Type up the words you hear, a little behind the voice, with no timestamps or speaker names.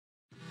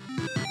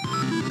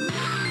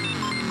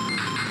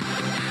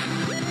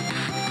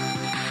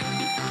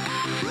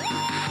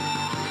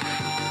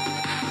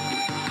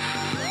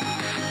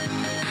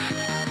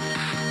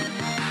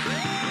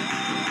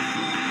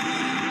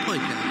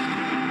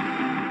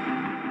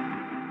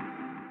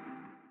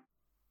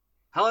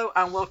Hello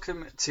and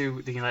welcome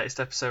to the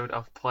latest episode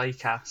of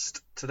Playcast.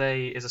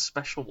 Today is a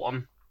special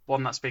one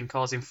that's been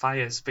causing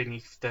fires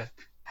beneath the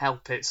hell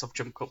pits of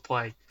Jump Cut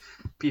Play.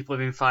 People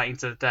have been fighting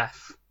to the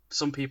death.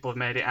 Some people have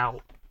made it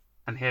out,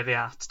 and here they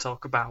are to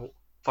talk about,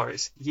 for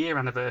its year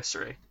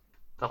anniversary,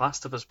 The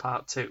Last of Us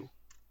Part 2.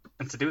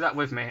 And to do that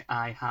with me,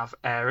 I have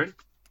Aaron.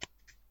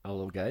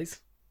 Hello,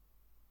 guys.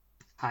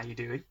 How you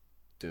doing?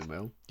 Doing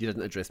well. You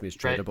didn't address me as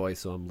Trader Boy,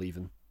 so I'm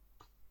leaving.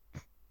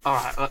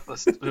 Alright,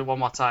 let's do it one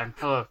more time.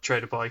 Hello,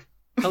 Trader Boy.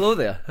 Hello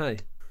there. Hi.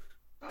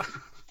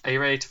 Are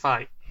you ready to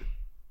fight?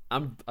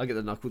 I get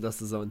the knuckle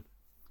dusters on.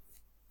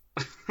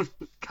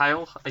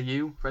 Kyle, are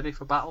you ready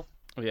for battle?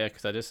 Oh yeah,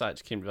 because I just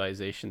actually came to the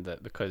realisation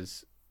that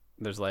because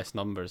there's less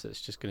numbers, it's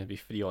just going to be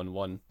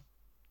 3-on-1.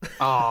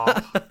 Oh,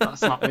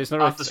 that's not. It's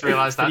not I've just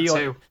realised that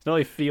too. It's not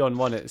only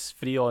 3-on-1; it's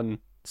 3 on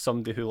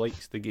somebody who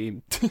likes the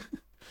game.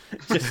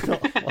 Just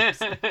not us.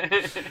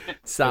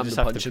 Sam the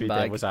punching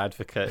bag. Devil's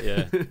advocate,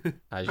 yeah,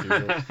 as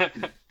usual.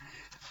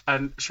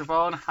 And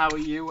Siobhan, how are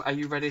you? Are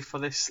you ready for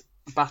this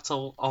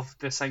battle of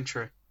the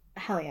century?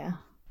 Hell yeah.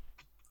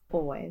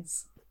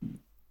 Always.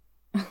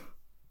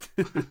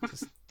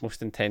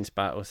 Most intense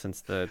battle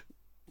since the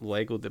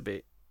Lego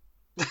debate.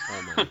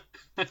 Oh man.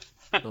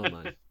 Oh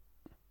man.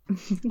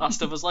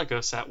 Last of Us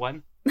Lego set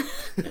when?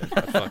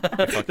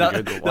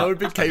 That would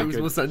be Kyle's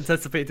most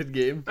anticipated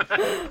game.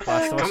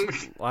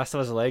 Last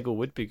of Us Lego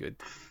would be good.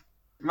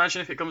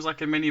 Imagine if it comes like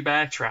a mini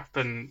bear trap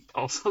and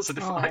all sorts of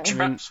different like,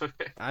 traps with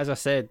it. As I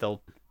said, the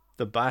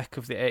back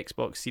of the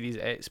Xbox Series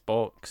X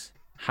box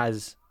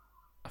has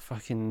a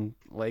fucking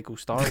Lego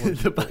Star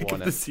Wars the back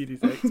on of the Series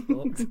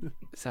Xbox.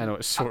 I know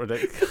it's sort of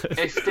ridiculous.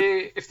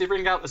 If they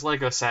bring out this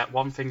Lego set,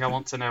 one thing I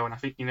want to know, and I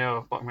think you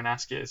know what I'm going to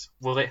ask you is,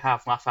 will it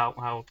have laugh out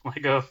loud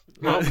Lego?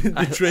 No.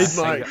 The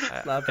trademark.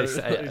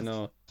 I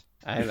know.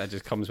 I think that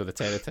just comes with the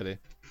territory.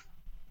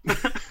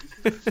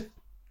 The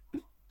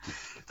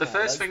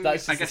first thing I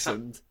guess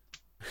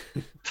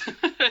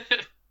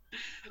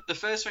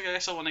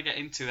I want to get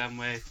into then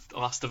with The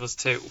Last of Us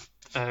 2.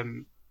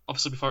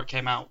 Obviously before it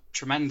came out,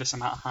 tremendous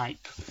amount of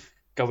hype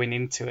going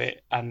into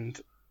it, and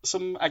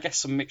some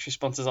mixed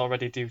responses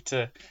already due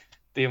to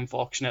the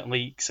unfortunate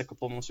leaks a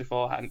couple of months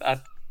beforehand.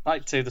 I'd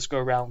like to just go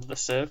around the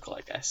circle,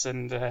 I guess,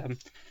 and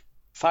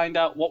find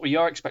out what were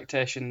your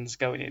expectations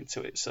going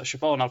into it. So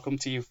Siobhan, I'll come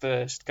to you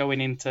first.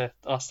 Going into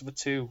The Last of Us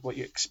 2, what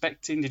you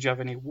expecting? Did you have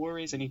any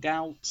worries, any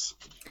doubts?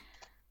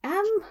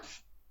 God,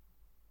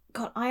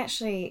 it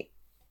actually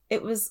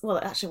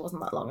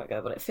wasn't that long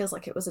ago, but it feels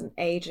like it was an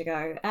age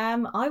ago.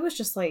 I was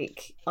just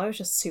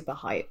super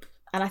hype.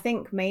 And I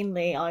think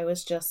mainly I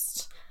was in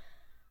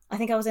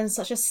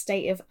such a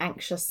state of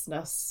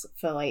anxiousness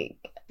for like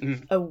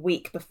a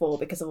week before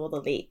because of all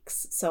the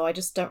leaks. So I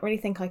just don't really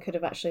think I could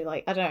have actually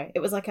I don't know.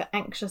 It was like an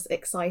anxious,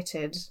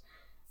 excited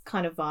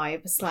kind of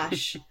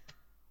vibe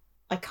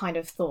 / I kind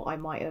of thought I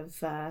might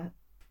have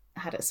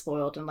had it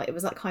spoiled, and like it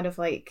was that kind of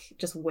like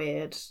just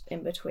weird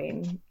in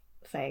between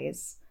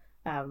phase.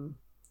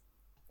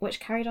 Which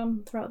carried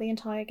on throughout the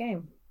entire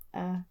game,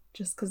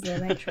 just because of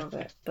the nature of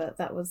it. But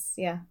that was,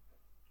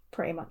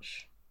 pretty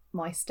much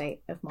my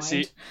state of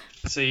mind.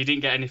 So you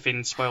didn't get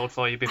anything spoiled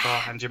for you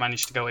beforehand, you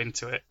managed to go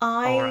into it.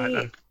 All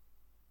right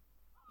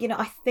then.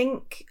 I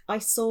think I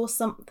saw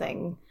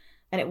something,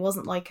 and it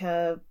wasn't like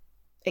a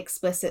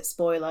explicit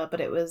spoiler,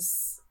 but it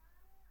was,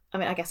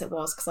 I guess it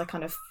was, because I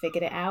kind of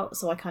figured it out,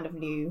 so I kind of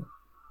knew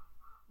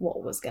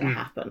what was going to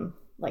happen,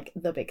 like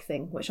the big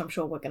thing, which I'm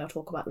sure we're going to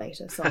talk about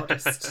later, so I'll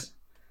just...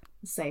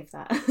 save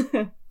that.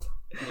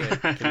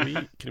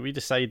 Can we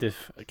decide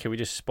if we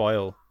just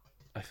spoil?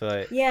 I feel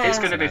like it's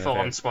going to be full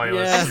on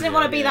spoilers. I just didn't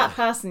want to be that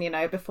person,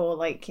 before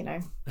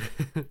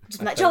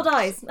just like Joel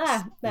dies.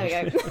 There we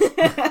go.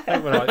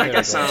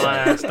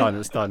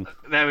 It's done.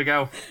 There we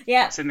go.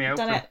 Yeah, it's in the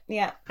open. Done it.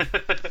 Yeah.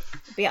 But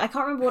yeah, I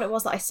can't remember what it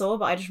was that I saw,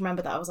 but I just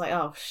remember that I was like,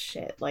 oh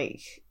shit, God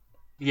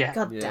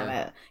damn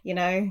it,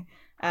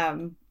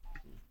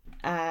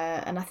 and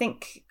I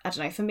think, I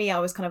don't know, for me, I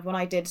was kind of, when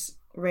I did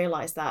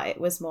realize that, it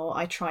was more,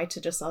 I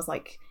was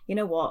like, you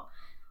know what,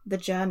 the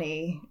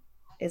journey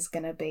is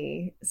gonna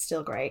be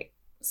still great.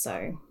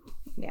 So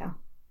yeah.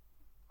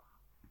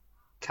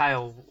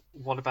 Kyle,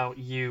 what about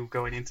you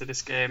going into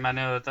this game? I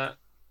know that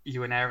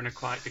you and Aaron are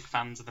quite big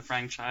fans of the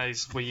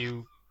franchise. Were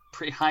you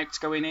pretty hyped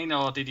going in,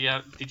 or did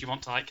you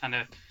want to kind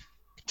of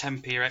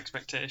temper your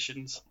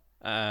expectations?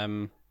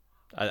 I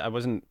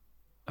wasn't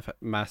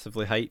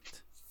massively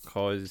hyped,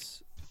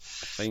 because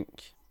I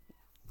think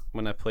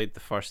when I played the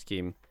first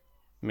game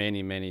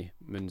many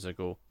moons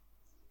ago,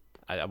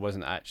 I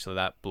wasn't actually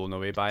that blown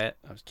away by it.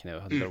 I was kind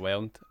of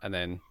underwhelmed, and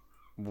then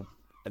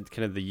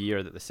kind of the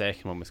year that the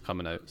second one was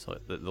coming out, so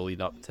the lead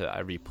up to it,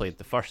 I replayed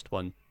the first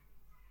one,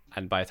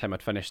 and by the time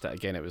I'd finished it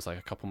again, it was like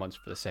a couple months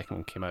before the second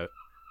one came out,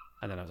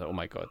 and then I was like, oh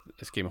my god,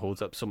 this game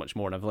holds up so much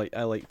more, and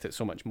I liked it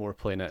so much more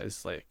playing it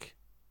as like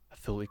a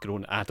fully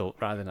grown adult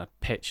rather than a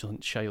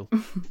petulant child.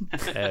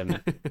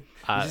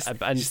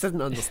 I just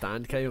didn't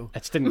understand, Kyle. I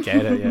just didn't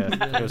get it. Yeah,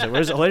 I was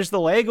like, where's the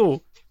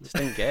Lego? Just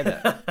didn't get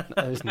it.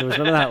 There was none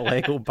of that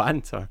Lego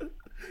banter.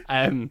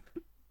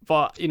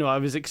 But you know, I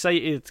was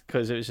excited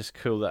because it was just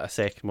cool that a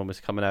second one was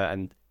coming out,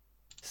 and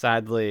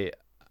sadly,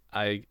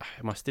 I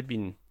must have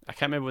been, I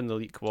can't remember when the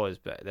leak was,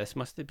 but this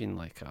must have been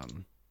like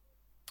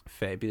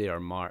February or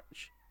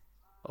March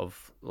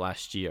of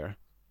last year.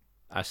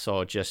 I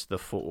saw just the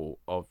photo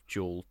of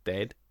Joel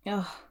dead.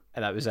 Ugh.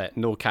 And that was it.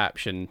 No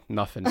caption,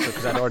 nothing.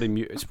 Because I'd already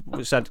muted.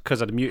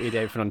 Because I'd muted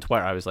everything on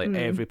Twitter. I was like,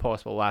 every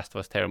possible Last of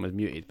Us term was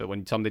muted. But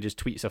when somebody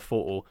just tweets a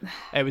photo,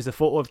 it was the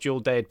photo of Joel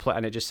dead,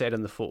 and it just said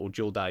in the photo,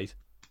 Joel died.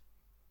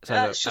 So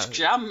It's just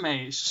jam,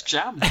 mate. It's just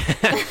jam.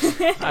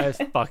 I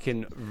was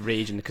fucking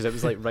raging because it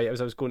was like right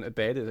as I was going to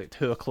bed. It was like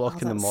 2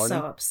 o'clock in the That's morning.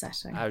 so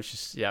upsetting. I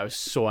was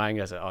so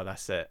angry. I was like, oh,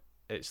 that's it.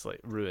 It's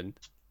like ruined.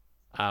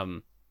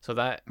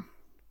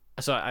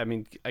 So I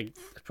mean,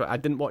 I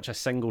didn't watch a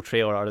single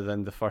trailer other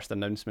than the first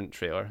announcement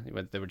trailer.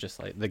 They were just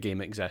like, the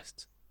game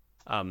exists.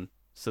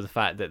 So the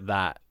fact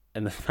that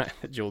and the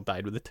fact that Joel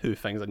died were the two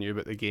things I knew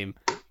about the game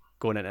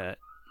going into it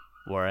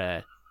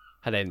were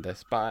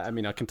horrendous. But I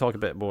mean, I can talk a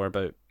bit more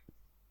about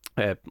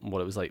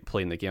what it was like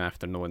playing the game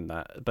after knowing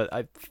that. But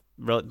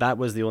that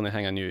was the only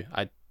thing I knew.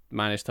 I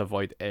managed to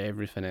avoid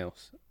everything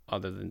else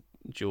other than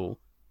Joel.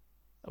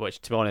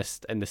 Which, to be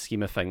honest, in the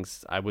scheme of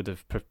things,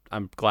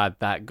 I'm glad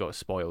that got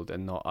spoiled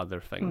and not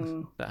other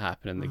things that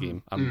happen in the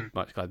game. I'm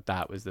much glad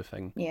that was the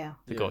thing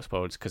that got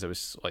spoiled because it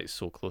was like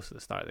so close at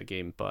the start of the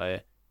game.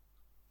 But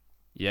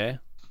yeah,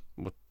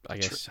 I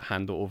guess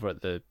hand it over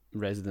at the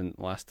resident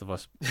Last of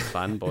Us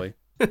fanboy.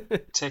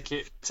 Take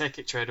it,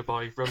 Trader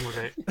Boy. Run with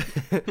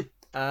it.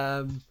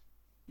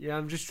 Yeah,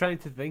 I'm just trying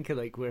to think of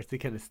like where to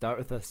kind of start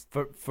with this.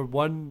 For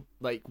one,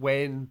 like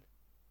when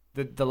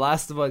the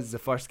Last of Us, the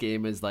first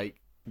game, is like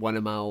one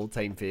of my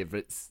all-time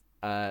favourites.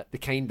 The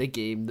kind of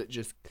game that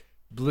just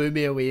blew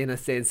me away in a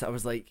sense. I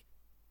was like,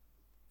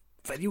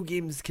 video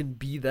games can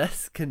be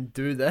this, can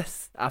do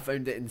this. I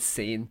found it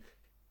insane.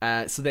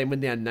 So then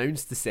when they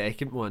announced the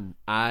second one,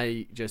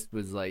 I just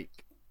was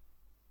like,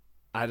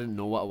 I didn't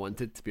know what I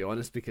wanted, to be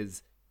honest,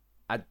 because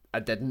I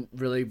didn't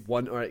really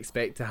want or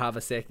expect to have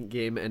a second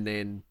game, and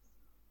then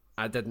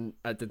I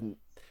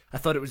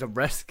thought it was a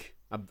risk,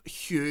 a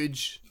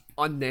huge,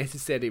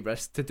 unnecessary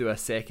risk to do a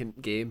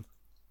second game.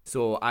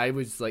 So I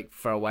was like,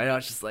 for a while, I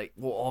was just like,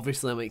 well,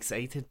 obviously I'm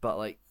excited, but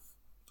like,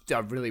 do I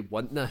really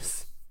want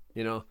this?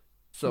 You know?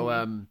 So,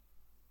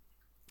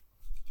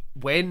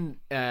 when,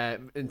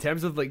 in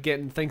terms of like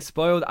getting things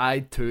spoiled,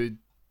 I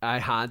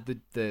had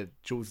the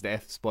Joel's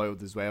death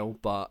spoiled as well,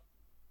 but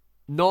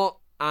not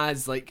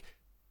as like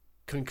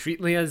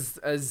concretely as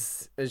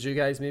you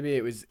guys. Maybe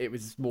it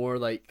was more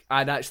like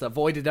I'd actually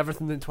avoided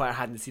everything on Twitter,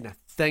 hadn't seen a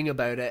thing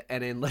about it,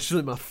 and then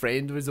literally my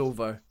friend was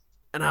over,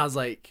 and I was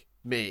like,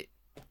 mate,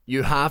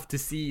 you have to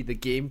see the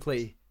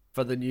gameplay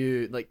for the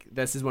new, like,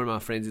 this is one of my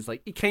friends, is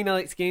like, he kind of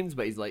likes games,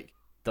 but he's like,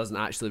 doesn't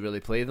actually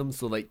really play them.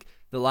 So like,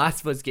 the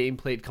Last of Us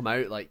gameplay had come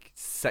out like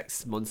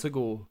 6 months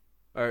ago,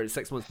 or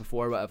 6 months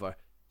before, whatever.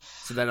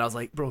 So then I was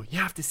like, bro, you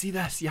have to see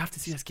this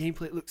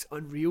gameplay, it looks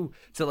unreal.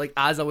 So like,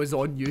 as I was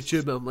on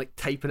YouTube, I'm like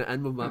typing it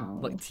in with my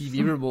like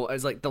TV remote, I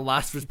was like, The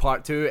Last of Us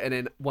Part 2, and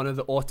then one of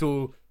the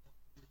auto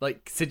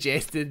like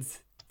suggested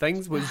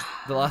things was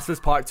The Last of Us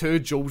Part 2,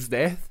 Joel's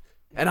death.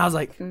 And I was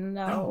like,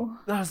 no.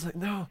 I was like,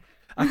 no.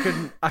 I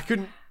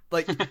couldn't,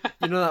 like,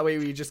 you know that way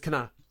where you just kind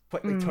of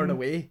quickly turn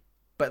away,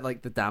 but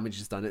like the damage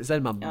is done. It was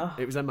in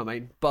my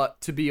mind.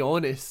 But to be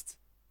honest,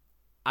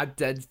 I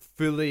did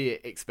fully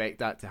expect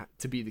that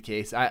to be the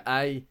case.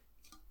 I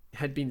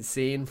had been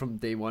saying from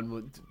day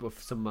one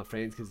with some of my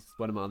friends, because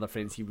one of my other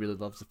friends, he really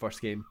loves the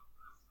first game,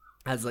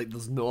 as like,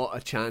 there's not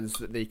a chance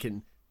that they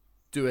can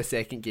do a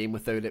second game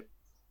without it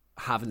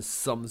having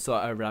some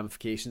sort of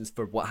ramifications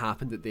for what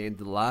happened at the end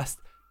of the last.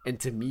 And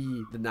to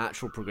me, the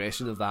natural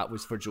progression of that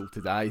was for Joel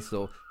to die.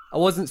 So I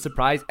wasn't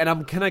surprised, and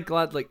I'm kind of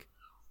glad. Like,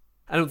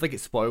 I don't think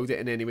it spoiled it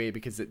in any way,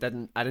 because I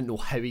didn't know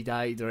how he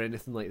died or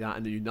anything like that. I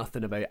knew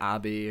nothing about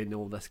Abby and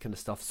all this kind of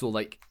stuff. So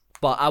like,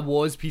 but I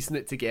was piecing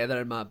it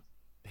together in my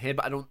head.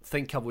 But I don't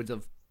think I would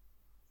have.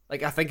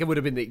 Like, I think it would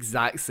have been the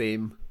exact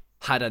same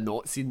had I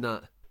not seen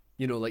that.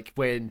 You know, like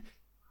when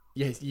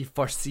you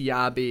first see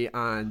Abby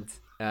and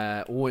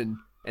Owen,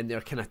 and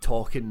they're kind of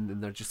talking,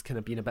 and they're just kind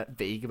of being a bit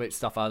vague about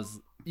stuff.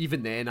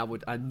 Even then, I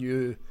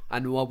know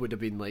I would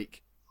have been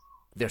like,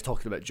 they're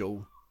talking about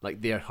Joel,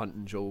 like they're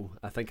hunting Joel.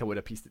 I think I would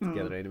have pieced it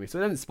together anyway, so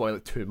it didn't spoil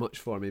it too much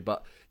for me.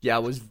 But yeah, I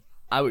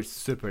was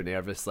super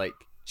nervous, like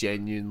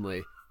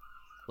genuinely,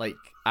 like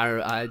I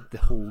had the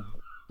whole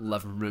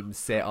living room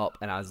set up,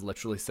 and I was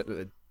literally sitting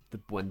at the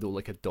window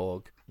like a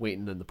dog,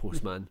 waiting on the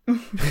postman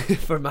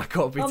for my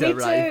copy to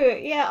arrive.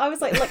 Me too. Yeah, I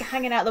was like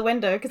hanging out the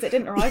window because it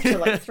didn't arrive till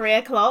like 3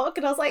 o'clock,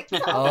 and I was like,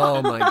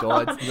 oh my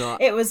god, no!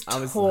 It was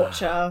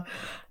torture.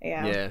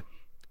 Yeah.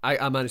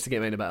 I managed to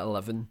get mine about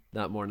 11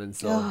 that morning,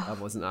 so I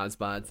wasn't as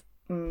bad.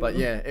 But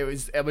yeah, it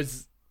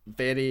was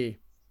very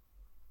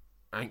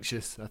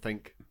anxious, I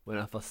think, when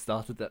I first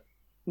started it.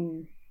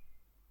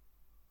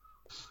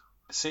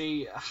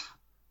 See,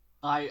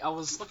 I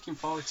was looking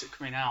forward to it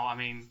coming out. I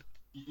mean,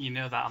 you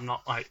know that I'm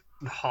not like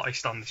the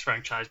hottest on this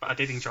franchise, but I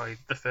did enjoy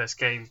the first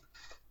game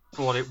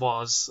for what it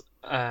was.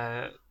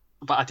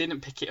 but I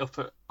didn't pick it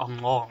up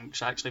on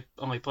launch. I actually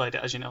only played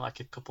it, as you know, like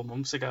a couple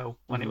months ago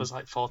when it was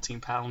like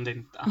 £14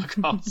 in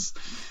Argos.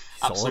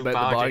 It's all Absolute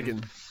about bargain.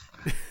 the bargain.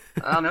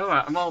 I know,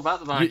 right? I'm all about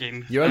the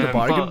bargain. You're the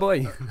bargain but-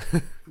 boy.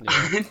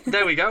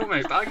 There we go,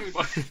 mate. Bargain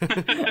boy.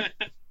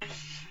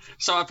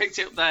 So I picked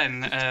it up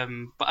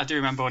then, but I do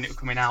remember when it was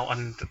coming out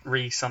and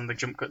Reese on the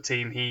jump cut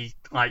team, he,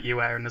 like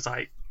you, Aaron, was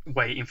like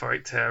waiting for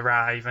it to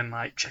arrive and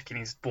like checking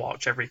his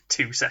watch every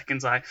 2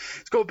 seconds. Like,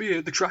 it's got to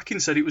be the tracking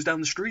said it was down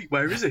the street.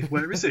 Where is it?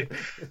 Where is it?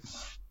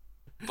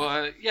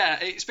 But yeah,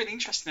 it's been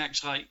interesting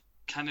actually, like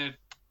kind of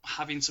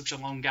having such a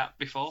long gap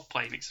before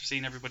playing it, 'cause I've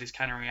seen everybody's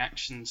kind of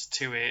reactions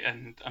to it,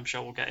 and I'm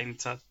sure we'll get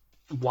into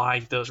why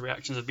those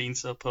reactions have been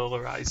so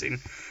polarizing.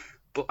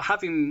 But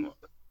having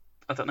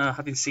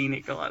seen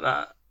it go like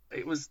that,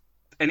 it was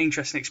an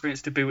interesting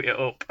experience to boot it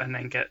up and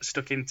then get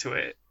stuck into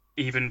it,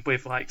 even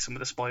with like some of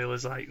the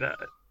spoilers like that.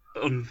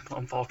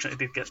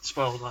 Unfortunately, did get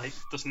spoiled. Like,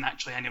 doesn't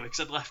actually anyway, because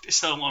I'd left it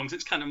so long. So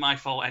it's kind of my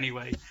fault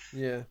anyway.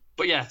 Yeah.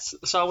 But yes,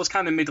 so I was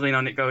kind of middling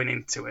on it going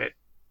into it.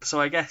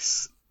 So I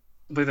guess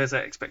with those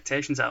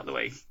expectations out of the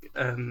way,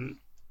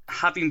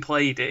 having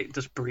played it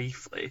just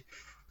briefly,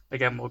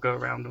 again we'll go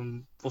around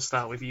and we'll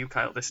start with you,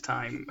 Kyle, this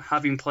time.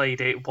 Having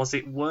played it, was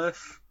it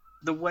worth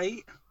the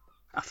wait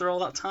after all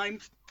that time?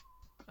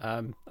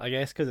 I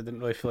guess because I didn't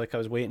really feel like I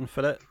was waiting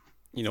for it,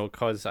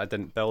 because I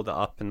didn't build it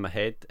up in my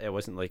head. It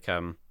wasn't like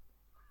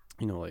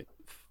like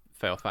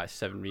Final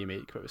Fantasy VII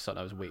Remake, where it was something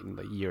I was waiting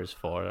like years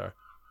for, or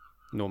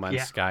No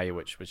Man's Sky,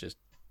 which was just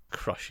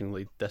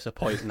crushingly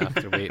disappointing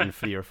after waiting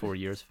 3 or 4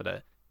 years for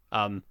it.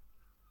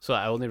 So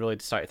I only really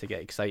started to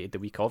get excited the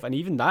week of, and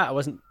even that I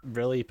wasn't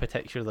really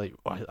particularly.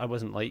 I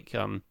wasn't like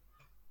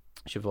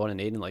Siobhan and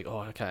Aiden, like, oh,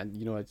 I can't,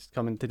 it's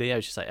coming today. I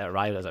was just like, it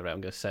arrived. I was like, right,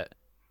 I'm gonna sit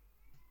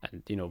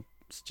and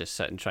just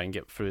sit and try and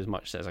get through as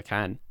much as I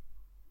can.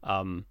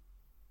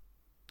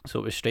 So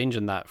it was strange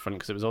on that front,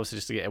 because it was obviously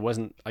just it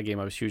wasn't a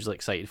game I was hugely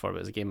excited for, but it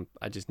was a game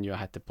I just knew I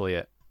had to play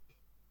it,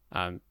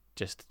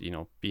 just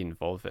be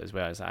involved with it as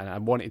well. And I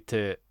wanted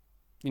to,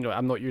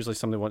 I'm not usually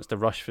somebody who wants to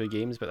rush through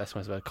games, but this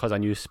was because I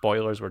knew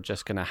spoilers were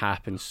just going to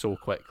happen so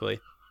quickly,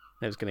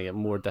 and it was going to get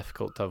more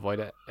difficult to avoid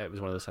it. It was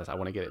one of those things I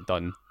want to get it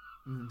done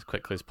as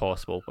quickly as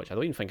possible, which I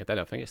don't even think I did.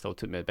 I think it still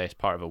took me the best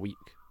part of a week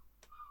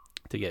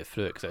to get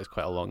through it, because it was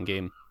quite a long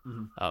game.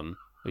 At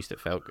least it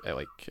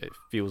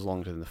feels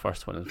longer than the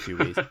first one in a few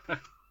ways.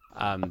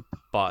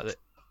 But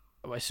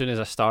as soon as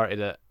I started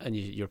it, and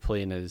you're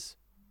playing as,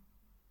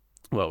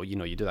 well,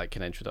 you do that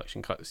kind of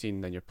introduction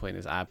cutscene, then you're playing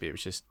as Abby. It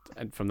was just,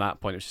 and from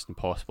that point, it was just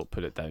impossible to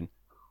put it down.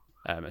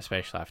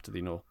 Especially after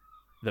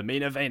the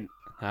main event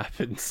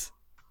happens.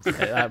 At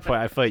that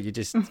point, I feel like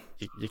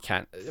you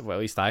can't. Well,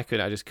 at least I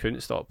couldn't. I just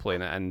couldn't stop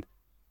playing it. And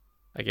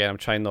again, I'm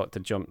trying not to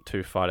jump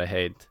too far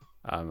ahead.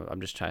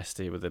 I'm just trying to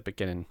stay with the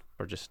beginning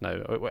for just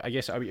now. I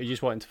guess are you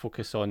just wanting to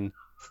focus on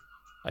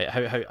how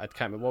I can't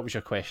remember, what was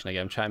your question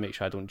again? I'm trying to make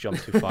sure I don't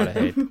jump too far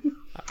ahead.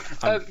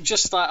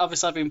 Just like,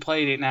 obviously I've been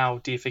playing it now.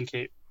 Do you think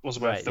it was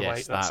worth the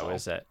wait? That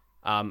was it.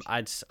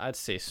 I'd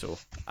say so.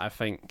 I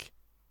think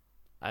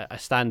I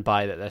stand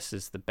by that. This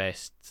is the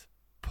best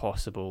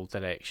possible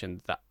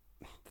direction that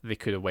they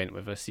could have went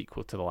with a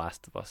sequel to The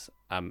Last of Us.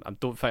 I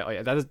don't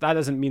think that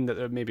doesn't mean that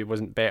there maybe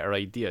wasn't better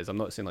ideas. I'm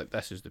not saying like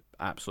this is the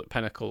absolute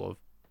pinnacle of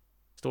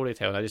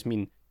storytelling. I just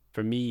mean,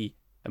 for me,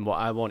 and what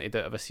I wanted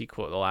out of a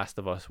sequel to The Last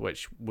of Us,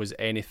 which was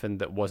anything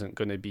that wasn't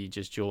going to be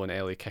just Joel and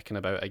Ellie kicking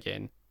about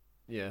again,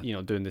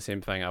 doing the same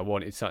thing. I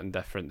wanted something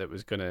different that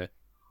was going to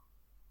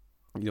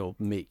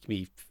make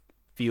me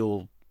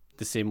feel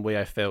the same way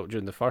I felt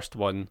during the first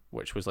one,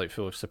 which was like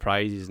full of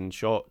surprises and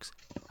shocks.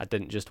 I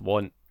didn't just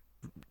want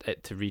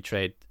it to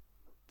retread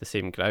the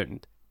same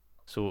ground.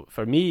 So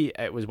for me,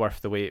 it was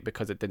worth the wait,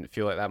 because it didn't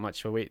feel like that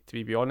much of a wait,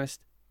 to be honest.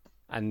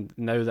 And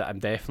now that I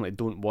definitely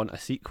don't want a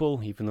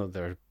sequel, even though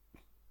they're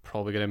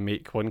probably going to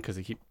make one because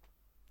they keep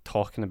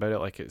talking about it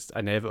like it's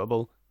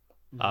inevitable.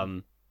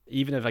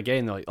 Even if,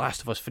 again, like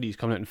Last of Us 3 is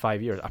coming out in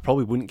 5 years, I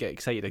probably wouldn't get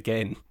excited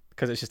again,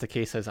 because it's just a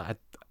case of I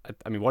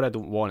mean, one, I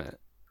don't want it,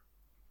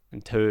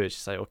 and two, it's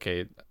just like,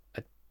 okay,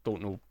 I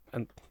don't know,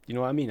 and you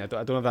know what I mean. I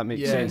don't know if that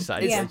makes sense.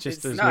 It's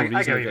just there's no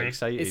reason to get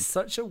excited. It's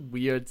such a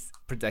weird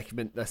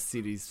predicament this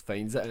series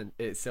finds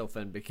itself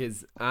in,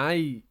 because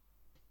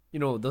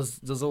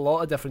there's a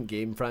lot of different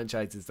game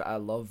franchises that I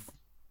love,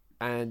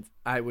 and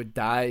I would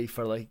die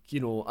for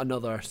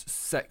another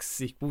 6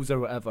 sequels or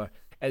whatever.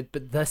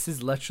 But this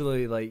is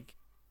literally like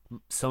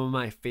some of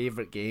my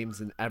favorite games,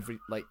 and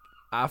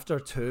after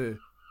 2,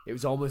 it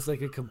was almost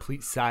like a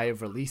complete sigh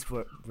of relief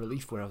where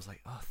I was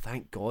like, oh,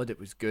 thank God it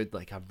was good.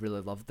 Like, I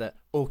really loved it.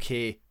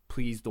 Okay,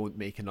 please don't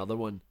make another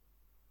one,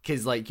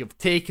 because you've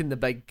taken the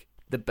big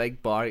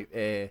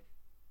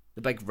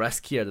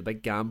risk here, the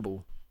big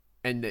gamble,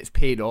 and it's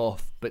paid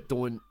off. But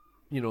don't,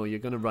 you're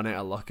gonna run out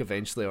of luck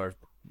eventually, or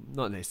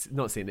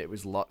not saying it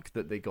was luck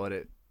that they got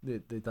it,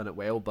 they done it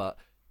well, but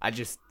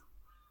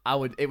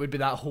it would be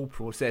that whole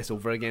process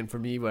over again for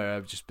me, where I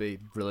would just be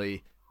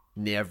really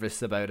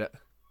nervous about it.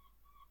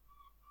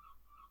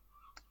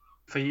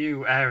 For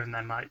you, Aaron,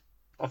 then,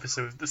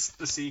 obviously with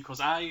the sequels,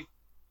 I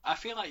I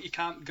feel like you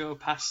can't go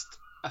past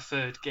a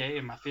third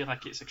game. I feel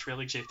like it's a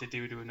trilogy to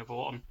do another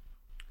one.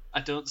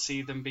 I don't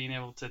see them being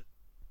able to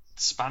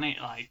span it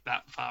like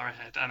that far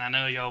ahead. And I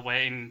know you're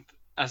waiting,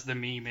 as the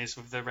meme is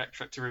with the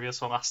retroactive reveals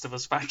for Last of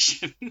Us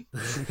faction,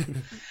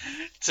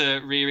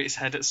 to rear its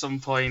head at some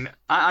point.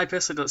 I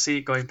personally don't see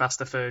it going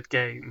past a third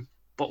game.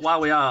 But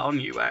while we are on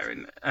you,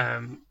 Aaron,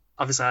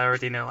 obviously I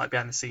already know like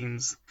behind the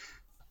scenes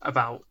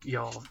about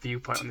your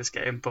viewpoint on this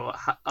game, but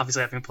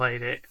obviously having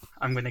played it,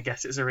 I'm going to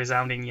guess it's a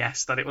resounding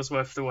yes that it was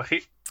worth the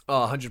wait.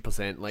 Oh,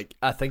 100%. Like,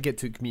 I think it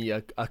took me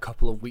a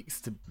couple of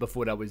weeks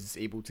before I was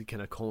able to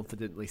kind of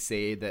confidently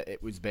say that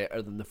it was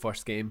better than the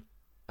first game,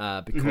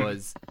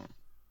 because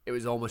it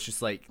was almost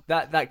just like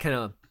that kind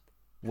of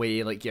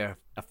way, like you're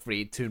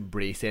afraid to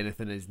embrace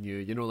anything as new.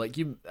 You know, like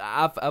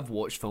I've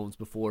watched films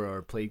before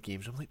or played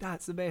games. I'm like,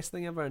 that's the best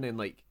thing ever, and then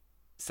like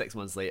 6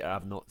 months later,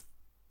 I've not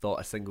thought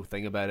a single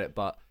thing about it.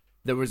 But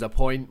there was a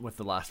point with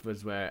The Last of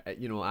Us where,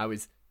 you know, I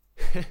was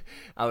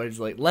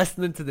like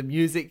listening to the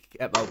music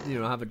at my, you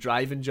know, I have a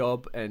driving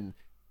job, and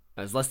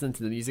I was listening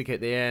to the music at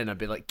the end. I'd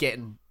be like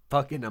getting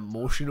fucking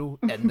emotional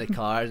in the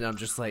car, and I'm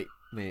just like,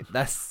 mate,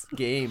 this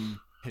game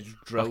has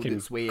drilled Fucking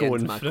its way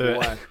going into my through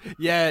it. core.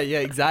 Yeah,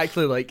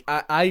 exactly. Like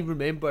I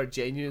remember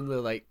genuinely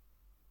like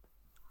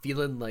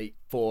feeling like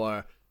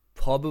for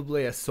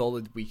probably a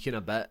solid week and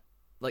a bit,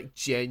 like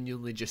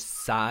genuinely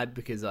just sad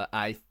because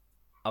I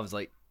was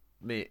like,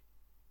 mate,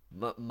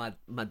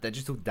 my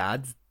digital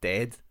dad's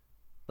dead.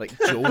 Like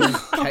Joel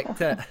kicked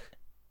it,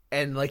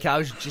 and like I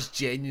was just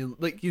genuine.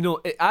 Like, you know,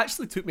 it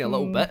actually took me a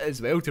little bit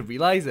as well to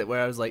realize it.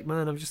 Where I was like,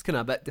 man, I'm just kind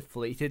of a bit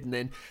deflated, and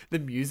then the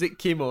music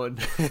came on,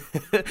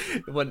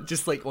 it went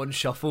just like on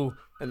shuffle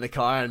in the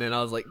car, and then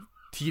I was like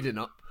tearing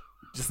up,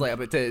 just like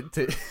about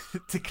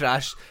to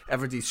crash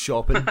everybody's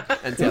shopping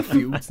into a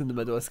field in the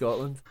middle of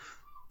Scotland.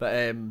 But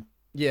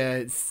yeah,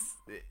 it's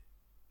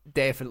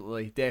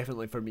definitely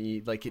for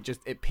me. Like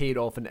it paid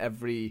off in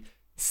every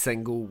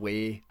single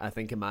way I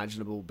think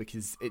imaginable,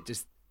 because it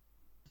just,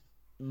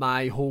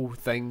 my whole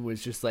thing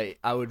was just like,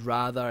 I would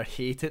rather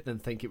hate it than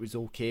think it was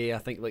okay. I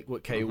think like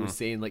what Kyle was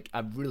saying, like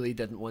I really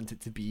didn't want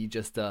it to be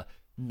just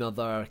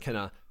another kind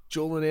of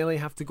Joel and Ellie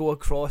have to go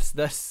across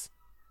this,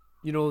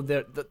 you know,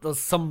 there's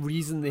some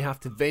reason they have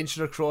to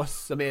venture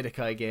across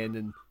America again,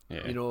 and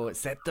you know,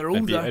 except they're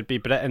older. It'd be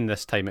Britain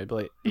this time. It'd be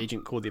like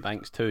Agent Cody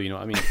Banks 2, you know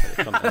what I mean?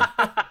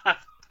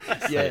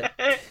 Yeah.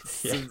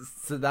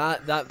 So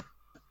that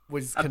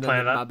was kind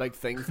of my big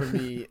thing for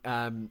me.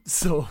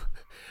 So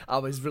I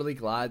was really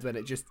glad when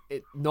it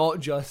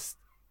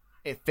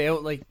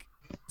felt like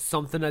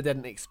something I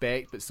didn't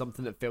expect, but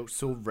something that felt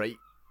so right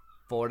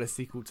for a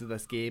sequel to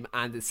this game,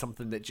 and it's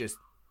something that just,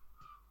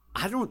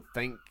 I don't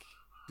think,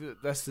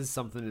 this is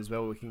something as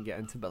well we can get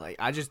into, but like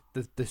I just,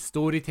 the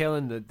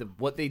storytelling, the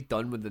what they'd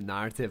done with the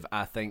narrative,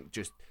 I think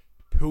just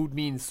pulled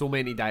me in so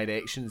many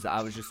directions that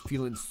I was just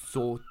feeling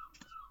so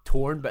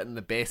torn, but in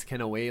the best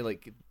kind of way,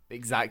 like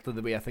exactly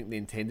the way I think they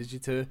intended you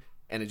to,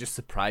 and it just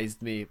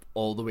surprised me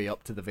all the way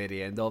up to the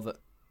very end of it.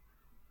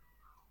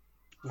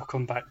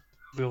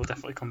 We'll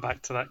definitely come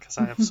back to that, because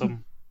I have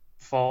some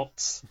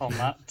thoughts on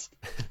that.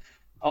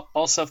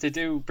 Also, if they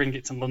do bring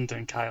it to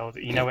London, Kyle,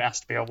 you know it has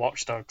to be a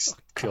Watch Dogs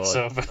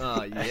crossover.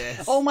 Oh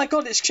yes. Oh my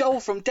god, it's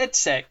Joel from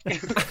DedSec.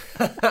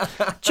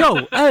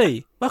 Joel,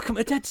 hey, welcome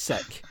to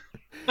DedSec.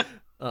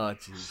 Oh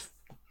jeez.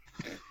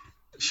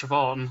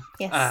 Siobhan,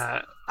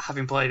 Yes.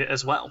 having played it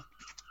as well,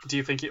 do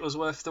you think it was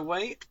worth the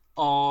wait,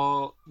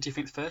 or do you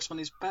think the first one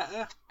is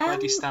better? Where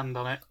do you stand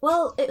on it?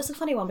 Well, it was a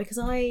funny one because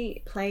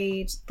I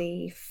played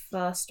the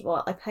first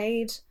one. I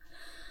played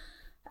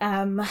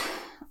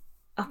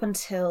up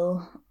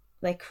until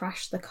they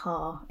crashed the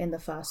car in the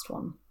first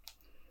one.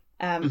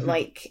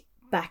 Like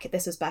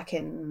this was back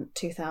in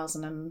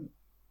 2017.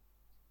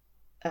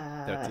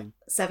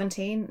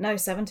 No,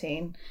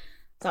 17.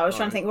 So I was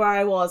trying to think where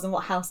I was and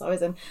what house I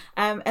was in.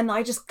 And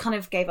I just kind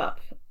of gave up.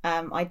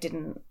 I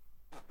didn't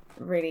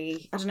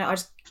really, I don't know, I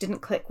just didn't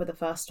click with the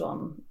first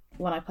one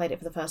when I played it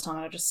for the first time,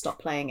 and I just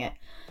stopped playing it.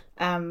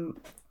 And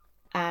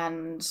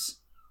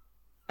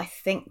I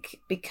think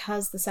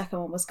because the second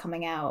one was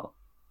coming out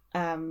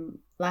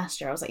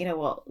last year, I was like, you know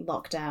what,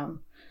 lockdown.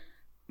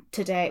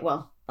 Today,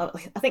 well, I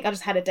think I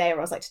just had a day where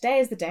I was like, today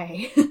is the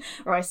day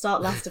where I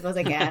start Last of Us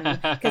again.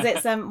 Because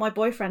it's my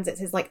boyfriend's, it's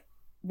his like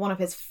one of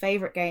his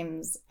favourite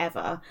games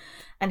ever,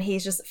 and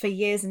he's just for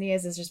years and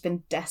years has just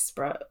been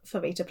desperate for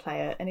me to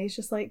play it, and he's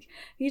just like,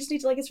 you just need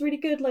to, like, it's really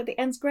good, like the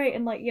end's great,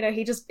 and like, you know,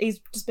 he's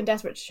just been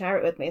desperate to share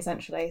it with me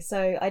essentially.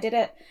 So I did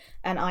it,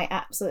 and I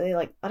absolutely,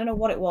 like, I don't know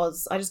what it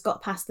was, I just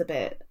got past the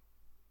bit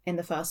in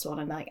the first one,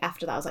 and like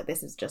after that I was like,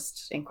 this is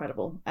just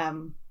incredible. I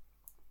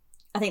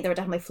think there are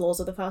definitely flaws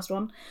with the first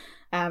one,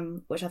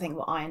 which I think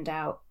were ironed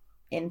out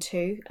in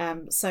two.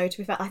 So to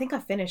be fair, I think I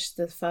finished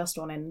the first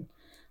one in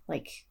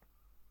like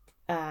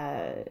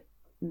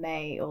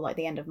May or like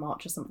the end of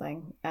March or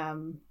something.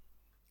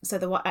 So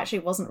there actually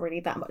wasn't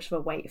really that much of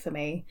a wait for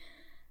me,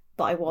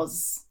 but I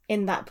was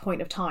in that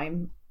point of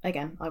time,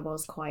 again, I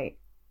was quite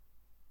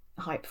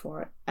hype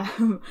for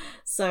it.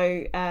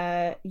 So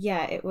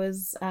yeah, it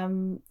was.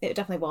 It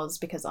definitely was,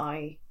 because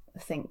I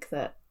think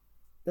that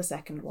the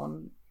second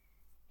one,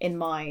 in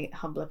my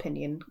humble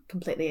opinion,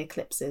 completely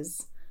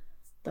eclipses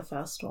the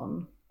first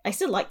one. I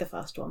still like the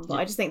first one, but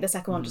I just think the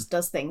second one just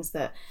does things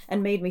that,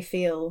 and made me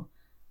feel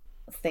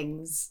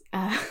things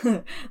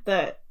that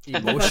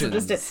the first one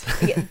just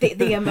did.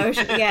 The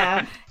emotion,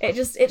 yeah. It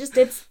just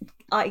did.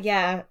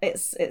 Yeah,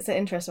 it's an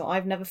interesting one.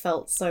 I've never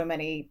felt so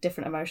many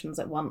different emotions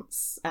at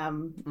once.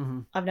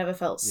 I've never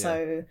felt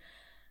so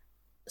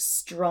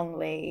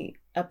strongly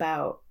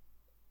about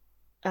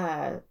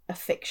a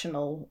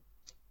fictional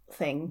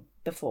thing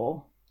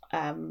before.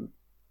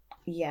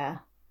 Yeah,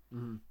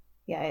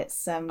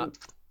 it's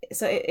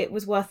so it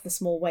was worth the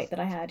small wait that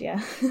I had. Yeah.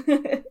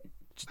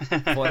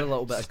 For a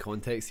little bit of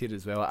context here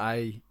as well,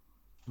 I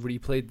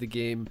replayed the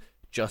game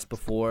just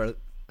before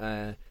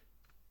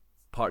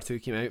part 2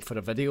 came out for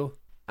a video,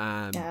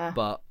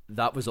 but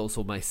that was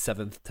also my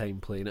 7th time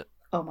playing it.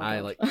 Oh my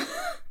god!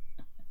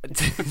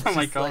 Oh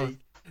my god! Like,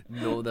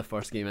 know the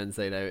first game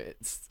inside out.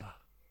 It's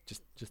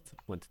just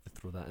wanted to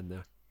throw that in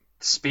there.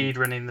 Speed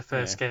running the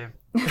first game.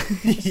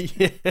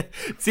 Yeah.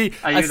 See,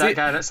 are you that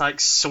guy that's like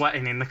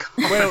sweating in the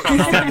car? Well,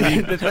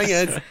 the thing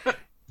is,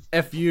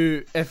 if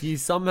you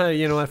somehow,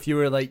 if you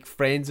were like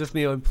friends with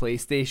me on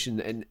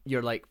PlayStation and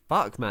you're like,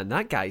 fuck man,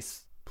 that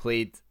guy's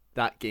played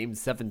that game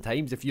 7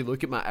 times. If you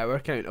look at my hour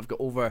count, I've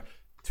got over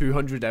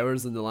 200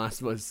 hours in The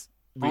Last of Us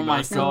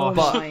Remastered. Oh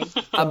my god!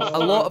 But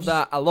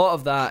a lot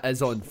of that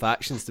is on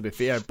factions, to be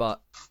fair. But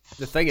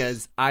the thing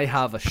is, I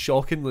have a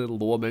shockingly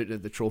low amount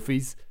of the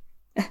trophies,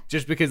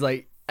 just because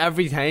like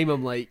every time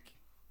I'm like,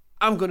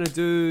 I'm gonna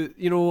do the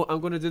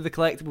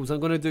collectibles, I'm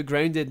gonna do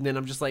grounded, and then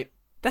I'm just like,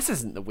 this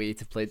isn't the way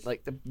to play.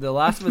 Like the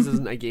Last of Us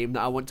isn't a game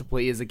that I want to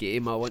play as a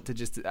game. I want to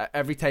just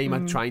every time I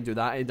try and do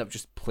that, I end up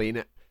just playing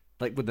it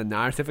like with the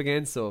narrative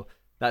again. So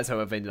that's how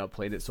I've ended up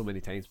playing it so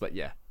many times. But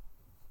yeah,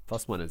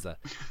 first one is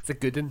it's a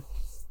good one.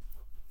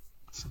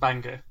 It's a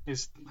banger,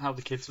 is how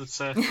the kids would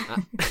say.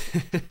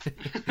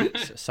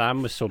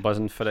 Sam was so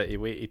buzzing for it, he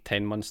waited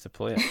 10 months to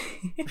play it.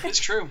 It's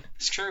true.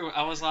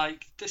 I was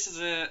like, this is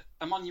a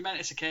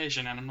monumentous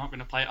occasion, and I'm not going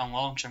to play it on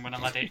launch. I'm going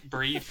to let it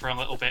breathe for a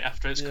little bit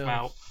after it's come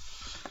out.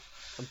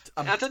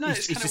 I don't know.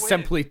 It's just weird.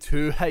 Simply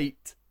too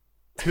hyped.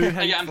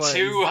 Yeah, I'm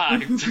too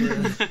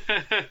hyped.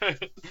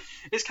 Yeah.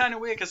 It's kind of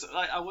weird because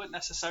like, I weren't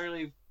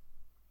necessarily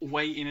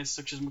waiting as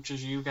much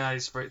as you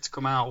guys for it to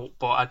come out,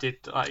 but I did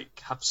like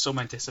have some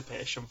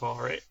anticipation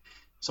for it.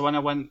 So when I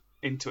went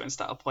into it and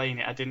started playing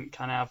it, I didn't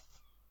kind of have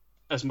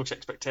as much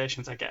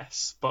expectations, I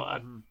guess.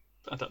 But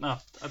I don't know.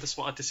 I just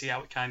wanted to see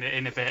how it kind of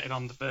innovated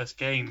on the first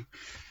game.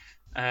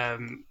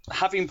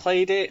 Having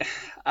played it,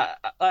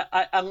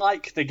 I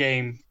like the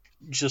game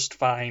just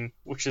fine,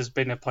 which has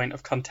been a point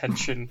of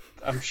contention,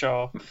 I'm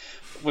sure,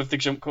 with the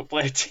Jump Cut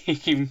Play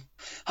team.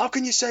 How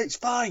can you say it's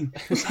fine?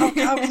 How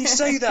can you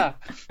say that?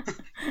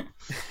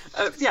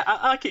 Yeah,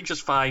 I like it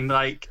just fine.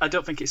 Like, I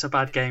don't think it's a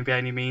bad game by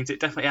any means. It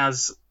definitely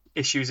has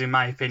issues, in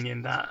my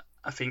opinion, that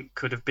I think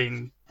could have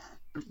been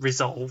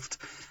resolved.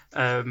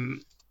 But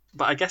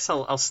I guess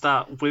I'll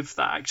start with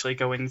that, actually,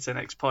 going into the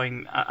next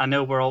point. I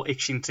know we're all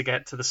itching to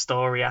get to the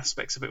story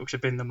aspects of it, which have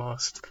been the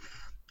most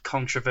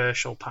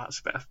controversial parts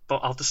of it, but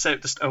I'll just say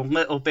it just a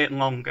little bit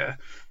longer.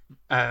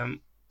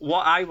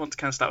 What I want to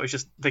kind of start with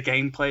is just the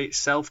gameplay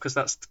itself, because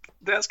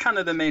that's kind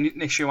of the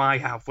main issue I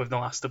have with The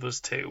Last of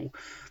Us 2.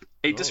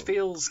 It just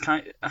feels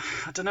kind of,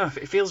 I don't know,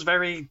 it feels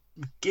very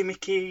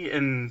gimmicky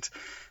and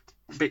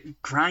a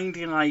bit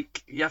grindy,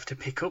 like you have to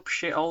pick up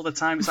shit all the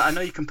time. So I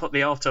know you can put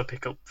the auto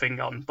pickup thing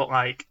on, but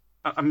like,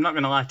 I'm not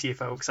going to lie to you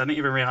folks, I didn't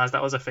even realise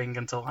that was a thing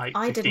until like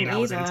 15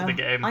 hours into the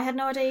game. I had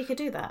no idea you could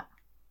do that.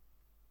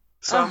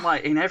 So I'm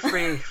like, in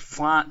every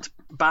flat,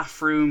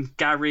 bathroom,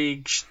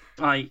 garage,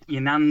 like your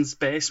nan's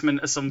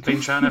basement or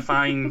something, trying to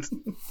find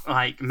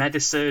like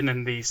medicine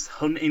and these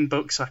hunting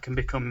books so I can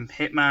become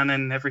hitman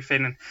and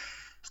everything. And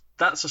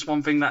that's just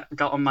one thing that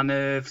got on my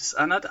nerves.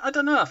 And I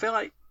don't know, I feel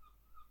like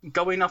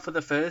going off of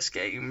the first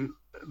game,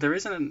 there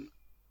isn't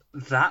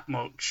that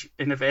much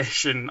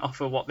innovation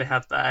off of what they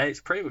had there. It's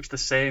pretty much the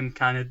same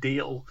kind of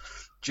deal,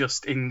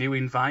 just in new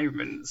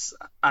environments.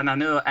 And I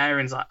know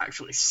Aaron's like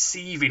actually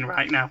seething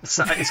right now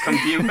sat at his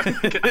computer.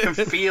 I can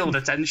feel the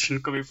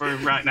tension coming through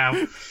him right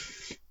now.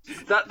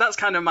 That's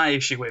kind of my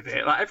issue with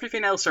it. Like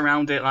everything else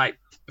around it, like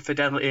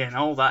fidelity and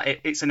all that,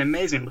 it's an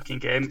amazing looking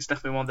game. It's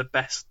definitely one of the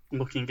best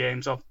looking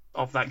games of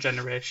that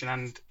generation,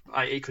 and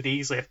it could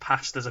easily have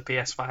passed as a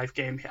PS5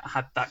 game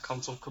had that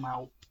console come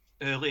out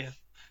earlier.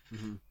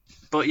 Mm-hmm.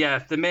 But yeah,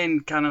 the main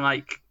kind of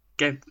like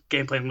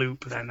gameplay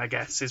loop then, I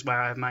guess, is where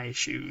I have my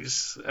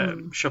issues.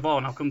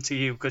 Siobhan, I'll come to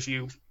you, because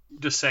you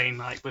just saying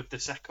like with the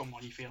second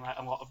one you feel like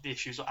a lot of the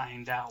issues are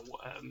ironed out. Do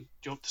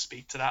you want to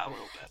speak to that a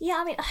little bit? Yeah,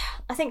 I mean,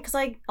 I think because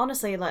I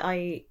honestly, like,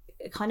 I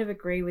kind of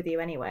agree with you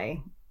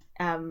anyway,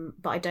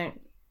 but I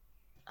don't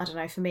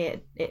know, for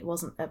me it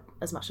wasn't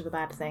as much of a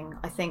bad thing.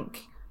 I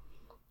think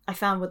I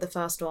found with the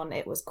first one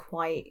it was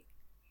quite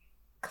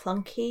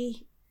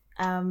clunky.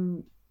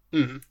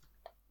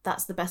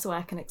 that's the best way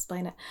I can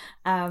explain it.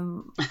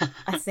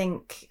 I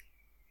think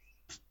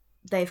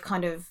they've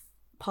kind of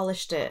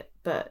polished it,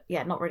 but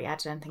yeah, not really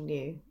added anything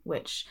new,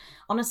 which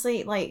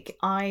honestly, like,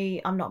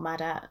 I'm not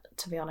mad at,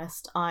 to be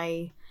honest.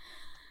 For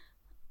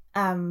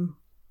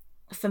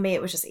me,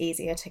 it was just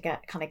easier to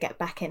get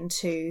back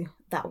into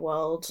that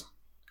world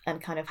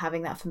and kind of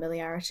having that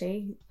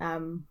familiarity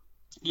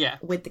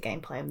with the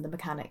gameplay and the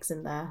mechanics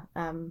in there.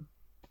 I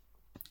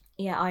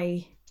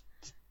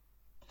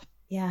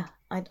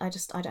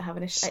don't have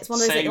an issue. It's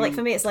one of those, like,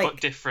 for me, it's like,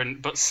 but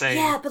different, but same.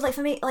 Yeah, but like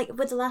for me, like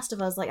with The Last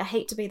of Us, like, I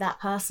hate to be that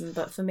person,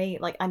 but for me,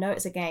 like, I know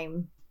it's a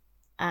game,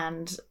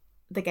 and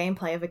the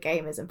gameplay of a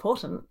game is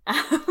important,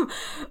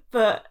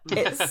 but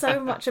it's so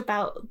much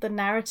about the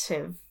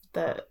narrative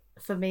that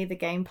for me the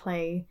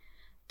gameplay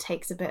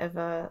takes a bit of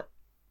a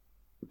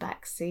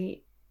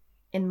backseat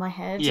in my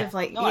head. Of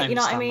like, you know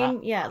what I mean?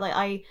 That. Yeah,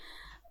 like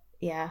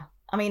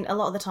I mean, a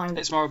lot of the time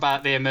it's more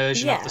about the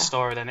immersion of the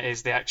story than it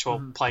is the actual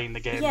playing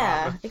the game.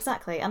 Yeah, rather.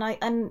 Exactly.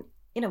 And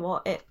you know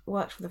what? It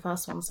worked for the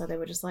first one, so they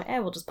were just like,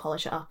 we'll just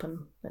polish it up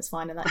and it's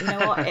fine. And that, you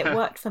know what? It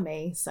worked for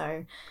me,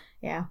 so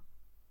yeah.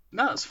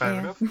 No, that's fair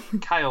enough.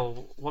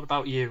 Kyle, what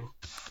about you?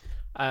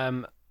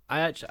 The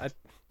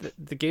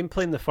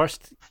gameplay in the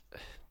first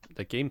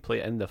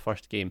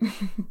game,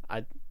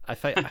 I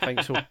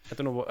think so. I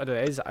don't know what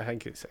it is. I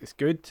think it's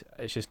good.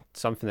 It's just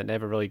something that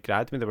never really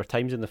grabbed me. There were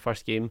times in the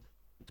first game,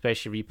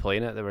 especially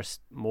replaying it, there were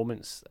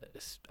moments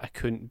I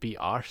couldn't be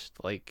arsed,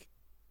 like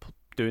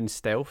doing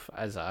stealth,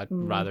 as I'd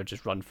rather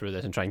just run through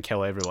this and try and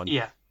kill everyone.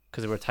 Yeah.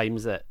 Because there were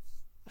times that,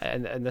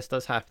 and this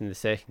does happen in the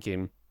second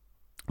game,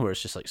 where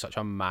it's just like such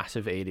a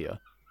massive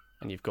area,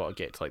 and you've got to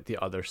get to like the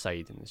other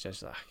side, and it's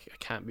just like, I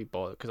can't be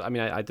bothered. Because I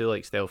mean, I do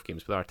like stealth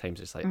games, but there are times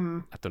it's like,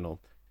 I don't know,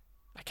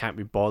 I can't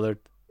be bothered.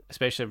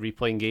 Especially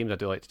replaying games, I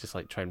do like to just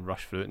like try and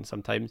rush through it, and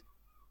sometimes,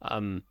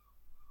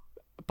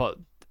 but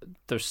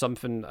there's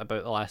something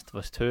about The Last of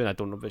Us 2, and I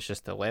don't know if it's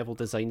just the level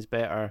design's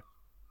better,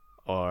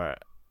 or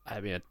I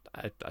mean,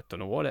 I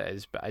don't know what it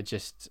is, but I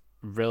just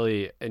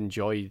really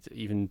enjoyed,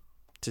 even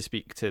to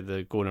speak to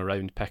the going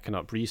around picking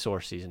up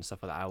resources and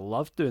stuff like that. I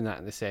loved doing that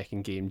in the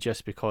second game,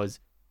 just because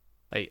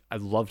like I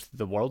loved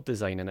the world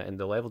design in it and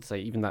the level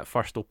design, even that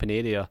first open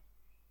area,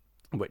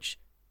 which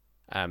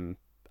I mean,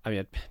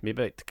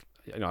 maybe I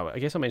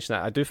guess I'll mention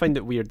that I do find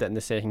it weird that in the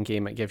second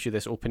game it gives you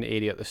this open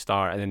area at the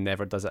start and then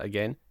never does it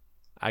again.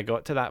 I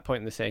got to that point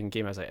in the second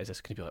game, I was like, is this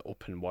going to be like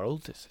open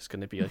world? Is this going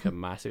to be like a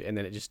massive... And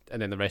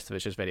then the rest of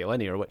it's just very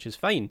linear, which is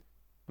fine.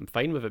 I'm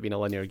fine with it being a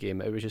linear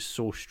game. It was just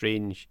so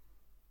strange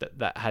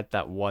that had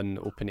that one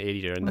open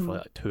area in for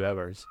like 2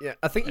 hours. Yeah,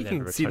 I think you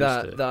can see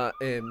that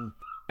in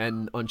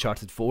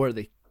Uncharted 4.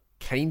 They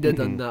kind of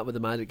done that with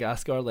the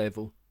Madagascar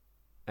level.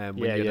 When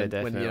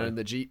you're in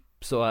the Jeep.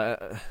 So I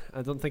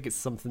don't think it's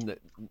something that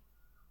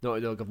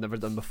Naughty Dog have never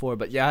done before.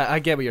 But yeah, I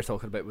get what you're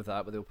talking about with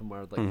that, with the open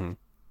world. Like,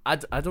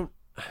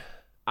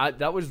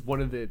 that was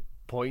one of the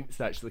points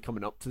actually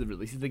coming up to the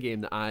release of the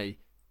game that I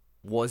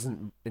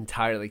wasn't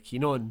entirely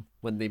keen on,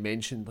 when they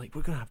mentioned like,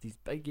 we're gonna have these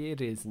big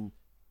areas, and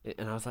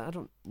I was like, I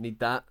don't need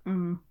that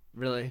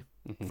really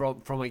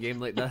from a game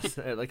like this.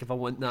 Like, if I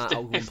want that,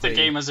 I'll go and play the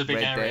game has a big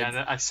Red area,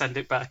 Dead. I send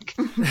it back.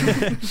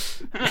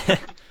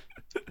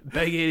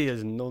 Big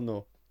areas,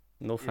 no,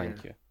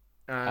 thank you.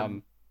 Yeah.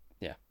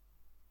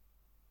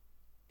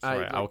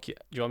 Sorry, do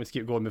you want me to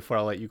keep going before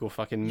I let you go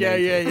fucking... Yeah,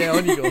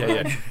 on you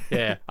go.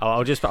 yeah.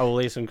 I'll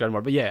lay some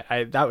groundwork. But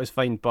yeah, that was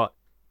fine, but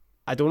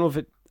I don't know if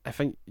I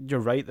think you're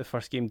right, the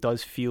first game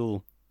does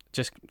feel,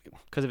 just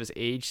because of its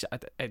age,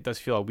 it does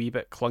feel a wee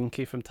bit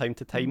clunky from time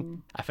to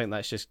time. I think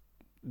that's just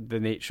the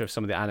nature of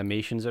some of the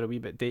animations are a wee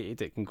bit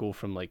dated. It can go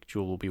from like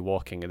Joel will be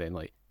walking and then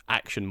like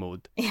action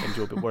mode, and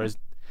Joel, whereas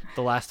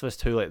The Last of Us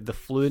 2, like the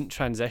fluent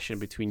transition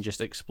between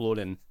just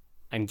exploring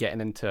and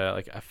getting into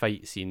like a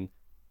fight scene,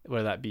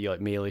 whether that be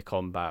like melee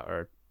combat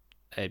or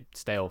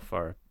stealth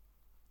or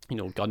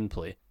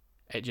gunplay,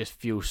 it just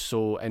feels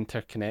so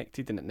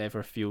interconnected, and it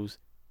never feels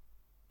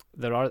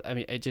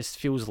it just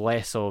feels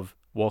less of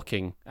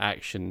walking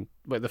action.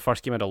 Like the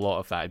first game had a lot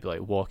of that. It'd be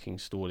like walking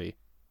story,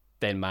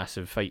 then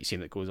massive fight scene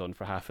that goes on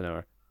for half an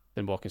hour,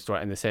 then walking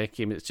story. And the second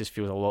game, it just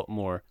feels a lot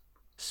more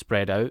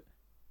spread out.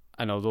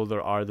 And although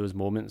there are those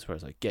moments where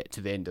it's like, get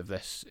to the end of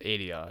this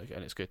area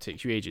and it's going to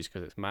take you ages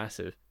because it's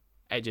massive,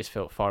 it just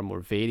felt far more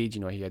varied.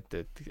 He had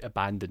the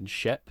abandoned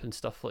ship and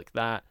stuff like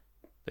that,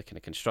 the kind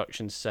of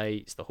construction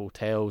sites, the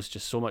hotels,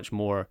 just so much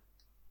more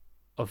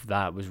of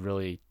that was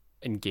really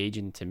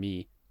engaging to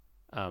me.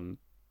 And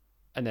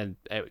then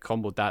it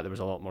comboed that, there was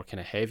a lot more kind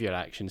of heavier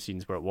action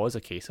scenes where it was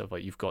a case of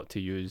like, you've got to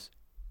use,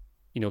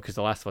 because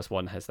The Last of Us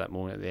 1 has that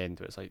moment at the end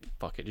where it's like,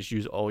 fuck it, just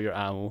use all your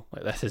ammo,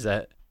 like this is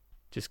it,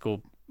 just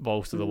go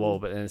balls to the wall.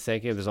 But in the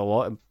second game, there's a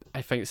lot of,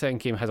 I think the second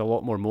game has a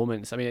lot more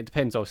moments. I mean, it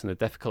depends also on the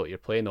difficulty you're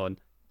playing on,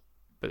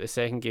 but the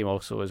second game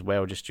also as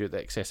well, just due to the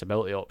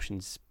accessibility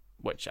options,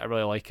 which I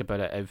really like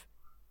about it.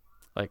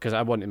 Because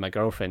I wanted my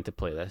girlfriend to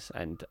play this,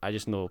 and I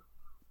just know,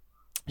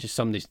 just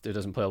somebody who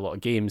doesn't play a lot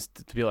of games,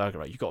 to be like,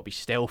 right, you've got to be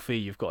stealthy,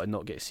 you've got to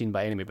not get seen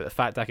by enemy. But the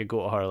fact I could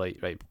go to her like,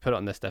 right, put it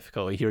on this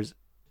difficulty, here's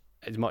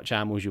as much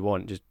ammo as you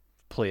want, just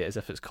play it as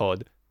if it's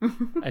COD,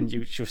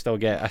 and she'll still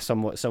get a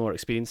somewhat similar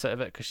experience out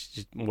of it because she's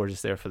just more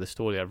just there for the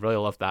story. I really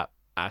love that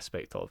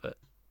aspect of it.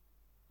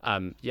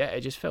 Yeah,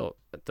 it just felt,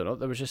 I don't know,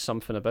 there was just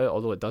something about it,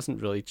 although it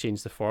doesn't really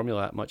change the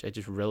formula that much. It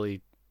just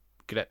really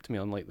gripped me,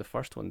 unlike the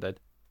first one did.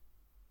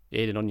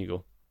 Aiden, on you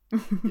go.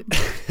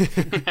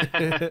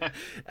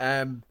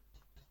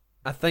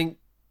 I think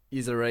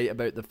you're right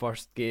about the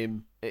first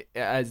game. It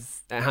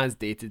has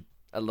dated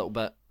a little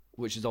bit,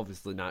 which is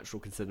obviously natural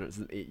considering it's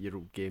an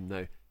 8-year-old game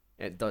now.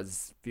 It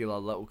does feel a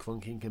little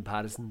clunky in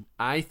comparison.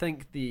 I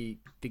think the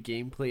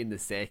gameplay in the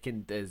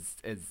second is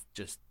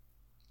just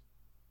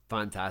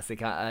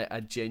fantastic.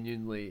 I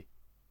genuinely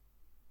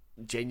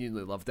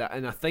loved it,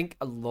 and I think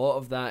a lot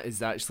of that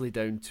is actually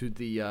down to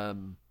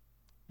the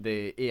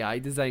AI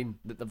design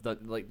that they've done.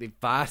 Like, they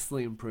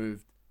vastly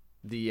improved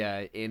the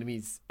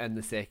enemies in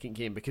the second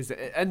game, because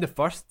in the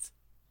first,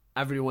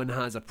 everyone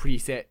has a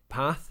preset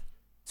path.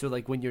 So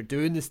like when you're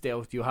doing the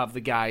stealth, you have the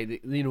guy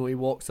that, you know, he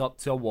walks up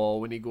to a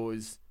wall and he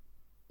goes,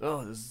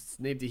 oh, there's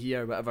nobody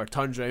here, whatever,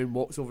 turns around,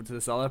 walks over to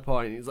this other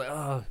point, and he's like,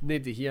 oh,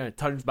 nobody here,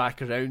 turns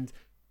back around,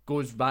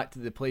 goes back to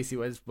the place he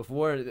was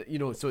before, you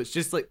know. So it's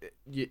just like,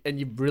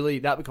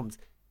 that becomes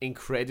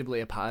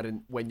incredibly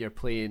apparent when you're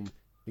playing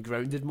the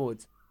grounded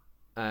mode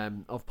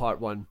of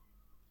part 1.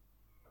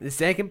 The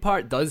second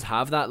part does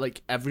have that,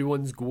 like,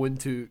 everyone's going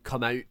to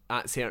come out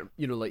at certain,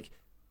 you know, like,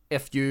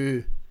 if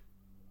you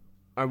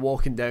are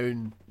walking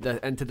down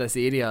into this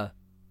area,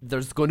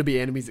 there's going to be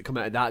enemies that come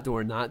out of that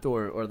door and that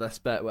door, or this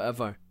bit,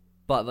 whatever.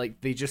 But like,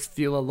 they just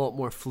feel a lot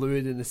more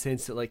fluid in the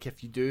sense that, like,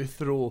 if you do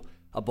throw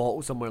a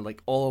bottle somewhere,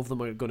 like, all of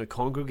them are going to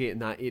congregate in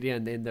that area,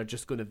 and then they're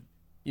just going to,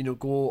 you know,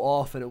 go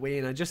off and away.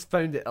 And I just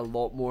found it a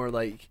lot more,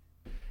 like,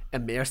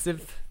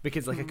 immersive,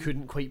 because, like, I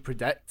couldn't quite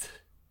predict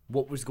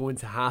what was going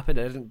to happen.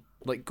 I didn't,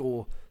 like,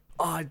 go,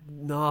 oh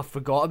no, I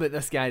forgot about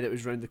this guy that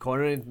was round the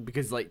corner, and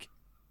because, like,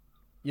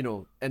 you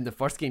know, in the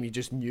first game you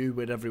just knew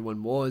where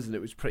everyone was and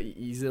it was pretty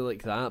easy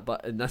like that.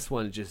 But in this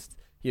one, just,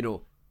 you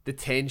know, the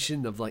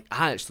tension of, like,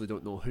 I actually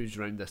don't know who's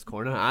round this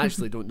corner, I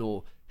actually don't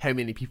know how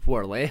many people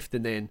are left.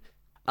 And then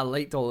I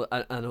liked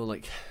I know,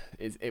 like,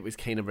 it was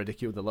kind of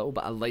ridiculed a little,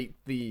 but I liked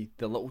the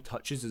little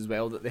touches as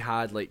well that they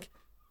had, like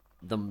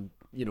them,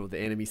 you know, the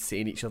enemies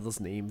saying each other's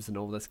names and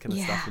all this kind of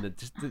stuff, and it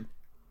just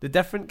the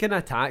different kind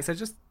of attacks. I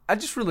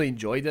just really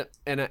enjoyed it.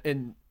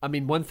 And I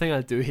mean, one thing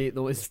I do hate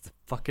though is the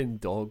fucking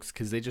dogs,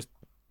 because they just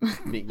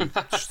make me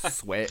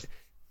sweat,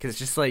 because it's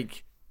just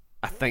like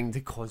a thing to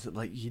cause it,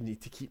 like, you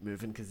need to keep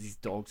moving because these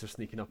dogs are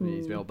sneaking up on you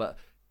as well. But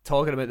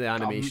talking about the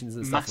animations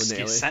and stuff with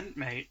Nelly, scent,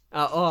 mate.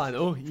 Oh, I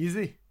know,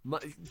 easy.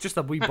 Just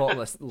a wee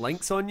bottle of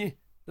Lynx on you.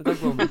 The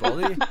dog will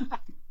bother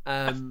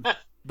you.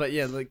 But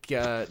yeah, like,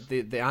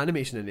 the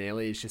animation in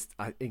Ellie is just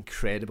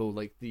incredible.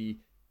 Like, the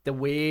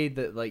way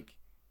that, like,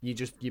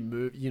 you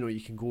move, you know, you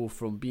can go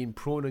from being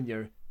prone on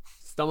your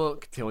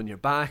stomach to on your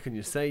back, on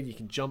your side, you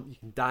can jump, you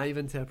can dive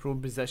into a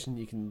prone position,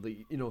 you can, like,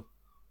 you know,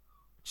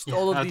 just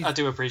all of these. I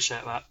do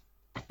appreciate that.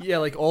 Yeah,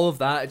 like, all of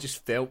that, it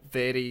just felt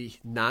very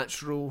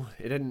natural.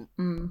 It didn't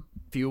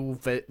feel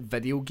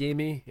video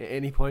gamey at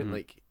any point.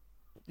 Like,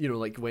 you know,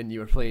 like when you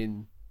were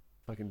playing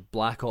fucking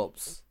Black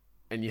Ops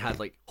and you had,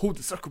 like, hold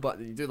the circle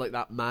button and you do, like,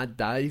 that mad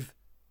dive,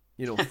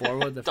 you know,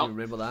 forward, if you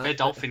remember that.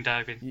 Dolphin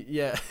diving.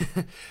 Yeah.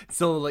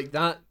 So, like,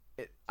 that,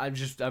 I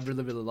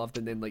really, really loved.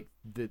 And then, like,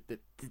 the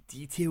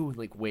detail,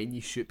 like, when you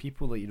shoot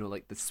people, like, you know,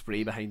 like the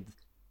spray behind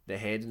the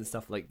head and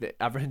stuff, like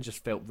that, everything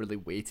just felt really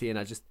weighty. And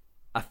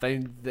I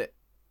found that,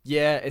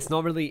 yeah, it's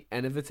not really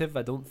innovative,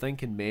 I don't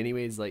think, in many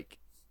ways. Like,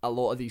 a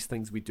lot of these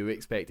things we do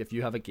expect. If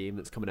you have a game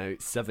that's coming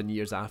out 7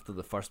 years after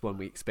the first one,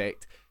 we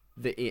expect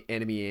the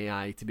enemy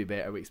AI to be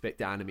better, we expect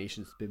the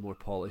animations to be more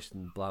polished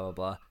and blah blah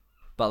blah.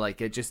 But, like,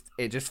 it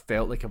just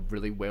felt like a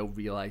really well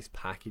realized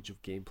package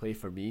of gameplay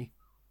for me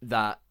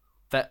that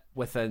fit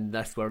within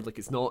this world. Like,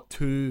 it's not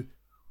too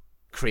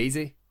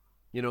crazy,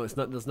 you know,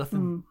 there's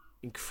nothing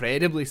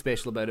incredibly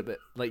special about it, but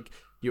like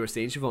you were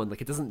saying, Siobhan,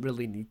 like, it doesn't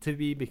really need to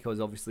be, because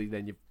obviously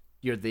then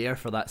you're there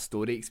for that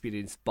story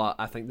experience. But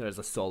I think there is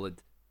a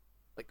solid,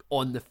 like,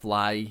 on the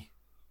fly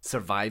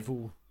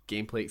survival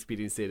gameplay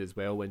experience there as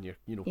well when you're,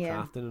 you know,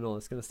 crafting and all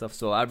this kind of stuff.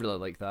 So I really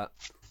like that.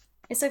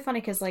 It's so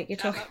funny because, like, you're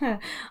talking,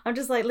 I'm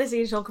just, like, listening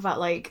to you talk about,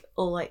 like,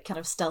 all, like, kind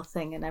of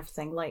stealthing and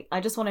everything. Like,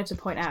 I just wanted to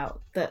point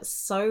out that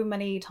so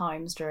many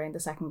times during the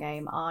second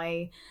game,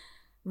 I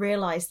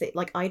realised that,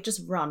 like, I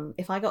just run.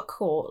 If I got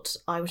caught,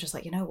 I was just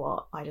like, you know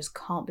what? I just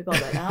can't be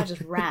bothered. And I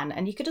just ran.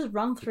 And you could just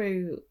run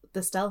through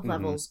the stealth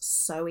levels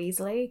so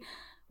easily,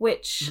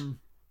 which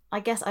I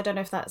guess, I don't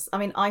know if that's, I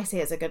mean, I see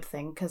it as a good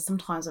thing, because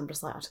sometimes I'm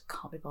just like, I just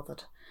can't be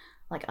bothered.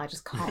 Like, I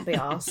just can't be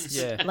asked.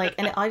 Like,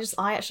 and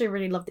I actually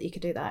really love that you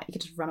could do that. You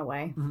could just run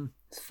away.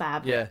 It's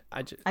fab. Yeah,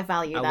 I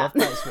value that. Love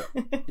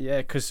that. Yeah,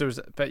 because there's,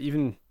 but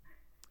even,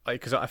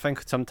 like, because I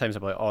think sometimes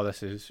I'm like, oh,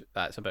 that's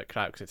a bit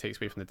crap because it takes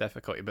away from the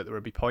difficulty. But there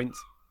would be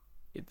points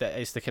that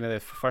it's the kind of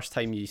the first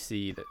time you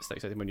see that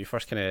sticks out when you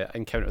first kind of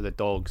encounter the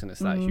dogs, and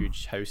it's that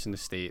huge house in the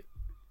state,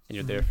 and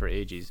you're there for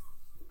ages.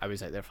 I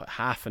was, like, there for like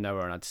half an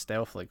hour, and I'd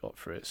stealthily got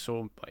through it,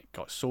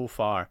 got so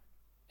far,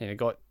 and I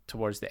got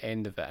towards the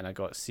end of it and I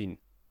got seen,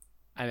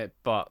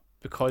 but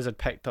because I'd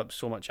picked up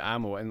so much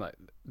ammo and like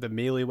the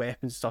melee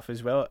weapon stuff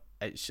as well,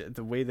 it's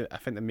the way that I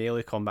think the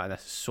melee combat in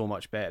this is so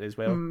much better as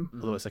well.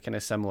 Although it's a kind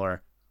of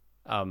similar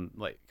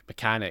like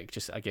mechanic,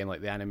 just again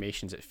like the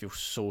animations, it feels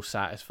so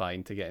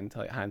satisfying to get into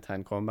like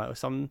hand-to-hand combat with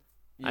something.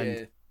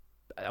 And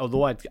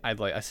although I'd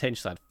like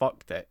essentially I'd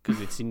fucked it because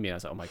they'd seen me and I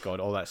was like, oh my god,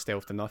 all that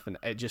stealth to nothing,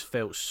 it just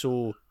felt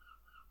so,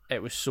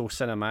 it was so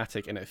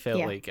cinematic, and it felt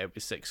like it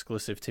was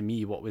exclusive to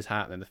me what was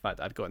happening. The fact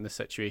that I'd got in this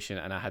situation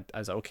and I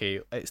was like, okay,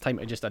 it's time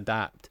to just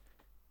adapt.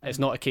 It's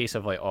not a case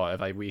of like, oh,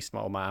 if I waste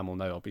all my ammo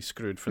now, I'll be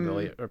screwed for the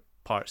later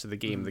parts of the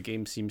game. The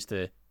game seems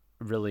to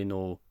really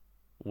know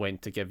when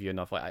to give you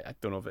enough. Like I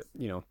don't know if it,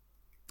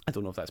 I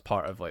don't know if that's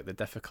part of like the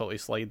difficulty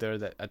slider.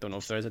 That I don't know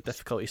if there is a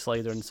difficulty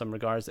slider in some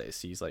regards that it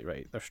sees like,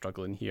 right, they're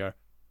struggling here.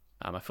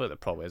 I feel like there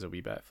probably is a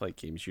wee bit. I feel like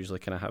games usually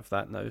kind of have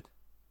that now,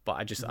 but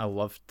I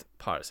loved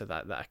parts of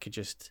that I could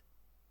just,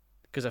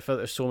 because I felt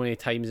there's so many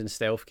times in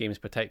stealth games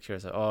particularly,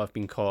 it's like, oh, I've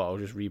been caught, I'll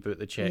just reboot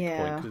the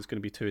checkpoint because it's going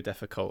to be too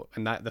difficult.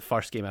 And that the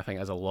first game I think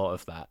has a lot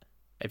of that.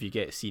 If you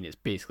get seen, it's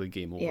basically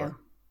game over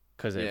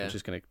because it's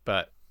just going to.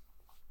 But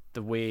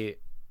the way,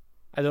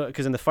 I don't,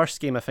 because in the first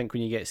game I think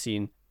when you get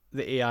seen,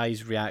 the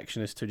AI's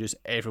reaction is to just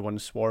everyone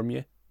swarm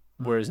you,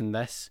 whereas in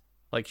this,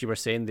 like you were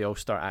saying, they all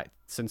start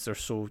since they're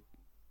so,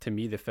 to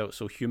me they felt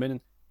so human,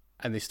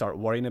 and they start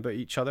worrying about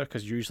each other,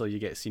 because usually you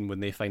get seen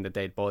when they find a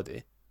dead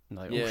body. And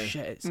like, oh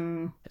shit, it's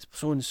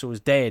so and so's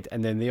dead,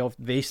 and then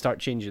they start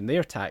changing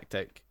their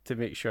tactic to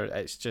make sure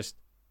it's just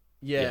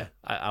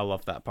I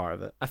love that part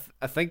of it.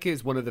 I think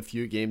it's one of the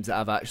few games that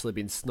I've actually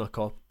been snuck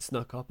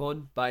up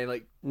on by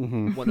like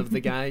one of the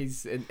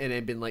guys, and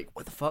then been like,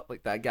 what the fuck,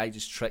 like that guy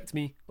just tricked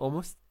me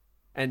almost.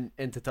 And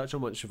to touch on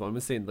what Siobhan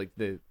was saying, like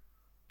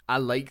I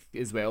like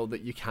as well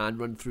that you can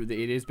run through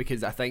the areas,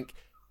 because I think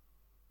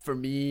for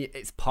me,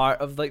 it's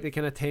part of like the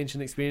kind of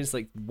tension experience.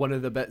 Like one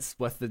of the bits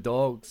with the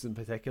dogs in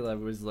particular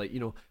was like,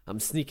 I'm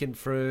sneaking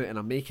through and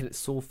I'm making it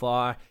so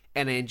far,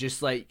 and then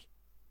just like,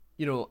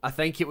 I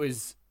think it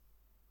was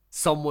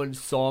someone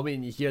saw me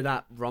and you hear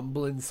that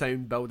rumbling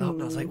sound build up,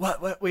 and I was like,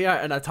 what, where?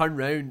 And I turn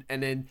round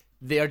and then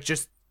they're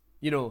just,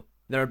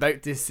 they're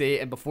about to say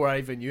it, and before I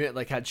even knew it,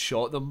 like I'd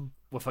shot them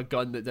with a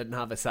gun that didn't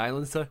have a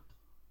silencer.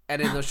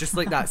 And then there's just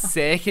like that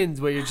second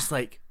where you're just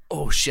like,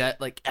 oh shit,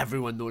 like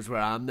everyone knows where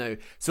I am now.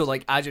 So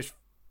like I just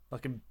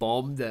fucking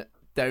bombed it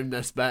down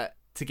this bit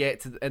to get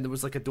to and there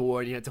was like a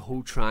door and you had to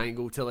hold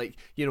triangle to like,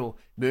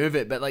 move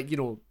it. But like,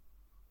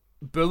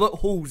 bullet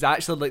holes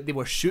actually, like they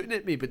were shooting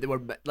at me, but they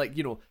were like,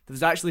 there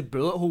was actually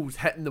bullet holes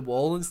hitting the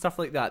wall and stuff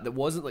like that. That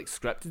wasn't like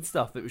scripted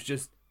stuff. It was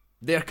just,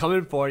 they're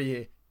coming for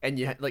you. And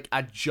you like,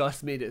 I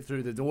just made it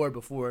through the door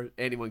before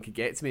anyone could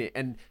get to me.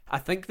 And I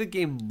think the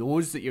game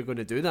knows that you're going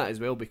to do that as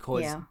well,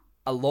 because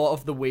a lot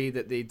of the way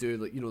that they do,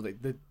 like,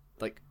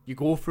 like you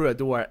go through a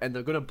door and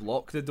they're going to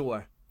block the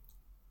door,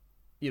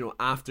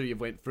 after you've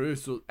went through.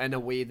 So in a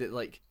way that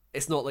like,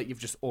 it's not like you've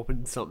just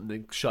opened something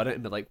and shut it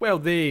and be like, well,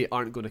 they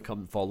aren't going to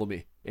come follow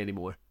me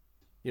anymore,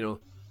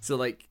 So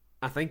like,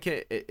 I think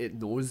it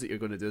knows that you're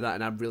going to do that,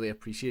 and I really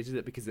appreciated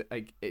it because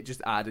it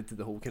just added to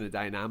the whole kind of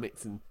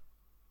dynamics and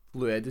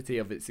fluidity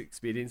of its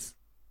experience.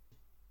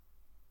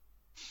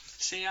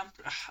 See,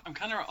 I'm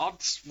kind of at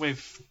odds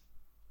with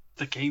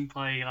the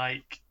gameplay.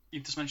 Like you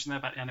just mentioned there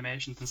about the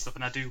animations and stuff,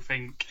 and I do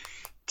think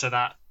to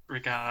that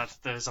regard,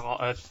 there's a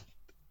lot of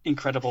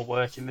incredible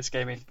work in this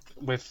game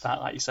with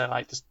that. Like you said,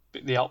 like just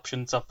the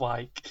options of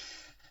like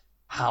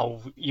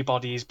how your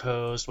body is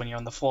posed when you're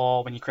on the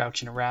floor, when you're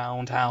crouching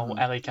around, how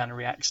Ellie kind of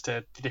reacts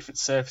to the different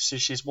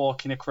surfaces she's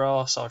walking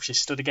across, or if she's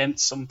stood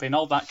against something.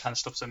 All that kind of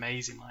stuff's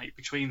amazing. Like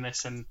between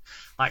this and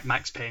like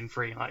Max Payne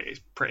 3, like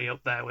it's pretty up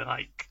there with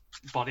like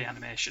body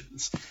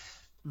animations.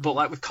 But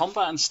like with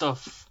combat and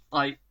stuff,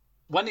 like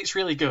when it's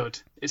really good,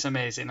 it's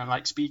amazing. And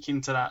like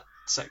speaking to that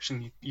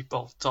section you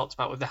both talked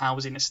about with the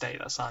housing estate,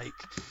 that's like,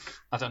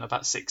 I don't know,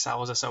 about 6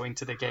 hours or so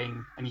into the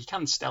game, and you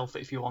can stealth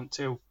it if you want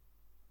to.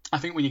 I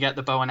think when you get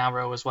the bow and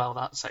arrow as well,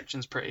 that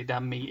section's pretty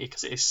damn meaty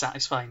because it is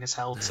satisfying as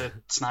hell to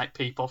snipe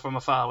people from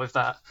afar with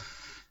that.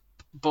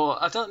 But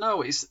I don't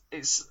know, it's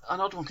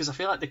an odd one because I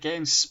feel like the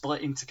game's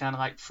split into kind of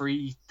like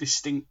 3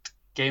 distinct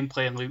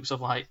gameplay and loops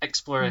of like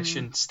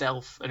exploration,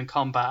 stealth, and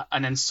combat,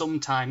 and then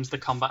sometimes the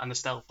combat and the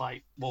stealth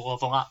like will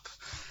overlap.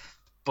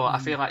 But I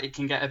feel like it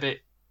can get a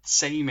bit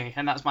samey,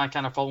 and that's my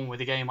kind of problem with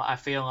the game. Like, I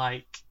feel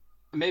like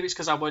maybe it's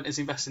because I weren't as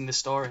invested in the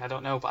story, I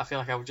don't know, but I feel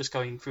like I was just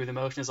going through the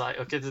motions like,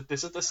 okay,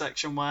 this is the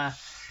section where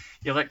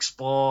you'll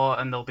explore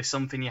and there'll be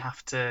something you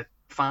have to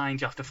find,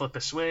 you have to flip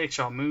a switch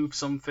or move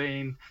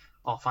something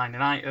or find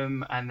an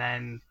item, and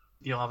then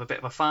you'll have a bit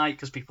of a fight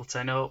because people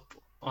turn up.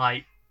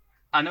 Like,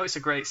 I know it's a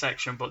great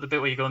section, but the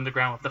bit where you go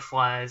underground with the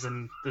flares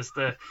and there's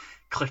the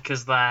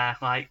clickers there,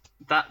 like,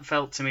 that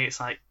felt to me, it's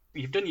like,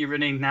 you've done your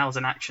running, now's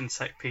an action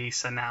set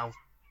piece, and now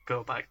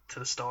go back to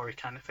the story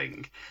kind of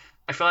thing.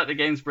 I feel like the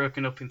game's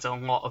broken up into a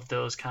lot of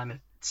those kind of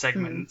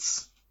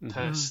segments,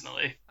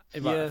 personally.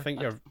 I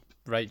think you're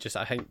right. Just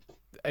I think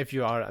if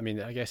you are, I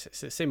mean, I guess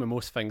it's the same with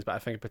most things, but I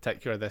think in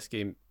particular this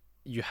game,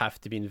 you have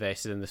to be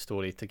invested in the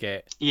story to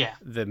get Yeah.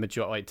 the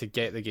majority, like, to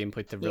get the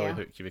gameplay to really Yeah.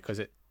 hook you, because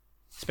it,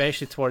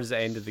 especially towards the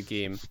end of the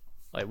game,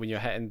 like when you're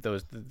hitting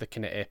those the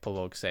kind of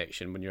epilogue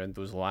section, when you're in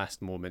those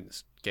last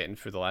moments, getting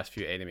through the last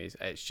few enemies,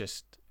 it's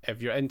just,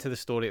 if you're into the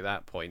story at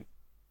that point,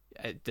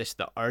 it just,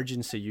 the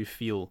urgency you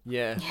feel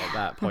Yeah. at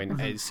that point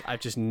is,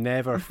 I've just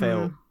never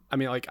felt. I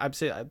mean, like I'd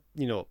say,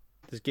 you know,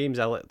 there's games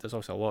there's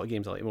also a lot of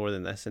games I like more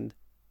than this, and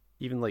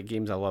even like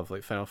games I love,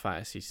 like Final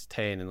Fantasy X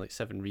and like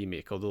 7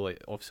 Remake, although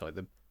like obviously like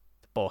the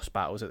boss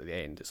battles at the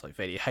end, it's like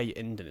very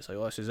heightened, and it's like,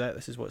 oh, this is it,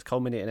 this is what's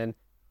culminating in.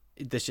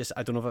 There's just,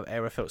 I don't know if I've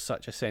ever felt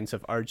such a sense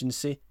of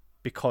urgency,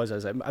 because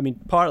I mean,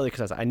 partly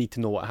because I need to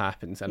know what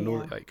happens. I know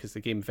that, like, because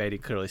the game very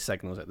clearly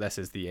signals that this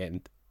is the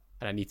end,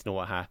 and I need to know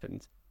what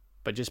happens.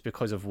 But just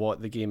because of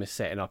what the game is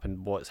setting up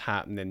and what's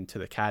happening to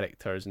the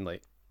characters and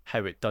like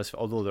how it does,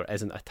 although there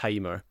isn't a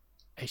timer,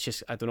 it's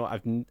just, I don't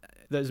know.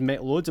 There's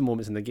loads of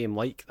moments in the game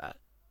like that,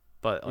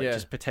 but like,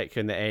 just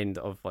particularly in the end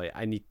of like,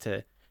 I need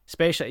to.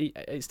 Especially,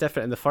 it's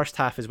different in the first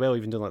half as well.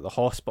 Even doing like the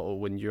hospital,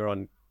 when you're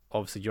on,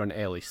 obviously you're on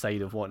Ellie's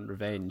side of wanting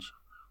revenge.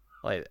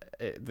 Like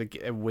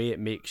the way it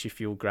makes you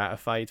feel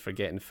gratified for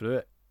getting through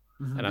it,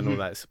 and I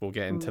know we'll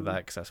get into that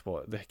because that's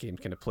what the game's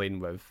kind of playing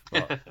with.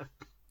 But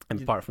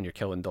and apart from you're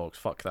killing dogs,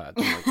 fuck that.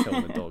 I don't like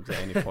killing the dogs at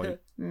any point.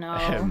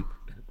 No.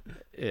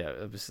 Yeah,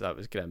 that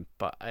was grim.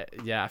 But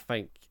yeah, I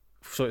think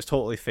so. It's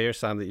totally fair,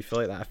 Sam, that you feel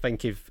like that. I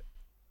think if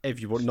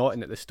you were not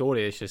in it, the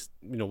story, it's just,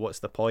 you know, what's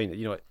the point?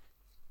 You know,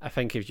 I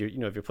think if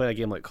you're playing a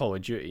game like Call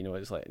of Duty, you know,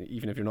 it's like,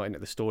 even if you're not into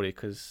the story,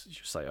 because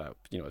you're just like,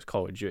 you know, it's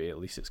Call of Duty, at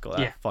least it's got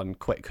that fun,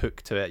 quick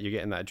hook to it. You're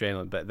getting that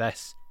adrenaline. But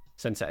this,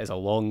 since it is a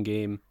long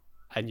game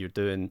and you're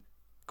doing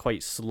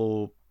quite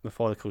slow,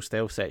 methodical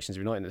stealth sections,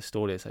 if you're not into the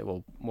story, it's like,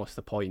 well, what's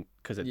the point?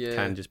 Because it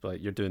can just be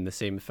like you're doing the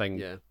same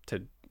thing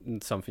to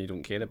something you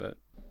don't care about.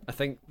 I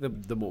think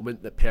the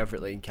moment that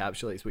perfectly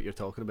encapsulates what you're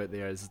talking about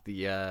there is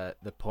the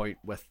point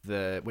with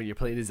when you're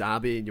playing as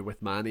Abby and you're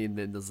with Manny, and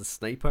then there's a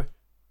sniper.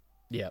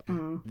 Yeah.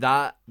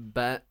 That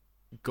bit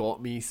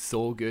got me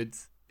so good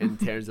in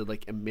terms of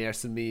like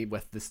immersing me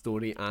with the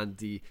story and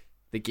the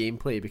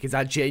gameplay, because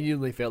I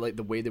genuinely felt like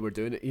the way they were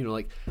doing it, you know,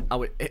 like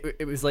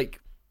it was like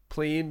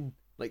playing,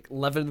 like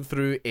living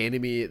through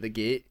Enemy at the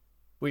Gate,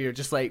 where you're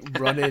just like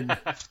running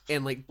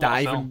and like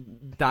diving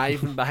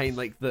behind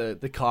like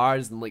the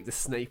cars, and like the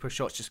sniper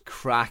shots just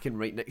cracking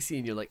right next to you,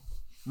 and you're like,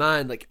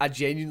 man, like I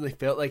genuinely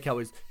felt like I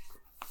was,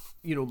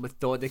 you know,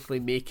 methodically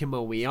making my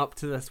way up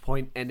to this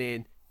point, and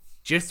then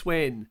just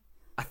when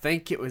I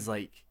think it was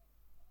like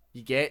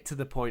you get to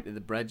the point of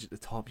the bridge at the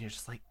top, and you're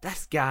just like,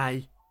 this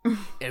guy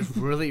is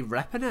really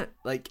ripping it.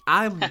 Like,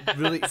 I'm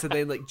really, so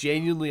then like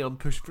genuinely I'm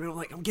pushed through, I'm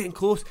like, I'm getting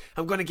close,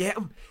 I'm gonna get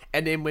him.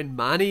 And then when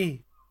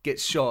Manny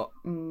gets shot,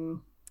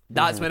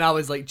 that's when I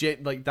was like,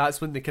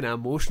 that's when the kind of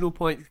emotional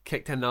point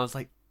kicked in, and I was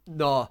like,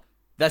 no,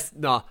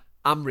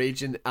 I'm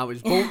raging. I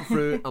was bolting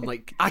through. I'm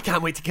like, I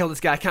can't wait to kill this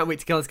guy.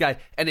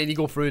 And then you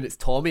go through and it's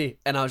Tommy,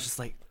 and I was just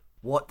like,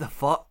 what the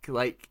fuck?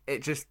 Like,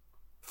 it just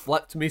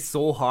flipped me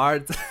so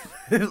hard.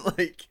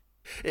 Like,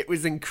 it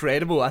was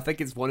incredible. I think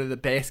it's one of the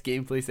best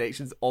gameplay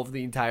sections of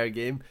the entire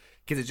game,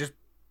 because it just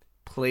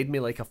played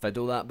me like a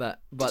fiddle, that bit.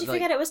 But did you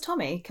forget it was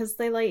Tommy? Because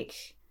they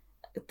like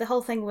the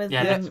whole thing with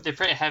they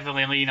pretty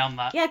heavily lean on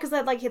that. Yeah, because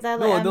they're like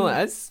no,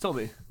 it is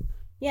Tommy.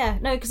 Yeah,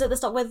 no, because at the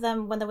start with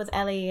when they're with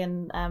Ellie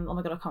and oh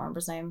my god, I can't remember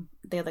his name,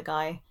 the other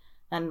guy,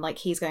 and like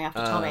he's going after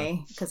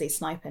Tommy because he's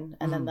sniping,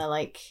 and then they're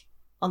like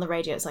on the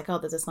radio, it's like, oh,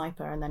 there's a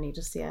sniper, and then you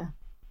just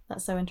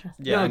that's so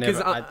interesting. Yeah,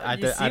 because I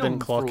didn't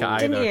clock it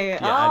either. Didn't you?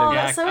 Yeah,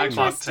 that's so I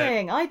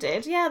interesting. I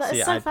did. Yeah,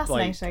 that's so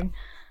fascinating.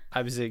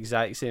 I was the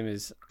exact same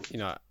as, you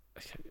know,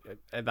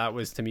 that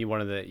was to me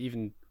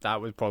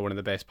that was probably one of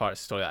the best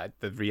parts of the story.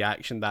 The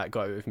reaction that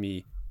got out of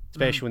me,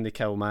 especially when they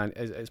kill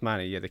it's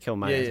Manny. Yeah, they kill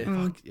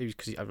Manny.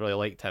 Because I really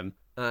liked him.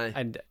 Aye.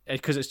 And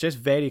because it's just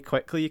very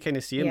quickly you kind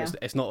of see him. Yeah.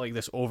 It's not like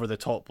this over the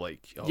top,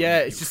 like, oh,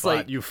 it's just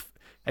like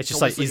it's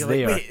just like he's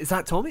there. Wait, is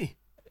that Tommy?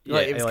 Yeah,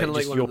 like, it was kind of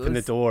like you open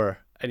the door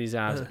and he's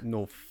like,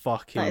 no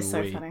fucking That is so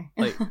way. funny.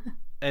 Like,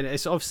 and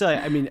it's obviously,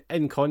 I mean,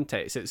 in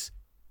context,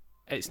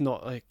 it's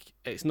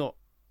not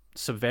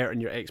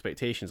subverting your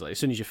expectations. Like, as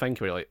soon as you think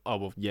about it, like, oh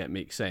well, yeah, it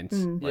makes sense.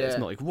 Like, it's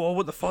not like, whoa,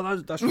 what the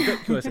fuck, that's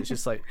ridiculous. It's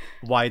just like,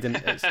 why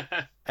didn't it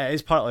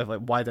is partly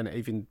like, why didn't it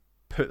even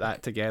put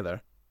that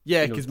together?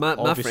 Yeah, because my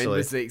friend obviously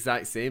was the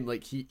exact same.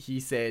 Like, he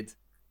said,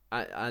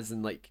 as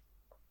in like,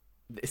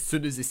 as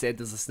soon as he said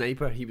there's a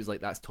sniper, he was like,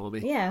 that's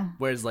Tommy. Yeah.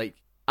 Whereas like,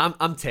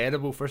 I'm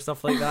terrible for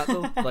stuff like that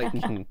though. Like,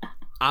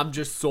 I'm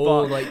just so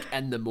like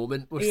in the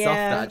moment with stuff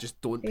that I just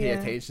don't pay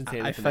attention to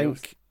anything I think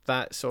else.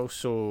 that's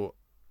also,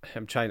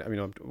 I'm trying, I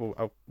mean,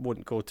 I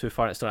wouldn't go too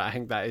far into the story. I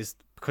think that is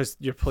because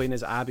you're playing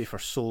as Abby for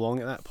so long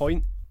at that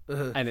point,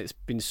 and it's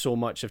been so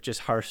much of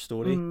just her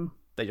story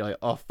that you're like,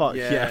 oh fuck,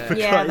 I forgot.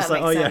 Yeah, it's that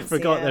like, makes I sense,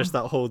 forgot there's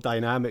that whole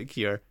dynamic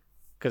here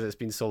because it's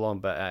been so long.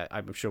 But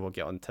I'm sure we'll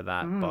get onto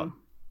that. But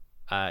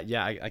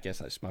I guess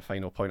that's my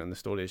final point on the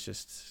story. Is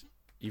just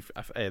the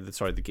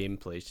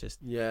gameplay is just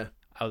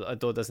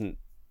although it doesn't.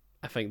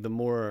 I think the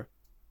more,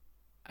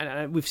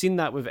 and we've seen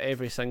that with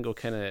every single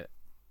kind of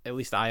at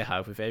least I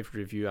have, with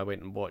every review I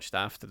went and watched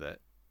after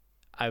it,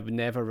 I've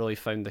never really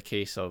found the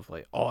case of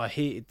like, oh, I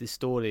hated the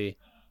story.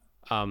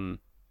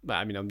 But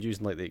I mean, I'm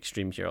using like the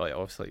extreme here. Like,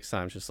 obviously, like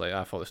Sam's just like,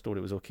 I thought the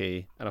story was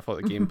okay, and I thought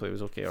the gameplay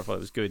was okay, or I thought it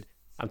was good.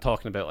 I'm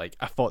talking about like,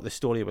 I thought the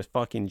story was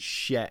fucking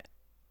shit,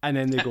 and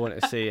then they go on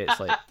to say it's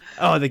like,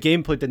 oh, the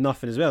gameplay did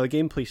nothing as well. The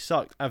gameplay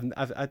sucked. I've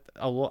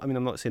a lot. I mean,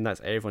 I'm not saying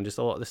that's everyone. Just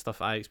a lot of the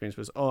stuff I experienced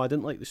was, oh, I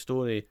didn't like the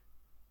story,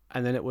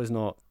 and then it was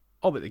not.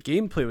 Oh, but the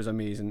gameplay was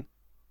amazing.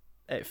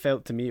 It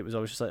felt to me it was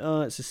always just like,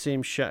 oh, it's the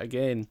same shit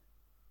again,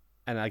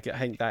 and I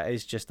think that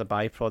is just a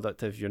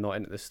byproduct if you're not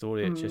into the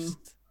story. It just.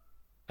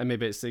 And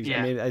maybe it's I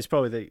mean, it's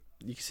probably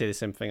you could say the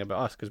same thing about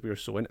us because we were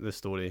so into the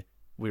story,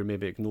 we were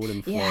maybe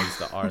ignoring flaws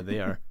that are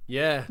there.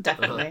 Yeah,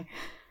 Definitely.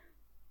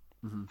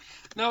 Mm-hmm.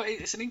 No,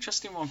 it's an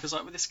interesting one because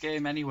like with this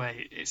game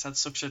anyway, it's had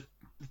such a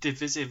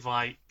divisive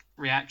like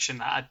reaction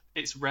that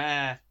it's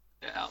rare.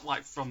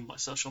 Like from like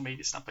social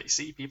media stuff, but you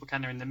see people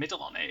kind of in the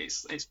middle on it.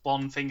 It's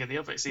one thing or the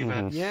other. It's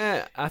either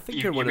yeah, I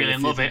think you're you one really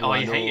of the love few it people or I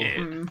you know.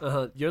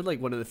 hate it. You're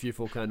like one of the few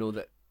folk I know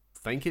that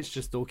think it's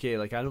just okay.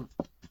 Like I don't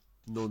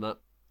know that.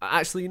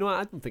 Actually, you know what?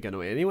 I don't think I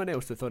know anyone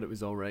else that thought it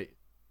was all right.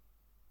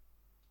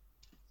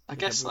 I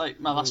guess like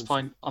my last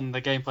point on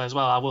the gameplay as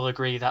well, I will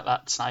agree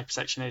that sniper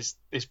section is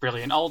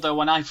brilliant. Although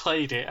when I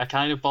played it, I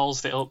kind of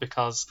ballsed it up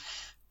because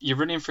you're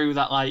running through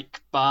that like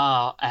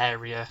bar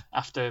area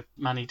after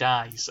Manny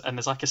dies, and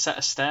there's like a set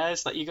of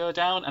stairs that you go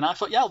down, and I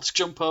thought, yeah, I'll just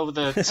jump over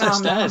the set of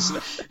stairs.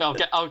 No.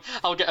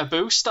 I'll get a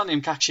boost on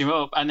him, catch him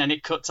up, and then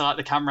it cut to like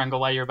the camera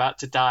angle where you're about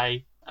to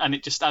die, and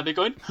it just started me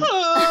going.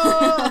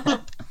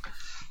 Ah!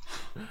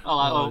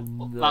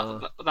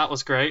 No. That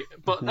was great.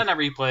 But then I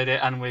replayed it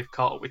and we've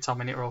caught up with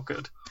Tommy and it were all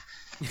good.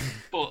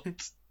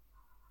 But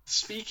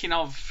speaking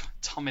of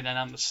Tommy then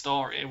and the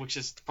story, which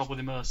is probably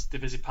the most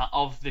divisive part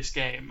of this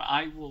game,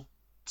 I will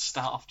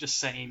start off just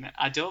saying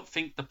I don't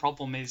think the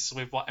problem is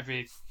with what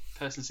every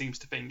person seems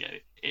to think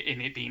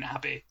in it being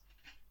Abby.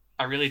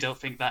 I really don't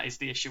think that is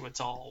the issue at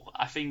all.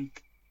 I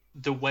think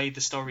the way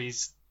the story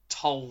is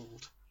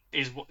told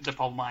is the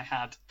problem I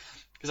had.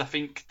 Because I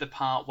think the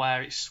part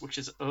where it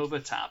switches over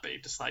to Abby,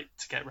 just like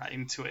to get right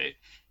into it,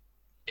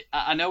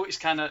 I know it's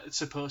kind of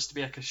supposed to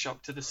be like a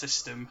shock to the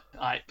system,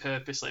 like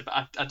purposely,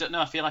 but I don't know.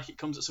 I feel like it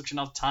comes at such an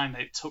odd time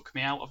that it took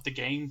me out of the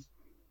game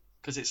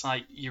because it's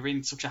like you're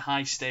in such a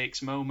high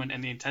stakes moment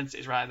and the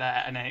intensity is right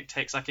there, and then it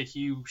takes like a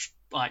huge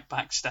like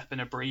back step and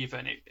a breather,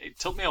 and it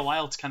took me a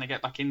while to kind of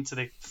get back into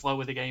the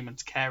flow of the game and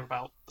to care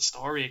about the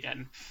story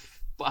again.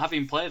 But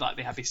having played like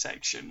the heavy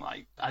section,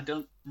 like I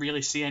don't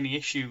really see any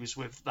issues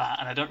with that,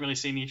 and I don't really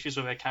see any issues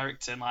with her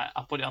character. And like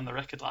I'll put it on the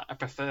record, like I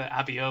prefer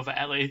Abby over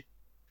Ellie.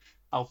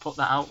 I'll put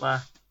that out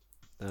there.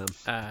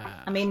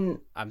 I mean,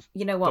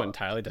 you know I what? don't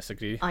entirely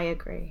disagree. I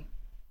agree.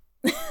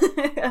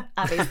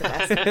 Abby's the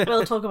best.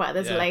 We'll talk about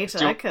this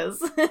later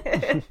because.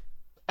 Well,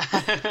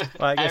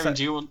 Aaron,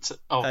 do you want to?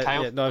 Oh,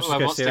 Kyle. Yeah, no, I was just Who going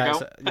to wants say to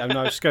that. go?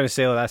 I was just going to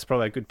say that's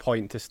probably a good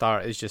point to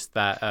start. Is just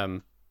that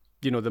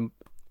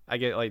I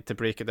get like to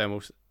break it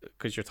down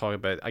because you're talking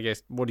about. I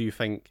guess what do you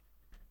think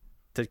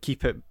to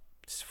keep it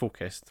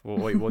focused?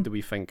 What do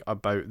we think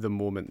about the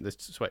moment the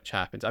switch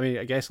happens? I mean,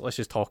 I guess let's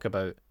just talk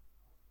about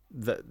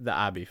the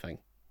Abby thing.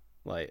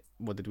 Like,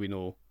 what did we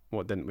know?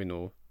 What didn't we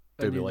know?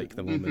 Do we like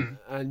the moment?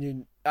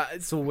 And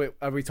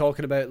are we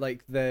talking about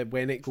like the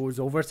when it goes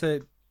over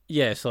to?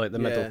 Yeah, so like the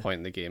middle point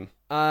in the game.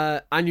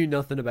 I knew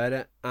nothing about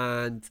it,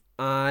 and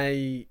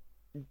I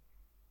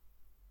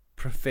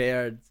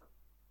preferred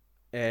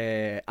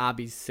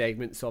Abby's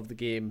segments of the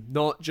game.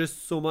 Not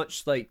just so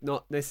much like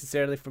not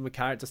necessarily from a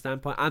character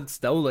standpoint. I'm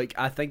still like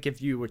I think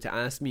if you were to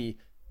ask me,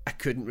 I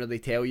couldn't really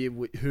tell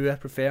you who I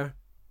prefer.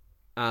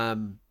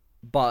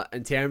 But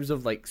in terms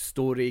of like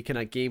story, kind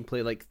of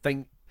gameplay, like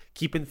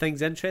keeping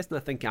things interesting, I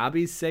think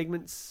Abby's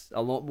segments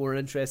a lot more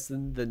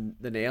interesting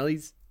than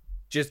Ellie's,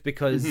 just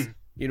because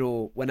you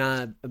know when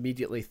I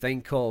immediately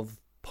think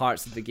of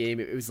parts of the game,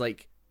 it was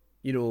like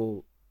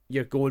you're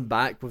going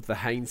back with the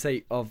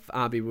hindsight of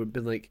Abby would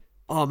be like,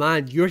 oh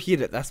man, you're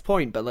here at this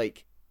point, but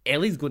like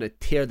Ellie's going to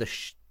tear the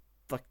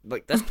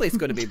like this place is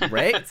going to be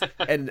wrecked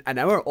in an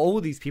hour. All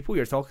of these people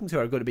you're talking to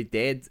are going to be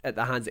dead at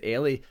the hands of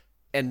Ellie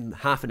in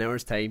half an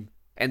hour's time,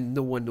 and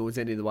no one knows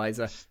any the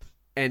wiser.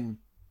 And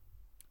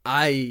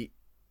I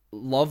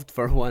loved,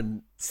 for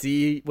one,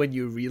 see when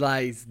you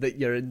realise that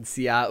you're in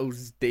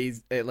Seattle's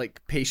days,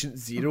 like Patient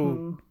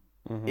Zero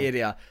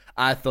area.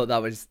 I thought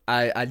that was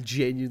I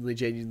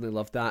genuinely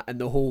loved that, and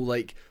the whole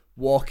like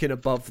walking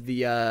above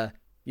the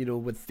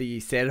with the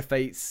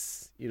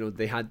Seraphites,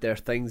 they had their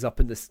things up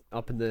in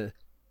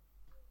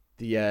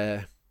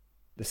the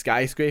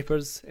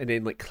skyscrapers, and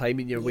then like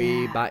climbing your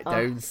way back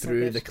down so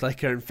through good. the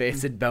clicker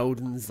infested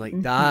buildings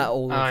like that.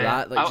 All of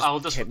that. Like, I'll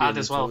just kept me on add my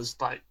as well. toes.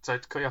 Like, so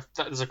to cut you off,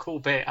 there's a cool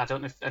bit. I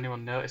don't know if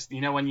anyone noticed.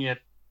 When you're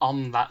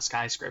on that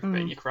skyscraper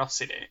bit, you're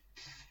crossing it.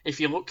 If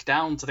you look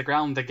down to the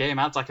ground, the game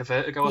adds like a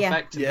vertigo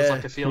effect, and there's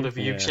like a field of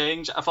view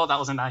change. I thought that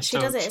was a nice She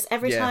touch. does it. It's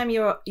every time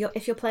you're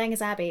if you're playing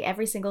as Abby,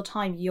 every single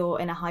time you're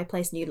in a high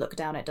place and you look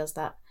down, it does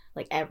that.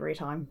 Like every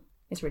time.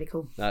 It's really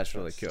cool. That's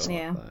really cool.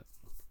 Yeah.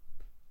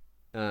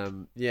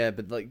 Yeah,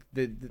 but like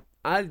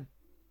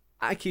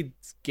I could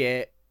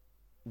get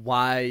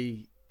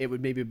why it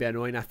would maybe be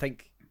annoying. I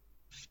think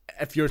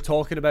if you're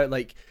talking about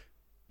like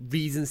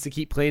reasons to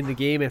keep playing the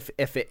game, if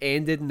it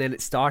ended and then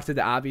it started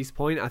at Abby's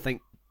point, I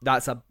think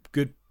that's a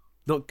good,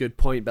 not good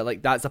point, but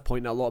like that's a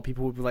point that a lot of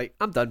people would be like,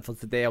 I'm done for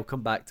today, I'll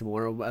come back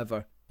tomorrow,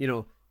 whatever. You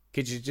know,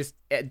 because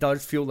it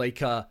does feel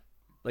like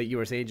like you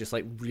were saying, just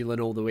like reeling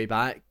all the way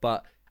back.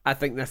 But I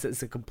think this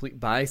is a complete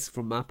bias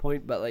from my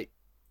point. But like,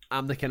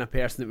 I'm the kind of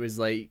person that was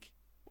like,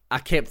 I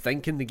kept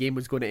thinking the game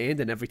was going to end,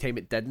 and every time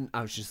it didn't,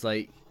 I was just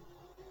like,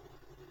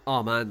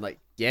 oh man, like,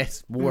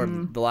 yes, more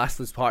The Last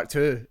of Us Part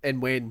 2.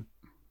 And when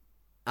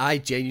I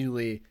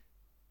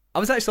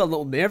was actually a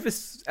little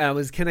nervous, and I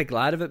was kind of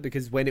glad of it,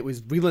 because when it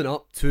was reeling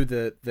up to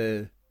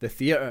the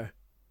theatre,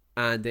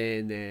 and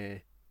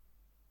then,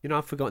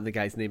 I've forgotten the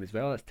guy's name as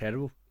well, that's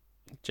terrible.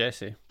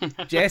 Jesse.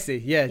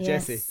 Jesse, yeah,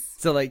 Yes. Jesse.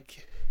 So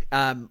like,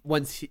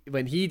 when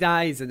he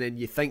dies, and then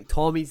you think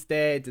Tommy's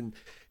dead, and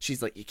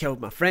she's like, you killed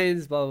my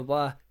friends, blah blah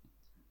blah,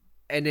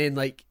 and then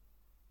like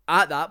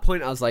at that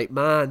point I was like,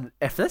 man,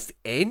 if this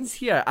ends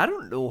here, I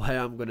don't know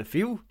how I'm gonna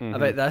feel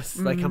about this.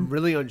 Like, I'm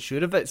really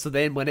unsure of it. So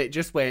then when it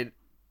just went,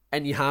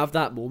 and you have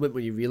that moment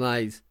where you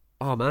realise,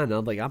 oh man,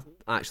 I'm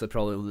actually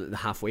probably only at the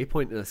halfway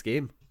point in this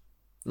game.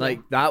 Like,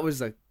 that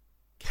was a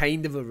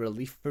kind of a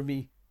relief for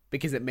me,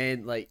 because it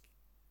meant like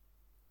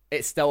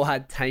it still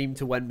had time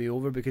to win me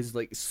over, because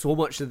like so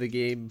much of the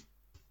game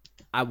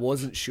I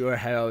wasn't sure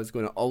how I was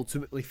going to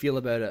ultimately feel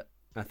about it.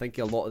 I think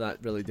a lot of that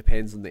really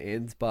depends on the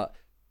end, but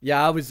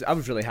yeah, I was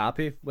really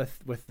happy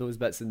with those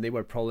bits, and they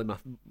were probably my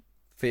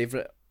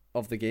favourite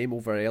of the game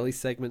over Ellie's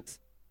segments.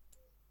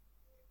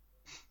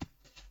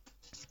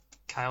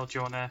 Kyle, do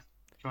you wanna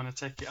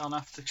take it on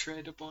after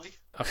Trader Boy?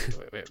 Oh,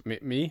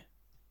 wait, me?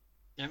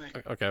 Yeah, mate.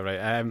 Okay,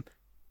 right.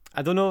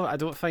 I don't know. I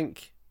don't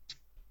think.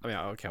 I mean,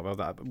 okay, well,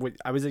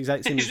 I was the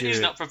exact same as you. He's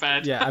not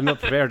prepared. Yeah, I'm not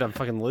prepared. I'm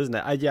fucking losing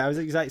it. I was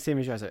the exact same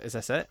as you. I was like, is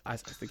this it?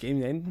 Is the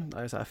game ending?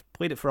 I've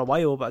played it for a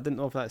while, but I didn't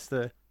know if that's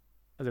they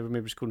were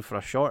maybe just going for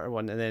a shorter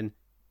one. And then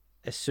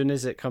as soon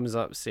as it comes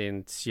up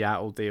saying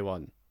Seattle Day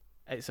One,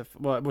 it's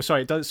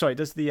sorry, it does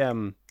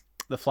the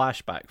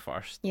flashback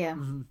first. Yeah.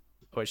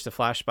 Which the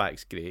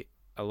flashback's great.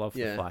 I love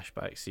Yeah. the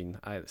flashback scene.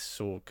 It's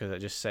so, because it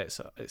just sets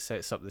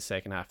up the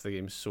second half of the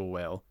game so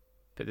well.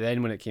 But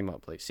then when it came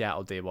up like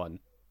Seattle Day One,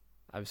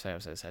 I was like,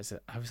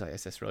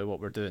 is this really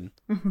what we're doing?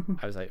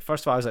 I was like,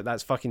 first of all, I was like,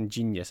 that's fucking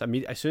genius. I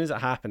mean, as soon as it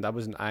happened, I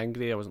wasn't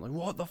angry. I wasn't like,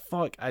 what the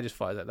fuck? I just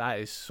thought that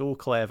is so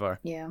clever.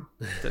 Yeah.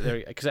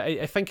 Because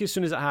I think as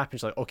soon as it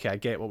happens, like, okay, I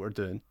get what we're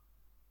doing.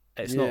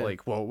 It's not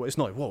like, whoa, it's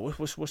not like, whoa,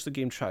 what's the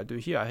game trying to do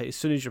here? As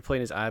soon as you're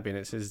playing as Abby and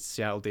it says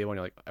Seattle Day One,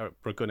 you're like,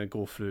 we're going to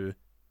go through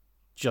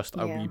just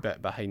a wee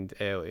bit behind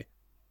Ellie,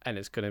 and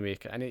it's going to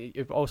make it, and it's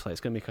going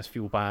to make us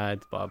feel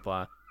bad, blah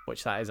blah,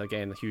 which that is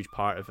again a huge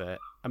part of it.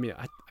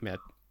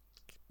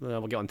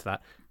 We'll get onto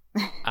that.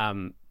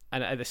 And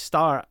at the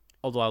start,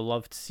 although I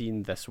loved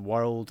seeing this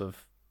world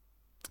of,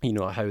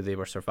 how they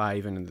were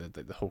surviving, and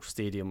the whole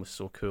stadium was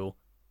so cool,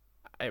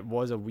 it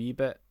was a wee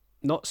bit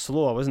not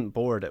slow. I wasn't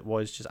bored. It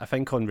was just, I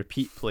think on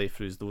repeat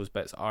playthroughs those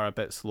bits are a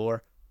bit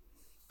slower,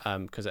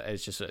 because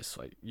it's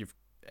like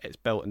it's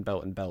built and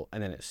built and built,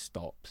 and then it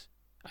stops,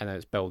 and then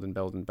it's building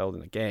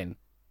again.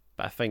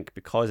 But I think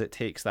because it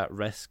takes that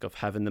risk of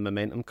having the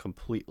momentum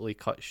completely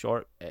cut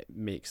short, it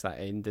makes that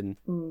ending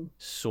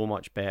so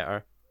much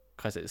better,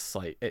 because it's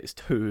like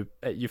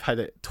you've had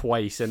it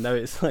twice, and now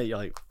it's like you're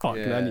like, fuck,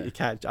 now I need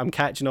to I'm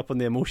catching up on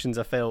the emotions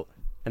I felt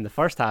in the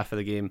first half of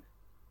the game,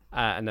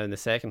 and now in the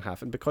second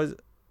half. And because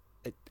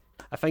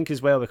I think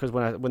as well, because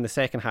when the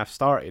second half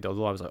started,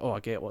 although I was like, oh, I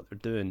get what they're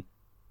doing,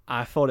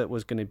 I thought it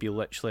was going to be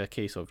literally a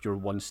case of you're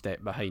one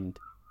step behind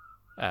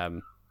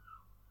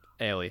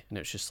Ellie, and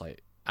it's just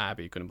like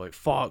Abby going to be like,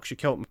 fuck, she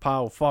killed my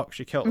pal, fuck,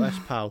 she killed this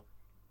pal,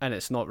 and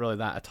it's not really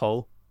that at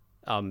all,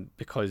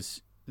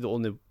 because the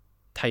only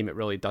time it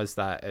really does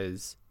that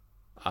is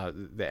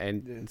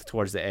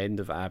towards the end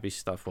of Abby's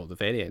stuff, well, the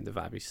very end of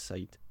Abby's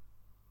side,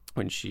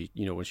 when she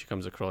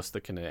comes across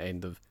the kind of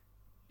end of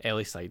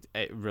Ellie's side,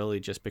 it really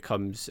just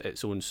becomes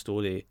its own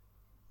story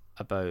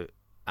about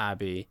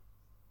Abby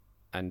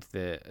and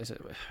is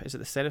it the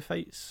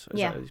Seraphites? Is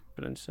that how you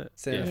pronounce it?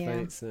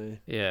 Seraphites,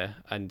 yeah,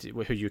 and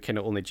who you kind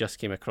of only just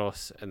came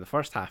across in the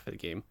first half of the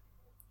game,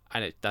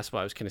 and that's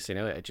what I was kind of saying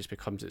earlier. It just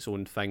becomes its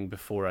own thing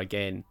before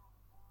again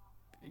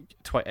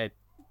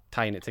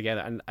tying it together.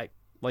 And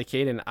like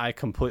Aiden, I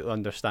completely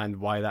understand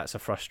why that's a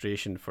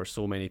frustration for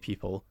so many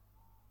people,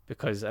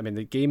 because I mean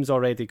the game's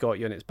already got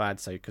you on its bad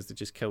side because they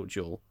just killed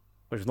Joel,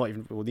 which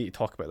we'll need to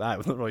talk about that.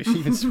 We've not really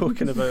even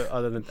spoken about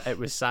other than it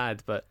was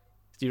sad, but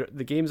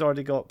the game's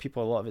already got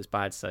people a lot of its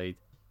bad side,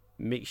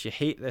 makes you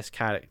hate this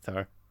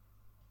character,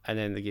 and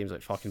then the game's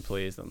like fucking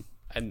plays them.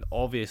 And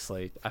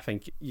obviously, I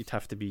think you'd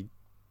have to be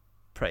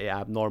pretty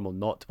abnormal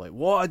not to be like,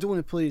 what, I don't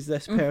want to play as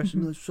this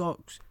person, this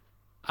sucks.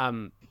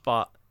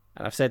 But,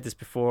 and I've said this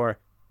before,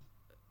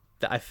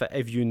 that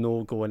if you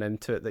know going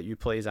into it that you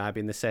play as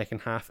Abby in the second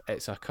half,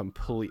 it's a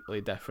completely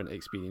different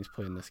experience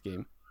playing this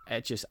game.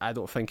 I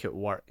don't think it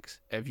works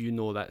if you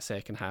know that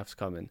second half's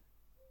coming,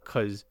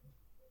 because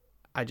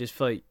I just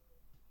feel like,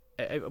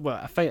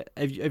 I think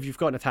if you've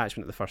got an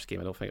attachment to the first game,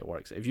 I don't think it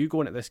works. If you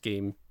go into this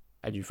game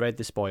and you've read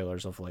the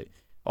spoilers of like,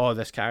 oh,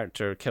 this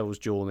character kills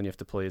Joel and you have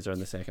to play as her in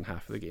the second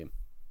half of the game,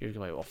 you're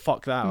like, well,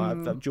 fuck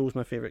that. Joel's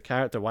my favourite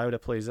character. Why would I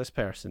play as this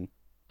person?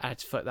 I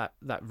just feel like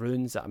that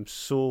ruins it.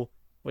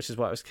 Which is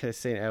what I was kind of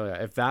saying earlier.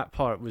 If that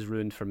part was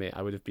ruined for me,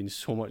 I would have been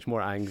so much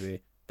more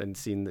angry than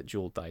seeing that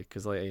Joel died.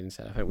 Because like Aidan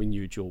said, I think we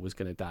knew Joel was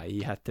going to die.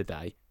 He had to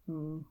die.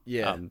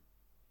 Yeah.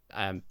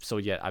 So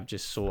yeah, I'm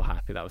just so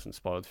happy that wasn't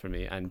spoiled for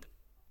me. And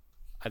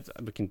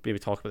we can maybe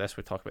talk about this.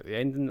 We talk about the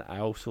ending.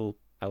 I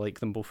like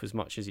them both as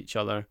much as each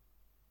other.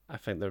 I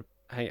think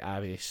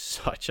Abby is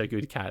such a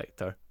good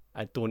character.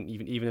 I don't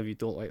even if you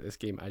don't like this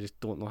game, I just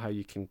don't know how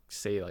you can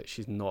say like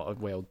she's not a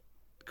well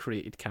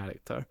created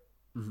character.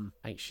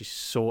 I think she's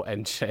so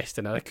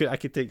interesting. I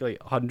could take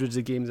like hundreds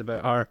of games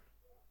about her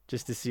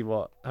just to see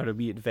what her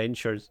wee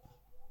adventures.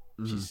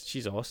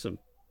 She's awesome.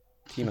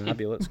 Team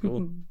Abby, let's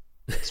go.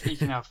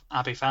 Speaking of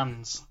Abby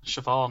fans,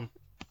 Siobhan,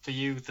 for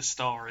you the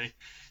story,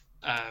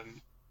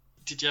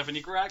 did you have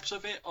any gripes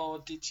with it, or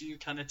did you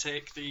kind of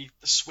take the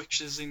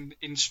switches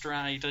in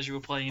stride as you were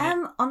playing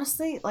it?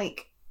 Honestly,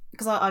 like,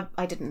 because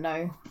I didn't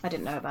know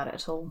about it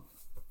at all,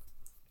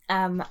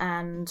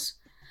 and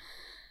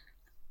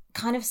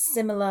kind of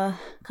similar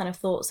kind of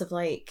thoughts of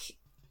like,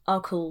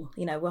 oh cool,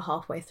 we're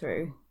halfway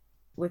through,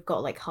 we've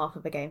got like half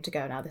of a game to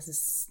go now, this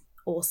is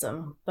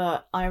awesome.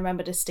 But I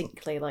remember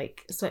distinctly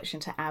like switching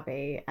to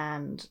Abby,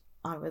 and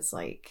I was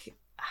like,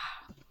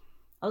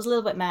 I was a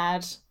little bit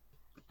mad.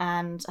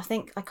 And I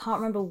can't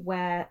remember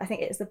where, I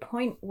think it's the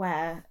point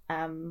where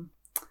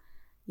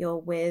you're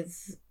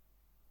with,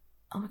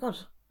 oh my god,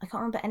 I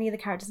can't remember any of the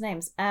characters'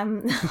 names.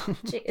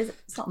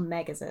 It's not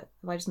Meg, is it?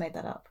 Have I just made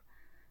that up?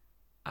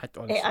 I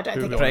don't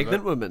think the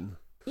pregnant woman.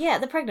 Yeah,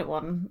 the pregnant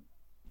one.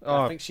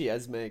 I think she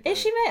is Meg. Is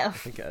she Meg? I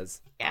think it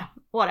is. Yeah,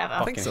 whatever.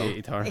 I think so.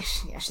 Hated her.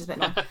 Yeah, she's a bit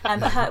annoying.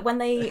 But when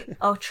they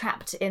are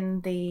trapped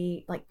in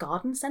the like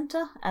garden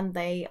centre, and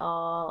they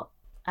are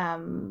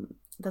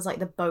there's like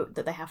the boat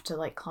that they have to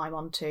like climb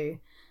onto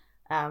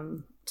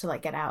to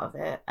like get out of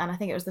it. And I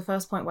think it was the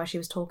first point where she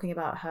was talking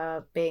about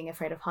her being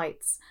afraid of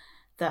heights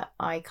that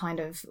I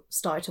kind of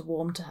started to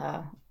warm to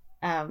her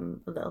a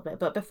little bit.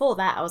 But before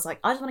that, I was like,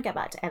 I just want to get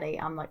back to Ellie.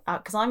 I'm like,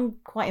 because I'm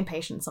quite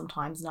impatient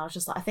sometimes, and I was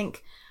just like, I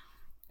think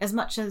as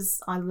much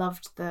as I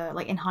loved the,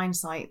 like in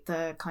hindsight,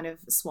 the kind of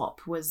swap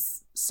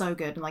was so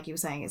good, and like you were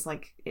saying, it's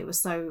like it was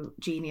so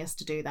genius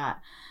to do that.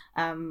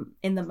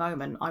 In the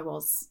moment, I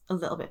was a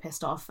little bit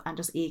pissed off and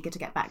just eager to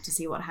get back to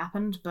see what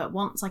happened. But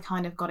once I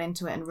kind of got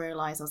into it and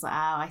realised, I was like,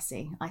 I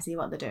see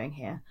what they're doing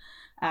here,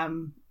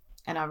 and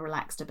I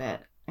relaxed a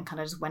bit and kind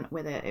of just went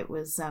with it. It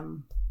was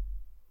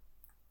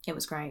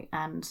great.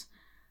 And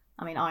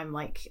I mean, I'm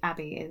like,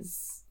 Abby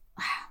is,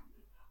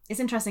 it's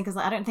interesting because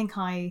I don't think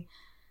I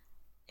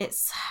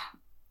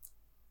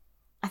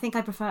think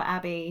I prefer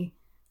Abby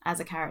as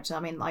a character. I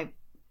mean, I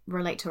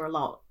relate to her a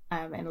lot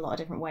in a lot of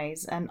different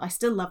ways, and I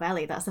still love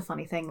Ellie. That's the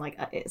funny thing. Like,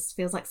 it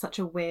feels like such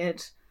a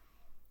weird,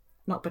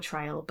 not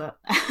betrayal, but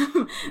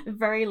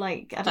very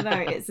like, I don't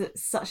know.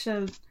 It's such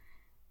a.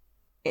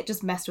 It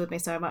just messed with me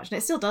so much, and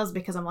it still does,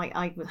 because I'm like,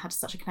 I had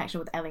such a connection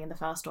with Ellie in the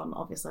first one.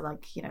 Obviously,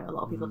 like, a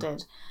lot of people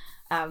did.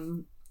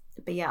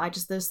 But yeah,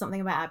 there's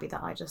something about Abby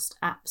that I just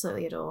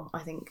absolutely adore. I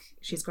think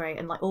she's great,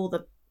 and like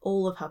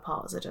all of her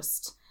parts are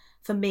just,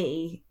 for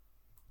me,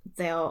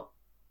 they are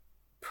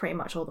pretty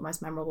much all the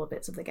most memorable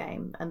bits of the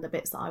game, and the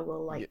bits that I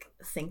will like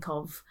think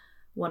of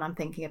when I'm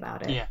thinking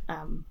about it. Yeah.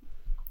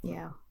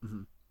 Yeah.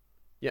 Mm-hmm.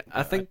 Yeah,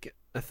 I think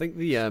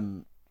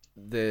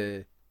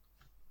the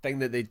thing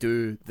that they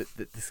do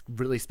that's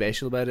really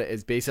special about it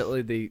is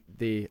basically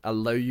they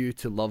allow you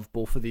to love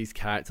both of these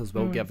characters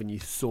while giving you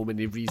so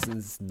many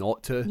reasons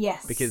not to.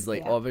 Yes. Because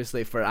like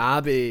obviously for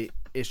Abby,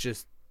 it's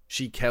just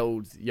she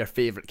killed your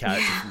favourite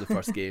character from the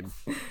first game.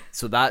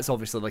 So that's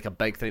obviously like a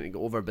big thing to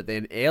go over. But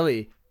then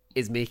Ellie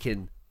is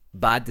making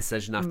bad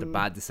decision after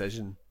bad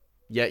decision.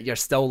 Yet you're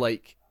still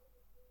like,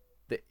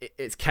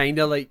 it's kind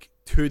of like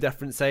two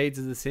different sides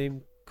of the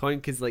same coin.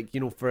 Because like,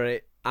 for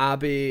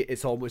Abby,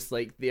 it's almost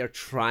like they're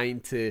trying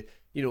to,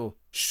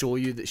 show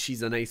you that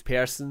she's a nice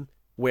person.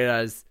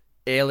 Whereas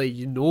Ellie,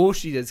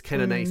 she is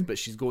kind of nice, but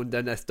she's going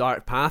down this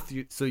dark path.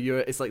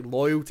 It's like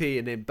loyalty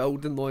and then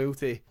building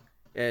loyalty.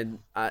 And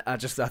I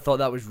thought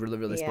that was really,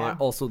 really smart.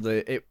 Also,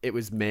 it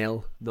was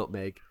Mel, not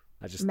Meg.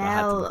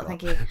 Mel,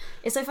 thank you.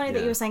 It's so funny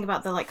that you were saying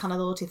about the like kind of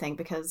loyalty thing,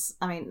 because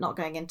I mean, not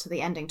going into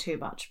the ending too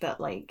much, but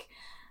like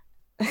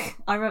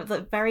I remember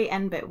the very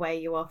end bit where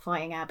you are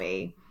fighting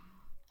Abby,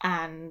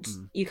 and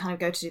you kind of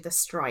go to do the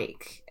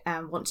strike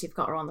once you've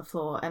got her on the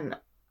floor, and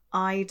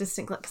I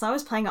distinctly, because I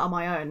was playing it on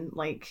my own,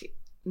 like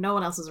no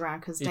one else was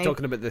around. Because you're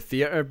talking about the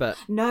theater bit?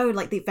 No,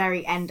 like the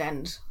very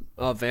end.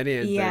 Oh, very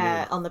end.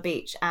 Yeah, on the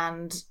beach,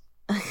 and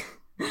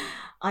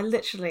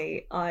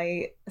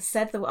I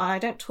said I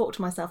don't talk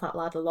to myself out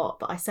loud a lot,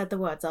 but I said the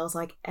words. I was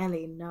like,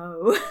 Ellie,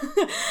 no.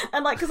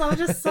 And like, because I was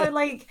just so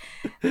like,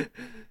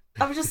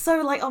 I was just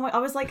so like, oh my, I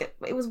was like,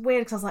 it was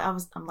weird because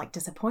I'm like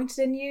disappointed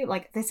in you.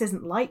 Like, this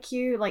isn't like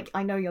you. Like,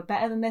 I know you're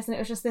better than this. And it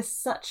was just this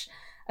such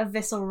a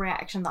visceral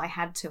reaction that I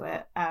had to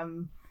it.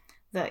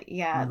 That,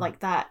 yeah, like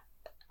that,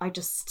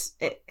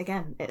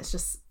 it's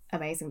just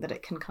amazing that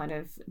it can kind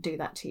of do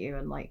that to you.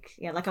 And like,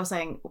 yeah, like I was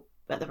saying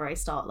at the very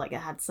start, like it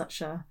had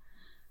such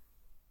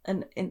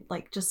an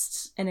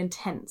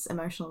intense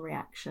emotional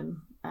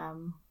reaction.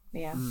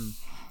 Yeah.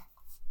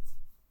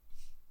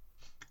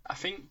 I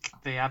think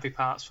the Abby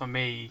parts for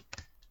me,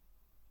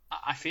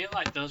 I feel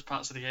like those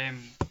parts of the game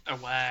are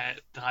where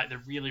like the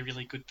really,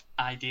 really good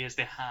ideas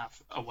they have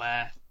are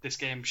where this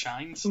game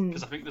shines.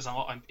 Because I think there's a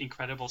lot of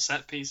incredible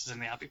set pieces in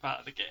the Abby part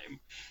of the game,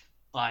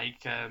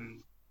 like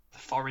the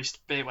forest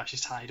bit where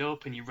she's tied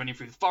up and you're running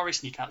through the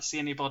forest and you can't see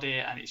anybody,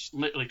 and it's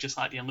literally just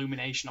like the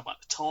illumination of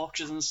like the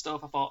torches and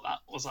stuff. I thought that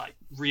was like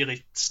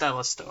really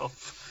stellar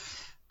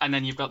stuff. And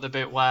then you've got the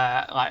bit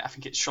where like I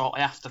think it's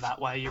shortly after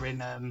that where you're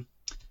in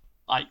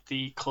like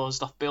the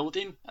closed off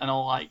building and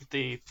all like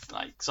the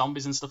like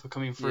zombies and stuff are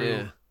coming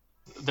through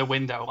the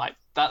window. Like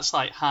that's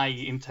like high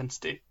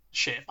intensity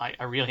shit. Like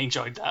I really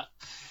enjoyed that.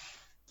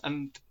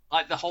 And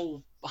like the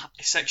whole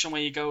section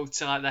where you go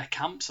to like their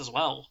camps as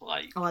well.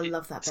 Like I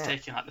love that bit.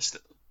 Taking like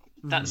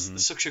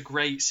that's such a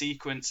great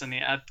sequence, and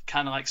it had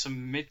kind of like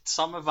some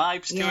Midsummer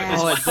vibes to it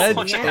as well. It did.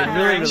 Which It I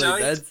really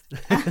enjoyed.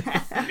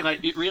 did.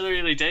 Like it really,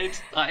 really did.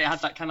 Like it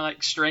had that kind of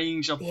like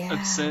strange,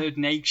 absurd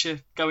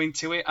nature going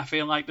to it. I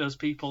feel like those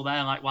people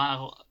there, like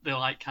while they're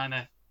like kind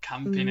of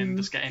camping and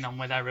just getting on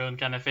with their own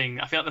kind of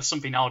thing, I feel like there's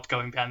something odd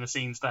going behind the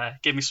scenes there.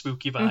 Gave me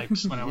spooky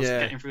vibes when I was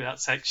getting through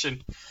that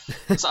section.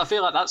 So I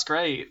feel like that's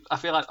great. I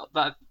feel like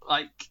that,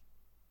 like,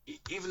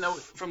 even though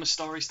from a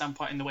story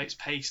standpoint and the way it's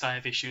paced, I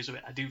have issues with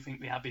it. I do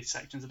think the Abby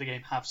sections of the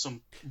game have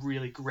some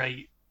really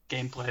great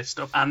gameplay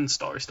stuff and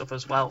story stuff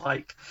as well.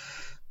 Like,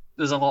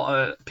 there's a lot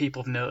of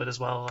people have noted as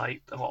well,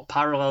 like a lot of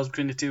parallels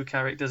between the two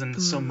characters,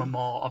 and some are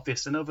more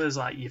obvious than others.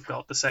 Like you've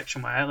got the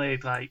section where Ellie,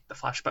 like the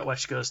flashback where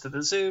she goes to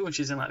the zoo and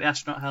she's in like the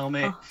astronaut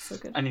helmet, So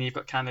good. and then you've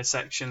got kind of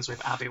sections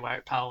with Abby where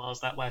it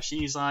parallels that, where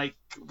she's like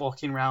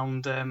walking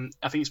around.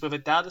 I think it's with her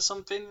dad or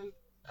something,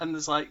 and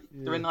there's like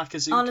they're in like a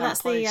zoo. Oh no, kind that's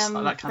of place, the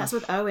like that kind that's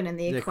of... with Owen in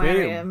the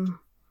aquarium. aquarium.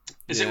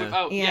 Is it with...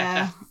 Oh, Yeah.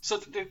 yeah. So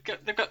they've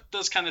got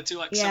those kind of two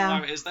like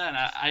similarities there, and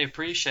I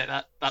appreciate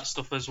that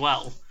stuff as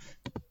well.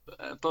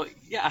 But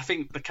yeah, I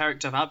think the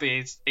character of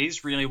Abby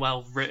is really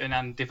well written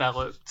and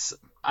developed.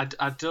 I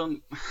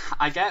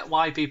get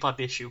why people have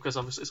the issue, because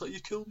obviously it's like, you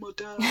killed my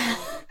dad,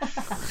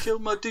 you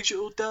killed my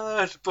digital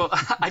dad. But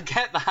I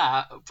get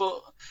that.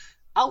 But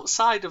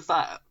outside of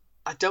that,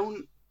 I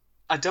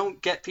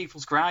don't get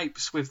people's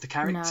gripes with the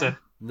character.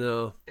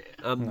 No,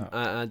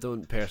 I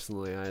don't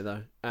personally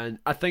either. And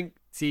I think,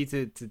 see,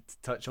 to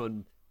touch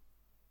on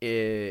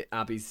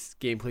Abby's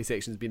gameplay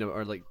sections being,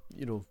 or like,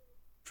 you know,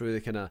 through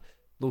the kind of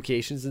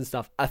locations and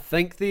stuff, I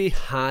think they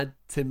had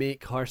to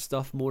make her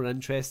stuff more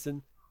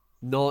interesting.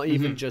 Not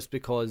even just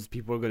because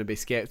people are going to be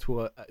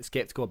skeptical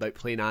about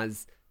playing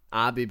as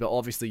Abby, but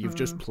obviously you've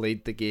just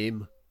played the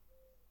game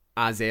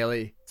as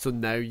Ellie, so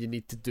now you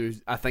need to do.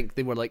 I think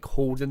they were like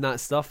holding that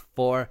stuff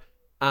for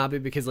Abby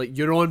because like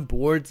you're on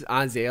board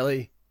as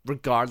Ellie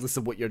regardless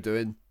of what you're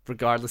doing,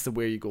 regardless of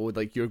where you go.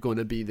 Like you're going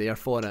to be there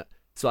for it.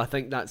 So I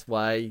think that's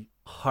why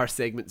her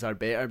segments are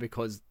better,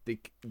 because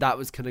that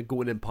was kind of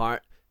going in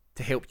part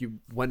to help you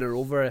win her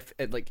over. If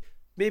it like,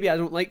 maybe I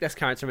don't like this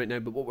character right now,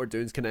 but what we're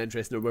doing is kind of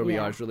interesting, or where we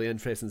are is really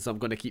interesting, so I'm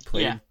going to keep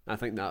playing. I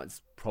think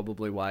that's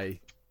probably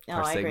why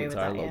her segments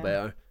are a little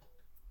better.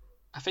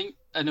 I think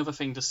another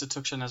thing just to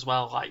touch on as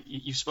well, like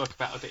you spoke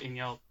about a bit in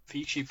your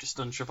piece you've just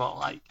done, Trevor,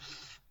 like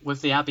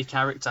with the Abby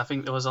character, I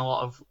think there was a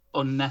lot of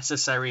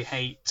unnecessary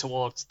hate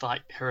towards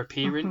like her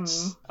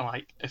appearance and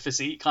like her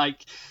physique.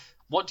 Like,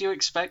 what do you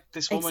expect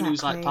this woman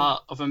who's like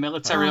part of a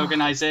military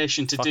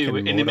organization to do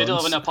in the middle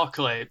of an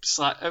apocalypse?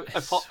 Like,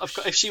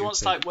 if she wants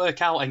to like work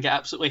out and get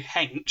absolutely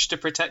henched to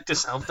protect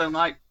herself, then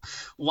like,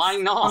 why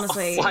not?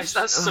 Honestly, why is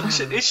that such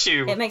an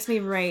issue? It makes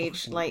me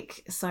rage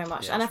like so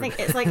much, and I think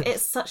it's like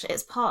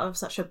it's part of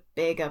such a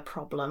bigger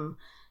problem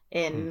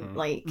in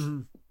like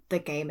the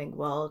gaming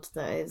world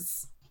that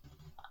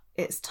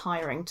it's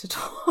tiring to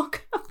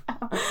talk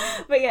about.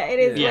 But yeah, it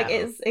is like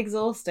it's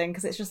exhausting,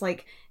 because it's just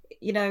like,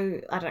 you know,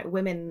 I don't know,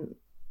 women,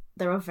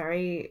 there are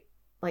very,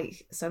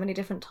 like, so many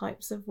different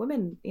types of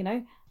women, you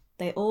know,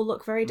 they all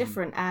look very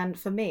different. And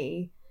for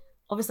me,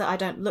 obviously I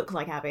don't look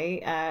like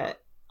Abby, I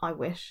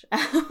wish.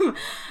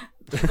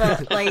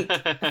 But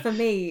like, for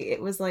me,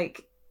 it was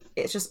like,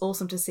 it's just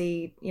awesome to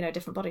see, you know,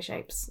 different body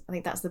shapes. I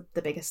think that's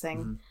the biggest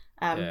thing.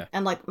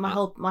 And like my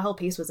whole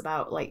piece was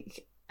about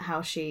like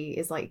how she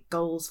is like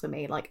goals for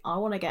me. Like, I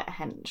want to get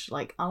hench,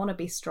 like I want to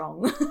be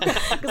strong,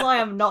 because I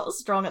am not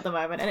strong at the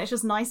moment, and it's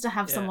just nice to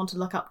have someone to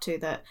look up to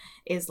that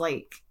is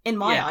like, in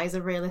my eyes,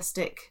 a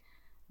realistic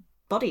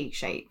body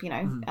shape, you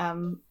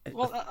know.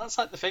 Well, that's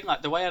like the thing,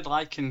 like the way I'd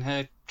liken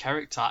her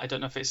character, I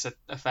don't know if it's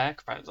a fair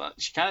comparison, like,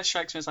 she kind of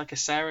strikes me as like a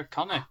Sarah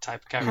Connor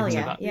type of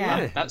character.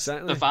 That's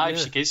exactly. the vibe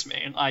she gives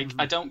me. Like,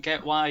 I don't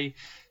get why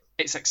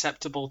it's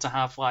acceptable to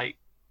have like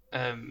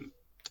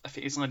I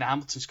think it's Linda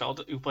Hamilton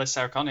called, who plays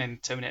Sarah Connor in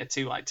Terminator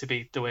 2, like to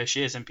be the way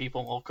she is, and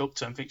people look up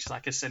to her and think she's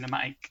like a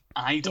cinematic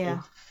idol.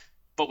 Yeah.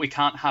 But we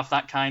can't have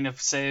that kind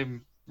of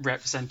same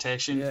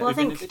representation Yeah. Well, I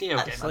within think a video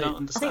game. I don't I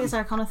understand. think the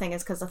Sarah Connor thing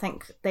is because I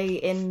think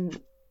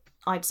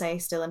I'd say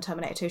still in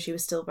Terminator 2, she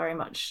was still very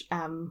much,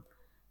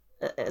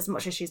 as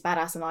much as she's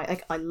badass, and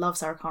I love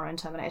Sarah Connor in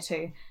Terminator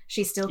 2,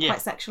 she's still Yeah.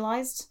 quite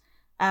sexualized.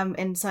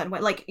 In certain way,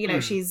 like, you know,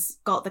 she's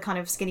got the kind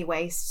of skinny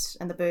waist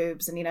and the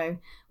boobs, and, you know,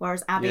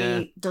 whereas Abby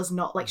Yeah. does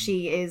not. Like,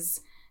 she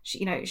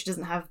you know, she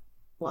doesn't have,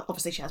 well,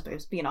 obviously she has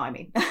boobs, but you know what I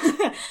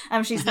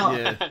mean. She's not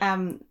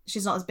Yeah.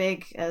 she's not as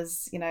big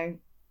as, you know,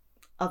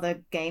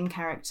 other game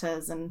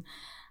characters, and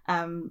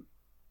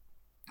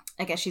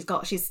I guess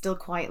she's still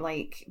quite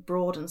like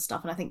broad and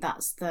stuff, and I think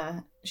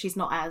she's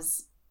not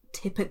as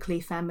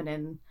typically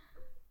feminine,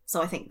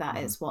 so I think that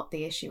is what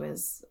the issue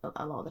is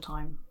a lot of the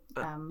time.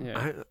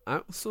 Yeah. I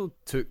also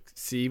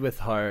see with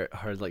her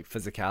like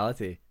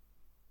physicality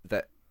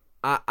that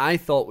I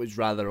thought was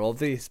rather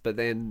obvious, but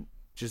then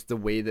just the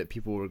way that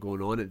people were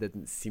going on, it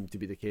didn't seem to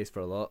be the case for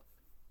a lot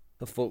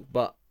of folk.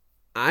 But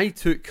I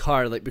took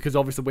her, like, because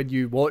obviously when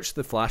you watch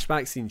the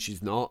flashback scene,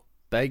 she's not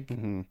big.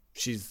 Mhm.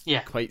 She's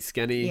Yeah. quite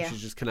skinny. Yeah.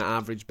 She's just kind of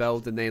average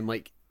build, and then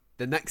like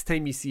the next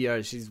time you see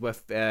her, she's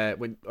with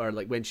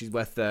when she's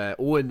with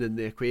Owen in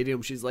the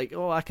aquarium, she's like,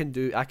 oh, I can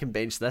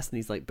bench this, and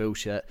he's like,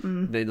 bullshit.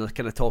 And then they're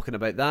kind of talking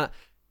about that.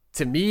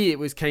 To me, it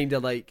was kind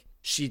of like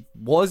she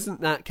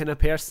wasn't that kind of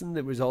person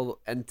that was all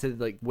into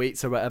like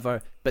weights or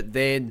whatever. But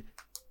then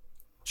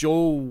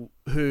Joel,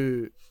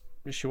 who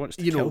She wants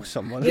to you know, kill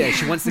someone. yeah,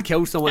 she wants to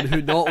kill someone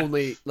who not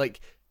only like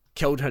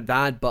killed her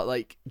dad, but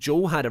like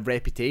Joel had a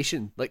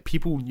reputation. Like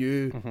people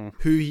knew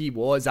who he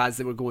was as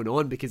they were going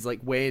on, because like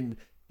when,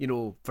 you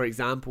know, for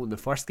example, in the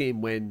first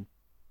game when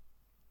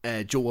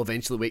Joel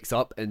eventually wakes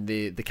up and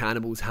the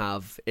cannibals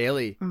have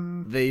Ellie,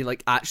 they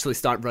like actually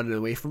start running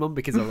away from him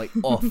because they're like,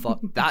 oh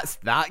fuck, that's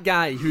that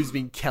guy who's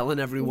been killing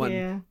everyone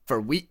Yeah. for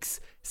weeks.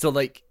 So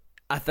like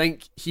I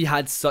think he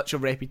had such a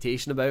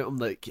reputation about him.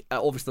 Like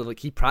obviously, like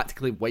he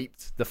practically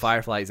wiped the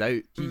Fireflies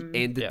out. He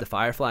ended Yeah. the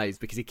Fireflies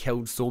because he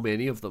killed so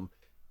many of them.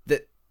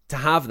 That to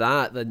have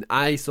that, then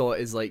I saw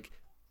it as like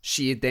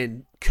she had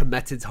then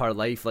committed her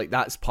life. Like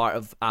that's part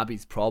of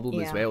Abby's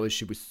problem as Yeah. well, is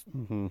she was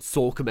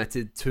so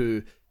committed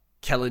to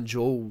killing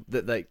Joel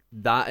that like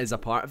that is a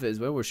part of it as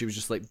well, where she was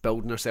just like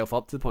building herself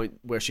up to the point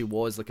where she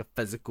was like a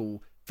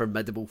physical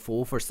formidable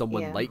foe for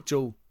someone Yeah. like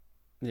Joel.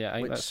 Yeah, I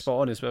think that's Which- spot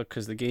on as well,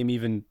 because the game,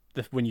 even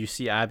when you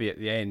see Abby at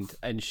the end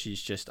and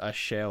she's just a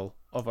shell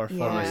of her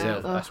former Yeah.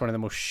 self, Ugh. that's one of the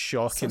most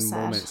shocking So sad.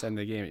 moments in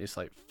the game. It just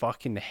like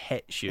fucking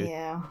hits you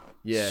Yeah.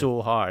 Yeah.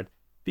 so hard.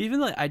 But even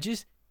like, I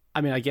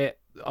get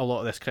a lot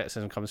of this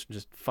criticism comes from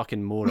just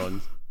fucking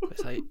morons.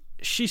 It's like,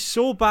 she's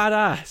so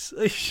badass.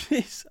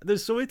 Like,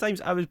 there's so many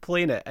times I was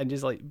playing it and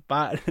just like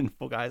battering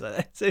folk eyes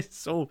like, this is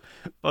so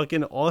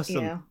fucking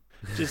awesome. Yeah.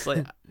 Just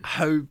like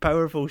how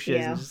powerful she is.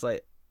 Yeah. And just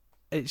like,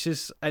 it's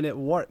just, and it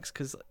works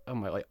because oh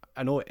my, like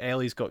I know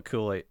Ellie's got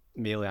cool like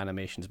melee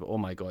animations, but oh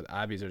my god,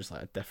 Abby's are just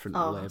like a different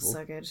Oh, level.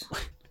 so good.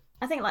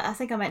 I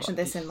think I mentioned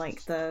this in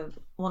like the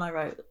one I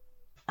wrote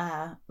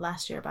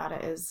last year about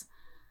it. Is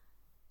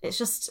it's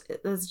just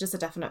there's just a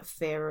definite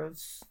fear of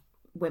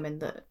women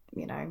that,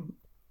 you know,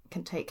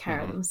 can take care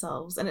of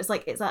themselves, and it's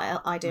like it's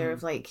that idea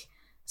of like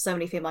so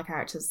many female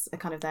characters are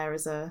kind of there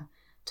as to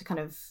kind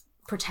of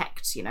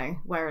protect, you know,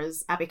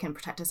 whereas Abby can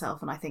protect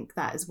herself, and I think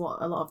that is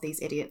what a lot of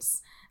these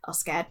idiots are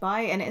scared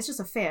by, and it's just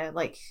a fear.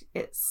 Like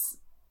it's,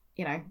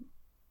 you know,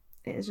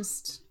 it's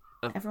just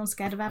everyone's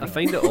scared of Abby. I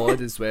find it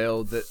odd as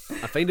well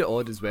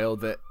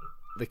that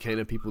the kind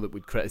of people that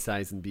would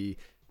criticize and be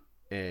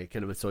kind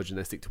of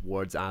misogynistic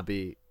towards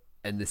Abby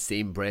in the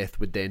same breath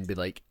would then be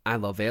like, I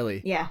love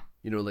Ellie. Yeah.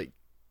 You know, like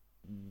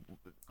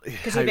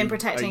Because we've been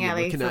protecting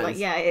Ellie for like, it?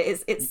 yeah,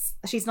 it's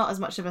she's not as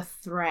much of a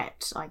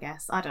threat, I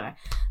guess. I don't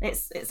know.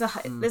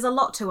 There's a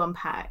lot to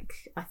unpack,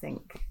 I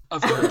think.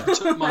 I've got to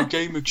protect my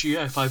gamer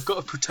GF. I've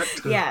got to protect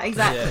her. Yeah,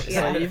 exactly. It's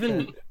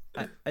Yeah.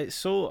 like it's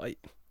so like,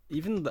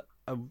 even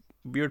a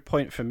weird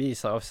point for me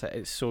is that obviously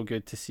it's so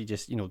good to see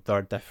just, you know, there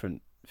are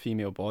different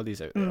female bodies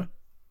out there,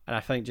 and I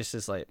think just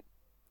as like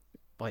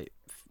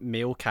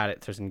male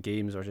characters in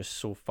games are just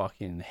so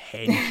fucking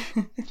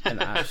hench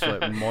and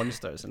absolute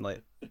monsters, and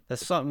like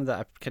there's something that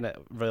I kind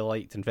of really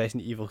liked in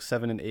Resident Evil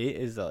 7 and 8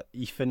 is that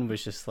Ethan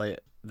was just like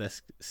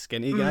this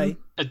skinny guy.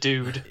 A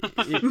dude.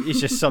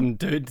 He's just some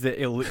dude that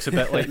he looks a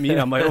bit like me, and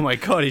I'm like, oh my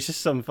god, he's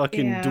just some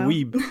fucking Yeah.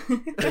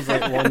 dweeb that's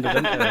like wandered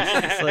into this.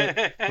 It's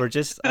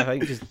like I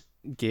think just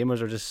gamers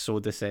are just so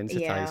desensitized,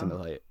 Yeah. and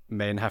like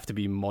men have to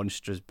be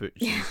monstrous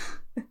butchers,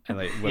 and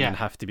like women Yeah.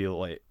 have to be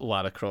like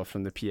Lara Croft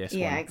from the PS1,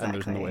 Yeah, and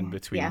there's no exactly. in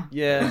between. Yeah.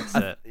 Yeah, That's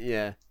it.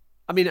 yeah.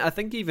 I mean, I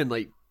think even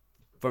like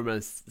for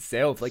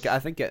myself, like I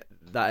think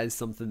that is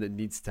something that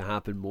needs to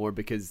happen more,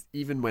 because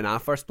even when I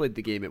first played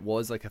the game, it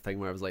was like a thing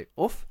where I was like,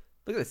 "Oof,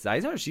 look at the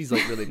size of her. She's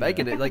like really big,"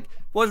 and it like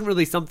wasn't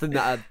really something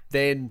that I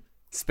then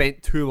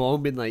spent too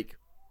long being like,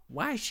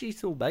 "Why is she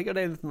so big?" or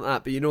anything like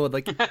that. But you know,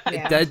 like Yeah.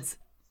 it did,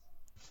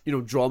 you know,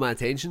 draw my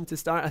attention to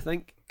start. I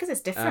think. Because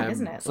it's different,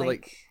 isn't it? so,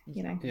 like,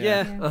 you know. Yeah.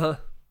 Yeah. Uh-huh.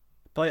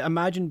 But like,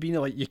 imagine being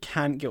like you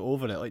can't get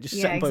over it, like just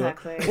Yeah, sitting by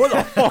exactly. like, what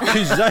the fuck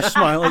is this,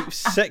 man? Like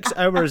 6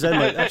 hours in,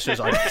 like this is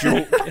a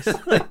joke.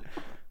 It's like,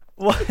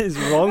 what is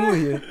wrong with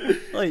you?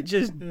 Like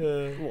just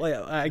like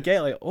I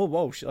get like, oh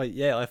wow, like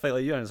yeah, I fight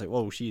like you, and it's like,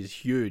 whoa, she is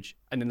huge,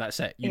 and then that's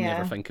it. You Yeah.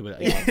 never think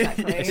about it. Yeah,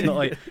 exactly. It's not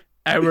like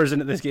hours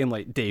into this game,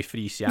 like day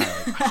 3 Seattle.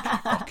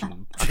 Like,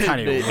 I can't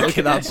even Mate, look look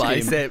at that this game.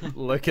 bicep.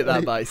 Look at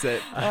that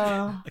bicep.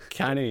 Oh. I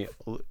can't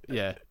even,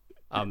 yeah.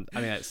 I mean,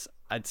 it's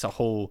a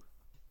whole.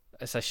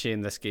 It's a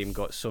shame this game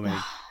got so many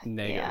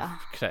negative Yeah.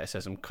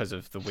 criticism because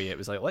of the way it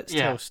was like, let's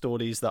Yeah. tell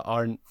stories that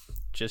aren't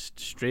just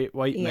straight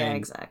white Yeah, men.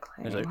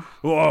 exactly. It's like,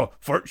 whoa,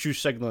 virtue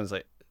signal. It's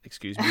like,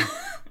 excuse me.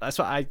 That's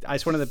what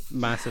it's one of the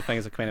massive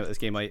things I complain about this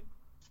game. Like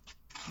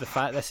the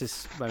fact this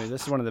is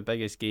one of the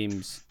biggest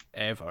games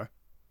ever.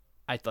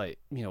 I'd like,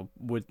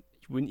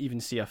 wouldn't even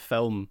see a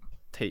film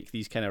take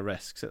these kind of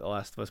risks at The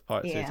Last of Us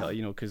Part 2. Yeah.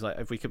 Because like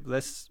if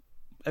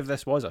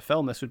this was a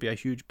film, this would be a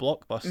huge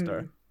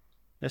blockbuster.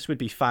 This would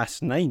be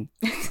Fast 9.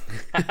 Do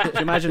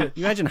you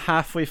imagine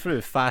halfway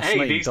through Fast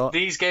 9.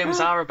 These games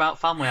are about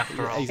family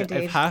after all. If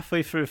Indeed.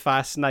 halfway through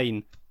Fast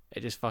 9, it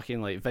just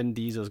fucking like Vin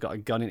Diesel's got a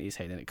gun in his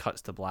head and it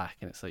cuts to black,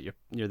 and it's like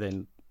you're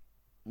then.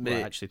 Well,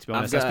 Mate, actually, to be I've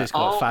honest, that's got-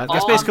 basically what Fast. All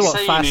That's basically I'm what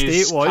saying Fast 8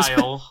 is, was.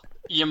 Kyle,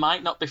 you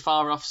might not be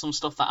far off some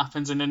stuff that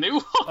happens in a new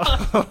one.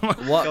 Oh my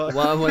God.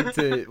 What I want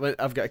to,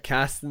 I've got a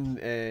casting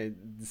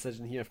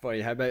decision here for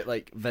you. How about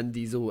like Vin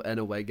Diesel in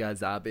a wig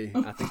as Abby?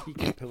 I think he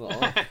can pull it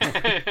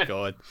off.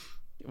 God,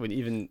 when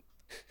even.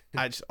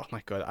 Oh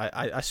my God!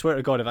 I swear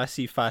to God, if I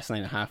see Fast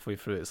 9 halfway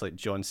through, it's like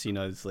John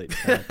Cena's like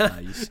dad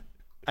dies,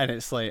 and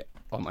it's like,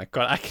 oh my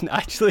God, I can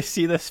actually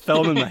see this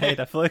film in my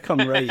head. I feel like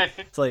I'm right.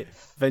 It's like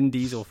Vin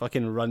Diesel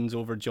fucking runs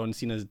over John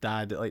Cena's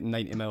dad at like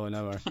 90 mile an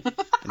hour, and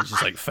he's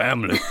just like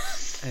family,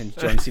 and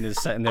John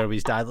Cena's sitting there with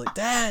his dad like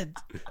dad.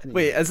 And he-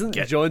 Wait, isn't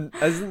right? John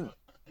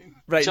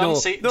no,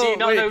 Ce- no, do you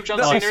not wait, know John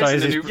no, Cena sorry, is in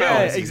the is new his- Yeah,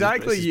 film? It's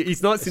exactly. his-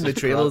 He's not seen the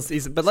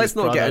trailers. But let's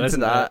not get into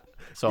that.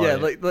 Sorry. Yeah,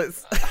 like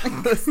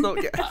let's not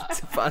get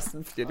into Fast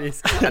and Furious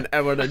an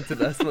hour into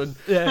this one.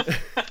 Yeah.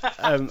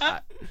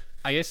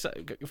 I guess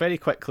very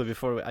quickly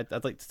before I'd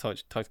like to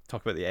talk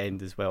about the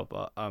end as well,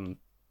 but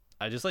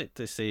I just like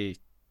to say,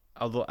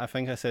 although I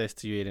think I said this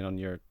to you, Aaron, on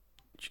your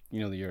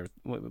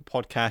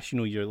podcast,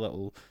 your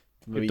little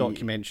your Wee-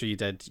 documentary you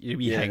did, your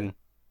wee Yeah. thing,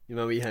 You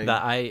know, we hang.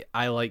 that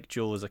I like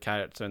Joel as a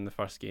character in the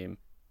first game,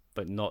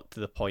 but not to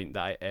the point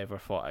that I ever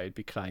thought I'd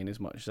be crying as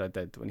much as I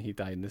did when he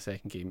died in the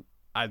second game.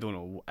 I don't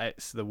know.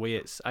 It's the way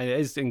it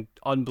is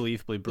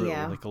unbelievably brutal,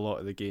 Yeah. like a lot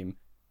of the game,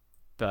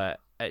 but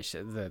it's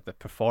the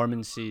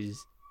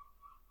performances.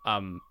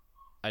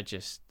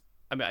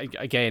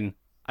 Again,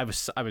 I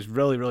was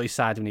really really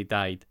sad when he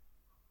died,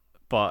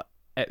 but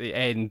at the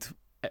end,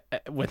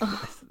 when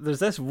there's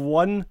this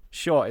one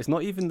shot. It's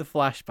not even the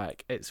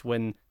flashback. It's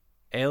when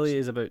Ellie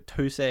is about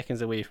 2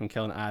 seconds away from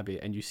killing Abby,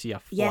 and you see a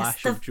Yes,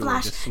 flash the of Joel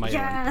flash. just smiling.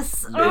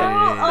 Yes.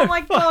 Yeah. Oh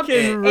my God.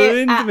 Fucking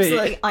ruined me.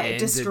 Absolutely, it Ended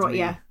destroyed. me.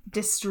 Yeah,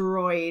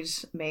 destroyed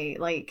me.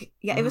 Like,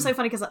 yeah, it was so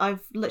funny because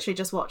I've literally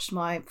just watched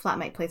my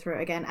flatmate play through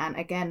it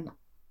again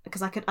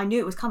because I knew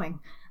it was coming,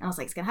 and I was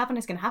like, it's gonna happen.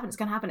 It happened. It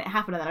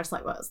happened, and then I was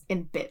like, well, it's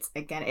in bits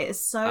again. It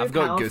is so I've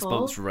got powerful.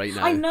 goosebumps right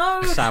now. I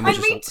know. Sam was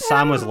and me just-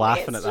 Sam was too.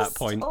 laughing It's at that just-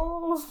 point.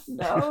 Oh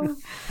no.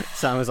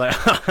 Sam was like,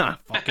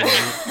 fucking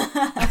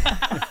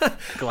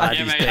glad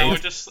Yeah, he's mate, dead. I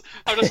was just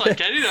like,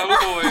 get it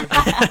over with.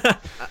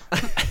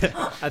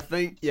 I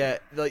think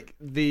like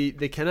the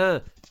kind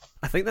of.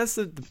 I think that's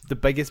the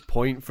biggest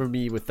point for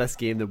me with this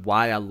game, and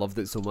why I loved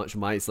it so much,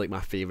 and why it's like my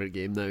favorite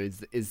game now,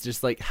 is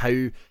just like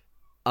how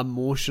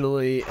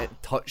emotionally it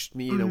touched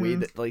me in a way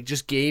that like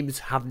just games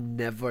have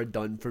never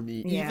done for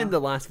me. Yeah. Even The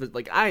Last of Us,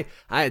 like I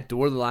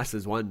adore The Last of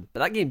Us 1,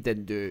 but that game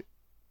didn't do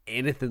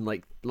anything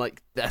like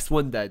this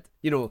one did.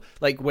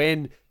 Like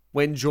when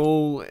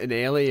Joel and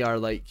Ellie are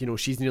like,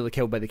 she's nearly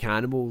killed by the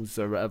cannibals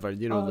or whatever, like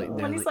when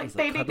they're, he's like,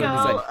 cuddling, baby he's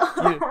girl.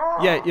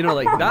 like,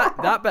 like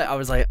that bit I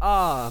was like,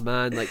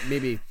 man, like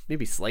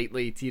maybe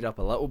slightly teared up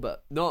a little bit,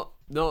 not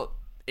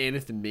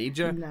anything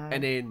major. No.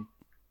 And then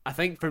I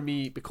think for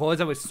me,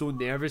 because I was so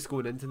nervous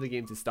going into the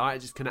game to start, it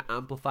just kind of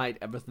amplified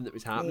everything that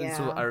was happening.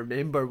 So Yeah. I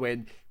remember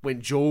when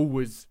Joel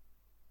was,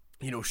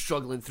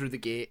 struggling through the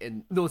gate,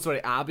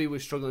 Abby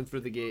was struggling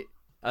through the gate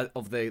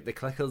of the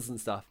clickers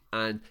and stuff,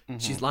 and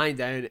she's lying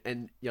down,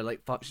 and you're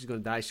like, fuck, she's gonna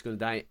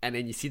die, and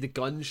then you see the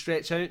gun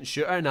stretch out and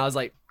shoot her, and I was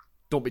like,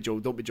 don't be Joel,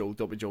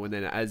 and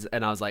then it is,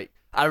 and I was like,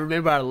 I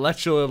remember I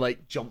literally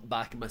like jumped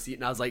back in my seat,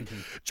 and I was like,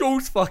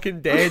 Joel's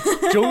fucking dead.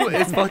 Joel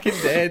is fucking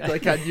dead.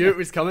 Like I knew it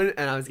was coming,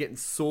 and I was getting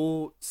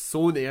so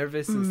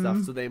nervous and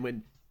stuff. So then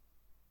when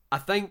I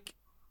think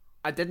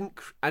I didn't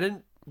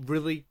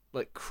really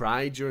like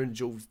cry during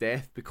Joel's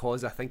death,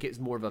 because I think it's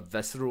more of a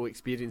visceral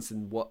experience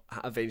than what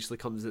eventually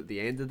comes at the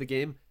end of the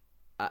game.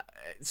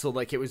 So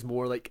like it was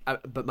more like,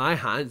 but my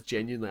hands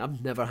genuinely,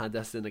 I've never had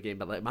this in a game,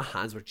 but like my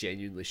hands were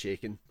genuinely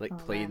shaking, like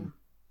playing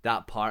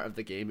that part of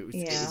the game. It was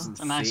Yeah. insane.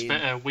 A nice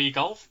bit of Wii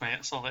golf, mate.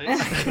 That's all it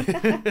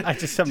is. I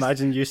just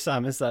imagine you,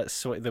 Sam, as that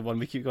the one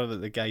we keep going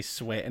about, the guy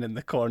sweating in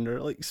the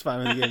corner, like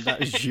spamming the game.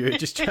 That is you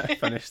just trying to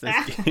finish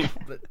this game.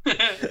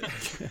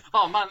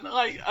 Oh man,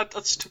 like I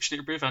just touched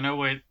it briefly. I know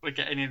we're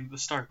getting into the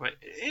story, but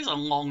it is a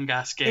long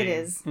ass game. It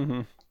is.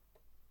 Mm-hmm.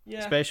 Yeah.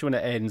 Especially when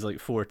it ends like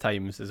 4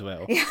 times as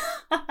well.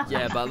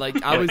 Yeah, but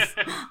like I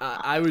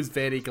was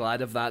very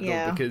glad of that though,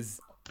 Yeah. because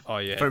Oh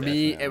yeah. for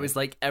me definitely. it was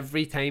like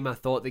every time I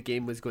thought the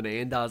game was going to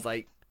end, I was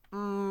like,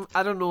 I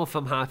don't know if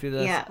I'm happy with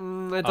this. Yeah.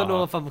 I don't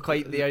know if I'm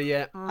quite there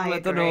yet. I I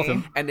don't know.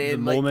 agree. And the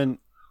then like, moment.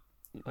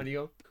 on you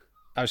go.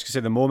 I was gonna say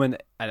the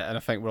moment, and I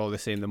think we're all the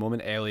same. The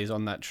moment Ellie's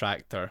on that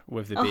tractor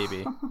with the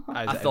baby,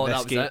 I thought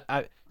that was it.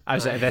 I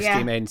was like, if this Yeah.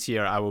 game ends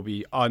here, I will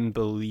be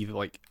unbelievable,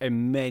 like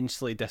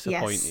immensely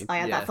disappointed. Yes, I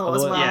had Yeah. that thought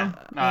as well. Yeah,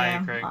 I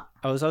agree.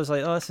 I was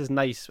like, oh, this is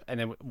nice, and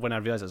then when I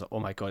realised, I was like, oh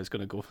my god, it's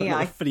gonna go for Yeah,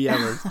 another 3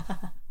 hours.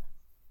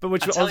 But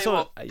which I tell also, you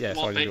what yeah,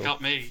 sorry, bit you go.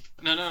 got me.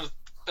 No.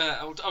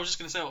 I was just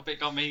gonna say what bit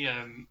got me.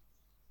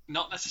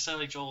 Not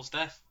necessarily Joel's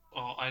death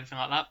or anything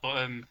like that,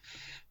 but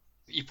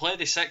you play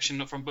this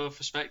section from both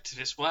perspectives.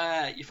 It's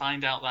where you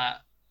find out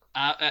that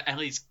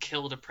Ellie's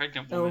killed a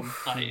pregnant woman,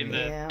 Oof, like in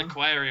yeah. the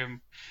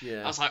aquarium.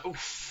 Yeah. I was like, oh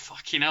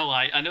fucking hell!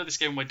 Like I know this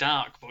game was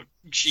dark, but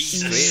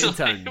Jesus, Straight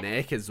into her like,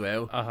 neck as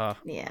well.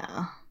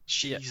 Yeah.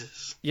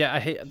 Jesus. Yeah, I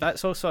hate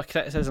that's also a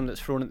criticism that's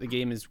thrown at the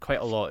game is quite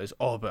a lot. Is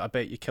but I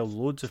bet you kill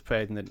loads of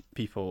pregnant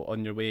people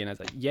on your way, and it's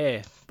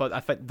like but I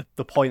think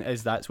the point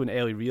is that's when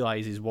Ellie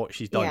realizes what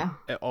she's done. Yeah.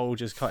 It all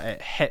just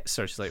it hits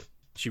her. She's like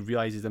she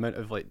realizes the amount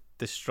of like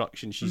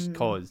destruction she's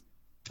caused.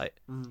 Like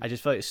I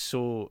just feel like it's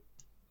so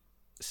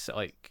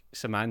like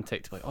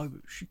semantic to be like, oh,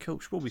 she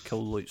probably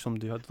killed like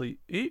somebody who had like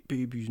 8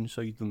 babies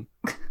inside them.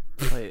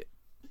 like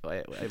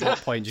at what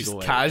point do you Just go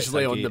like,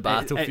 casually it's a on game. the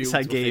battlefield It's a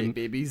with game. 8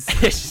 babies.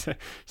 It's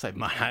like,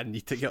 man, I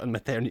need to get on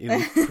maternity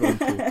leave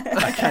pronto.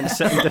 I can't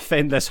sit and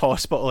defend this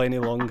hospital any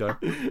longer.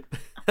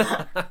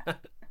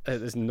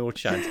 There's no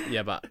chance.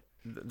 Yeah, but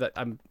the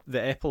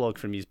epilogue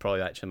for me is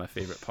probably actually my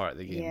favourite part of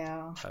the game.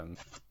 Yeah.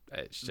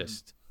 It's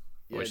just,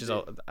 Yeah, which is the-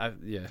 all. I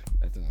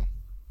don't know.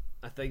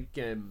 I think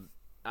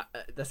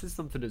this is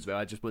something as well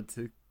I just want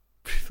to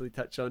briefly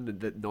touch on, and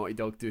that Naughty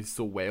Dog do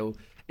so well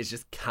is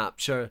just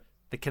capture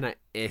the kind of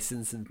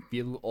essence and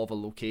feel of a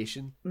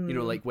location. You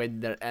know, like when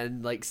they're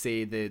in, like,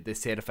 say, the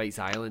Seraphites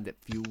Island, it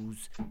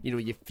feels, you know,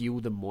 you feel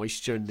the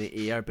moisture in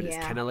the air, but it's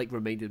Yeah. kind of like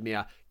reminded me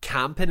of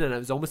camping, and it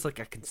was almost like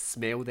I can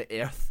smell the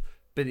earth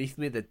beneath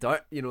me, the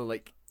dirt, you know,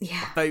 like,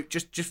 Yeah. about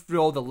just through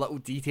all the little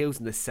details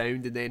and the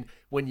sound. And then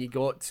when you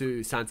got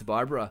to Santa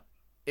Barbara,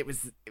 it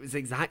was the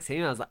exact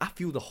same. I was like, I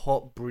feel the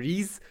hot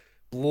breeze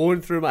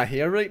blowing through my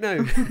hair right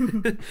now.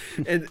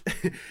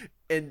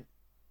 and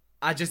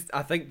I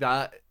think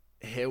that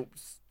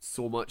helps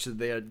so much of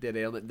their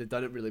element. They've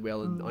done it really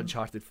well in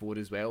Uncharted 4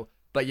 as well.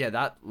 But yeah,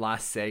 that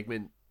last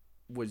segment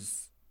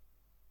was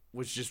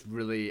just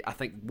really, I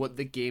think, what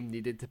the game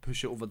needed to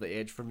push it over the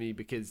edge for me,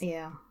 because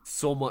Yeah.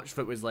 so much of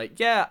it was like,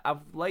 yeah,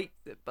 I've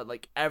liked it, but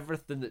like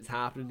everything that's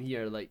happening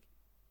here, like,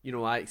 you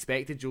know, I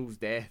expected Joel's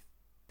death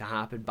to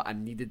happen, but I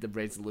needed the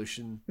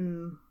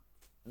resolution,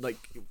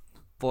 like,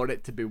 for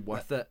it to be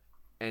worth it.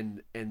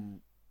 And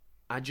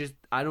I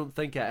don't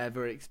think I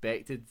ever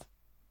expected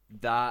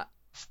that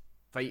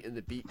fight in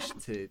the beach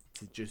to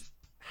just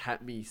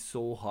hit me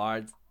so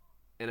hard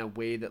in a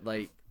way that,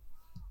 like,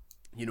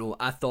 you know,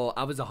 I thought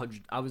I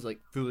was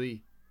like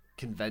fully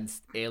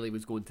convinced Ellie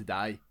was going to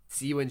die.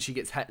 See when she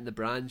gets hit in the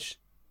branch,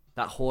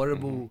 that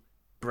horrible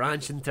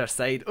branch into her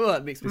side. Oh,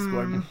 it makes me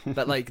squirm.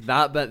 But like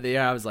that bit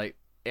there, I was like,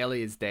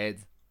 Ellie is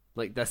dead.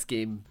 Like, this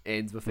game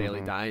ends with Ellie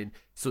dying.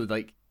 So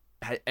like,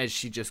 is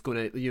she just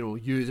gonna, you know,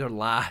 use her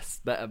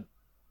last bit of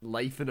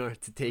life in her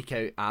to take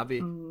out Abby?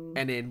 And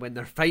then when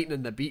they're fighting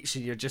on the beach,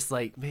 and you're just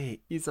like,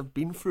 mate, you've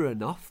been through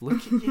enough.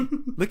 Look at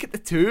you. Look at the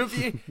two of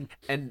you.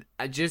 And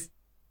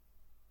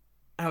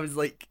I was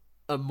like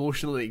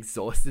emotionally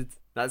exhausted.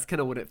 That's kind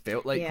of what it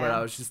felt like, where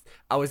Yeah.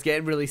 I was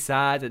getting really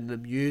sad, and the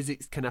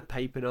music's kind of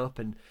piping up,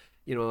 and,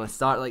 you know, I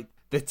start like,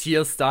 the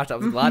tears start. I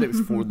was glad it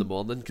was 4 a.m.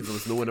 because there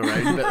was no one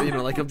around, but, you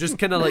know, like, I'm just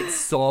kind of like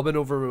sobbing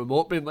over a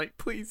remote, being like,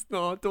 please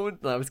no, don't.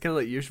 And I was kind of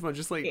like you, Siobhan,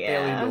 just like,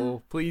 Yeah. Ellie,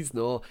 no, please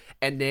no.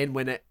 And then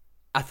when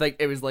I think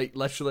it was like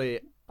literally,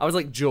 I was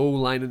like Joe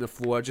lying on the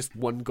floor, just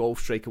one golf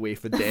strike away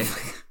for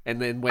death.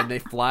 And then when they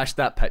flashed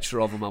that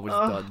picture of him, I was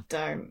done.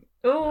 Don't.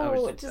 I Oh,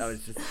 was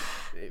just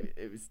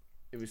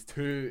it was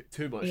too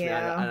much.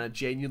 Yeah. And I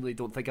genuinely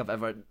don't think I've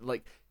ever,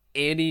 like,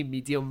 any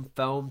medium,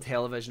 film,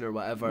 television or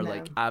whatever, No.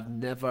 like, I've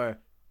never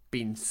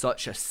been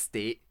such a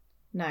state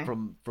no.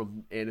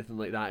 from anything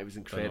like that. It was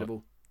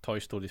incredible. Toy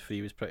Story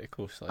 3 was pretty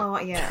close. Like, Oh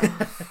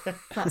yeah,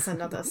 that's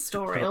another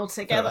story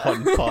altogether.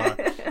 on par.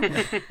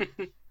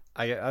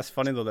 That's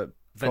funny though that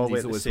Vin probably Diesel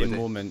at the was same with it.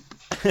 moment,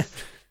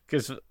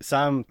 because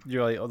Sam,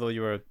 you're like, although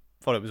you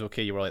thought it was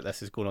okay, you were like,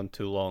 this is going on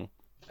too long,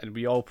 and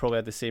we all probably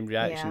had the same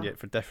reaction, Yeah. yet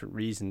for different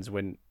reasons.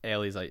 When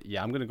Ellie's like,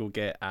 yeah, I'm gonna go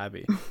get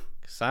Abby.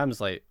 Sam's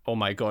like, oh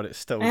my god, it's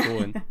still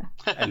going,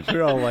 and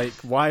we're all like,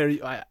 why are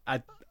you? I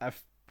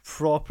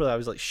properly, I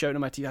was like shouting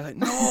at my TV. I was like,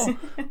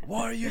 no,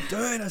 what are you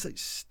doing? I was like,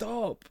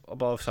 stop.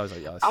 Above, so I was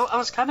like, yes. I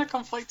was kind of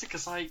conflicted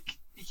because, like,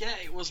 yeah,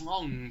 it was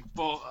long,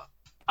 but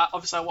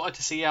obviously I wanted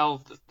to see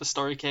how the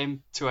story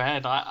came to a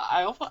head.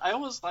 I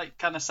always like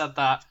kind of said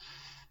that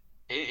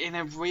in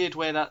a weird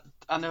way that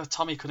I know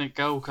Tommy couldn't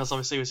go because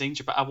obviously he was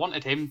injured, but I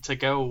wanted him to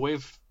go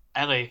with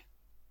Ellie.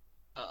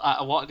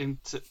 I wanted him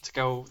to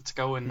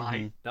go and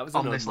like That was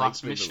on an this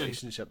last unlikely mission.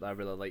 relationship that I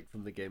really liked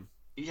from the game.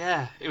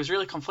 Yeah, it was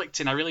really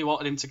conflicting. I really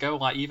wanted him to go,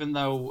 like, even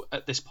though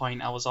at this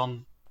point I was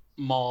on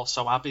more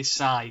so Abby's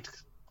side,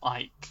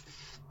 like,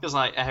 because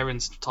like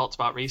Aaron's talked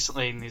about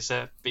recently in his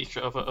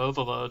Beacon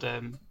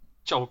Overload,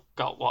 Joel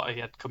got what he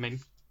had coming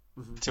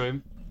to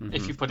him.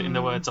 If you put it in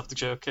the words of the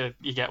Joker,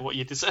 you get what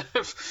you deserve.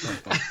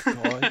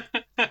 God.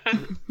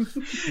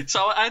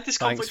 So I had this Thanks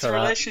conflicted for that.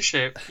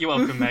 relationship. You're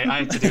welcome, mate. I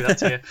had to do that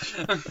to you.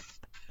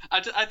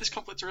 I had this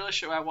conflicted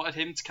relationship where I wanted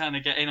him to kind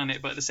of get in on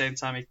it, but at the same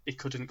time he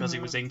couldn't because he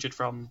was injured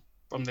from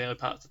the early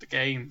parts of the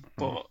game.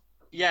 But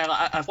yeah,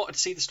 like, I wanted to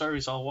see the story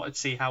resolve, wanted to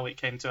see how it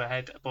came to a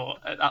head. But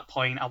at that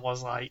point, I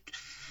was like,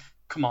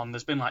 come on,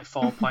 there's been like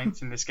 4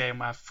 points in this game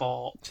where I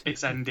thought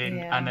it's ending,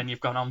 Yeah. and then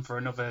you've gone on for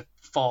another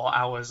 4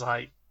 hours.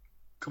 Like,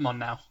 come on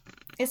now.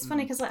 It's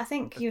funny because I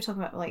think you were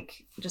talking about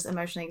like just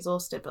emotionally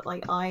exhausted, but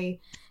like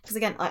because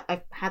again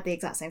I had the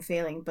exact same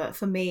feeling, but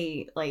for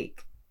me,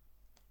 like,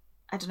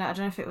 I don't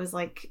know if it was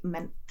like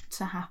meant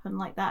to happen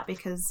like that,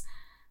 because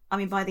I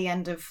mean by the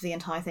end of the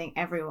entire thing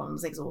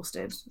everyone's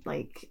exhausted,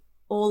 like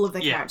all of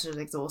the Yeah. characters are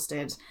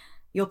exhausted,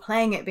 you're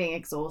playing it being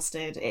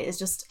exhausted, it is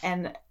just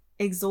an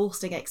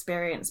exhausting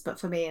experience, but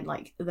for me in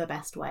like the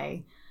best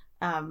way.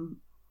 And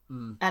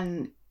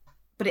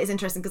but it's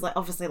interesting because like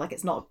obviously like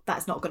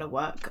that's not going to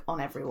work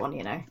on everyone,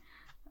 you know.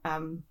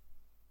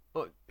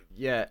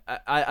 Yeah,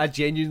 I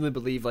genuinely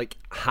believe, like,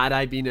 had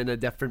I been in a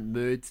different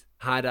mood,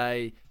 had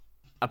I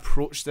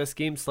approached this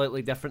game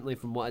slightly differently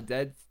from what I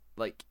did,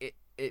 like,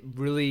 it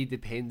really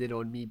depended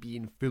on me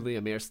being fully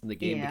immersed in the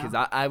game. Yeah.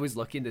 Because I was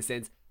lucky in the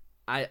sense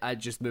I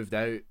just moved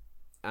out.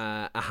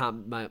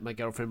 My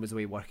girlfriend was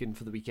away working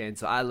for the weekend,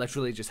 so I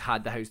literally just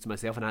had the house to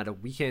myself, and I had a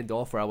weekend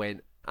off where I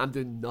went, I'm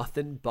doing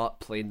nothing but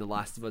playing The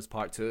Last of Us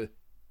Part 2.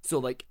 So,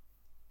 like,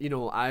 you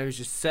know, I was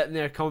just sitting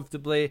there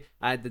comfortably.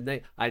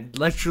 I'd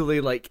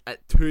literally, like,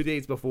 at 2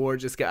 days before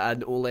just got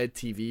an OLED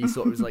TV,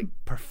 so it was like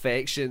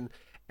perfection,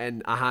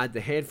 and I had the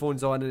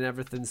headphones on and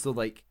everything, so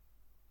like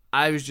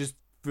I was just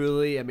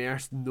fully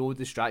immersed, no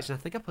distraction. I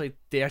think I played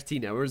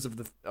 13 hours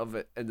of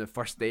it in the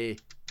first day,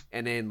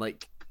 and then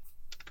like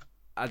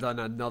I done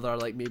another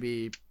like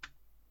maybe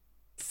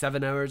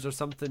 7 hours or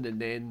something, and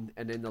then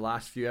the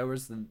last few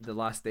hours the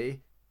last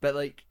day. But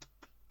like,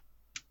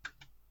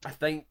 I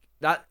think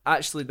that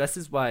actually this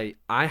is why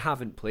I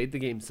haven't played the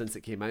game since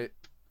it came out.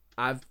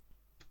 I've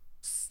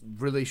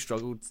really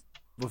struggled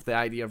with the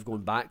idea of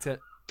going back to it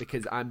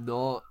because I'm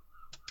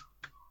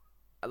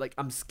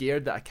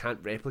scared that I can't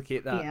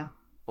replicate that Yeah.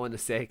 on a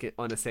second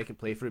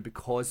playthrough,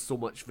 because so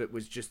much of it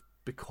was just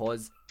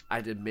because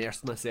I'd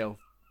immersed myself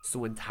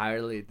so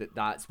entirely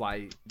that's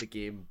why the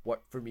game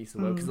worked for me so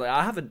well. Because like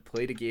I haven't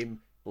played a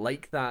game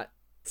like that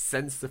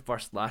since the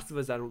first Last of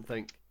Us. I don't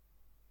think.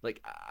 Like,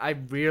 I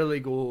rarely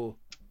go,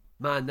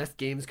 man, this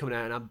game's coming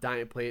out and I'm dying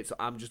to play it, so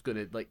I'm just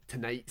gonna, like,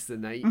 tonight's the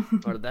night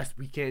or this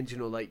weekend, you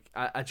know. Like,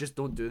 I just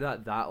don't do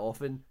that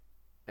often.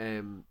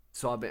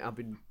 So I've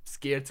been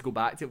scared to go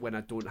back to it when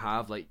I don't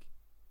have, like,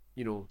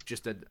 you know,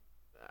 just a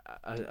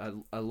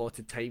lot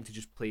of time to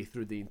just play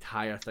through the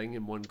entire thing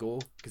in one go,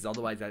 because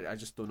otherwise I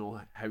just don't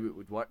know how it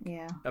would work.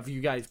 Yeah. Have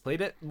you guys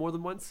played it more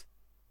than once?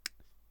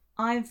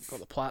 I've Got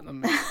the platinum.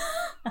 Mate.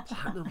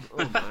 Platinum?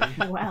 Oh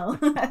my. well.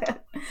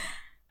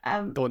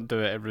 Don't do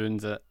it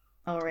ruins it.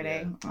 Oh really?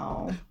 Yeah.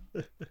 Oh,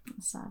 that's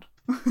sad.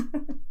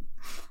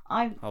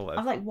 I've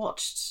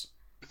watched.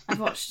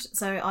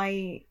 So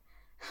I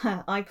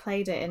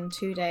played it in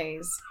 2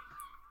 days.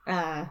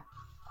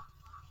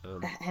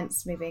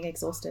 Hence me being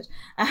exhausted.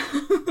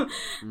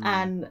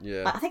 And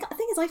yeah. I think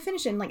as I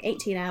finished it in like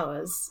 18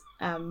 hours,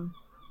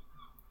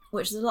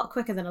 which is a lot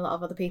quicker than a lot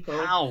of other people.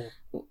 How?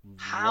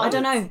 I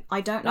don't know.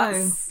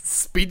 That's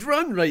speed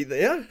run right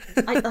there.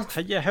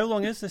 Yeah, how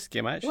long is this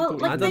game? I actually Well,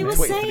 don't like even they know. were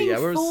 23 saying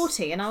hours.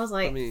 40, and I was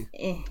like, I mean-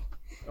 eh.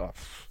 Oh,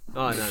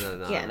 Oh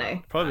no. Yeah,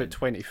 no. probably about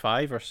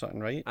 25 or something,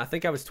 right? I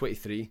think I was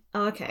 23.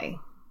 Oh, okay.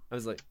 I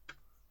was like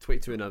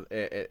 22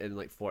 in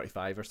like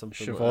 45 or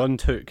something. Siobhan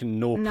took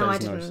no No, I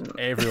prisoners. didn't.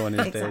 Everyone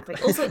is Exactly.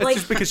 dead. Also, like,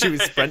 Just because she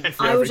was sprinting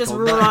through I was every just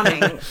combat.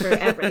 running through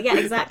every. Yeah,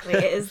 exactly.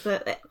 It is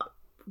the.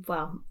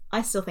 Well,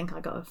 I still think I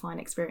got a fine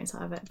experience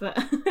out of it, but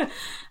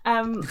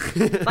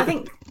I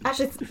think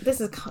actually this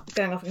is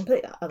going off a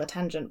completely other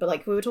tangent. But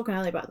like we were talking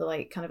earlier about the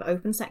like kind of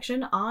open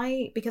section,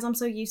 because I'm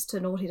so used to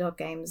Naughty Dog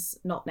games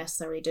not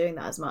necessarily doing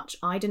that as much,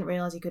 I didn't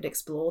realize you could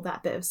explore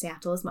that bit of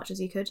Seattle as much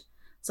as you could.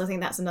 So I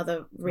think that's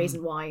another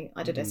reason why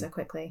I did it so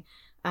quickly.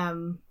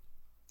 But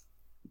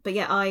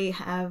yeah,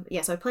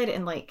 so I played it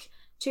in like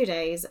 2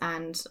 days,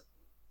 and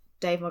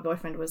Dave, my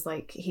boyfriend, was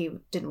like, he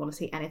didn't want to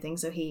see anything,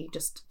 so he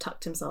just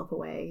tucked himself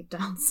away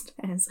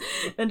downstairs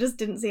and just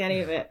didn't see any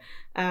of it.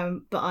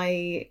 But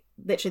I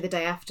literally the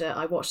day after,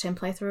 I watched him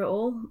play through it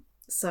all.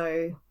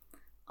 So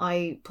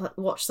I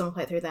watched someone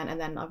play through then,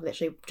 and then I've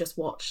literally just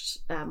watched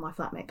my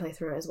flatmate play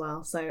through it as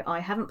well. So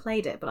I haven't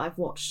played it, but I've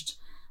watched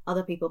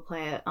other people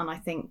play it, and I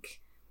think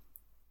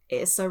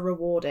it is so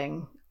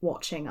rewarding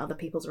watching other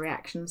people's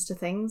reactions to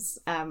things.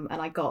 And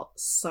I got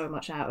so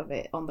much out of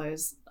it on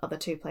those other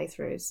 2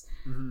 playthroughs.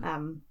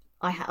 I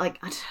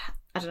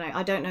don't know.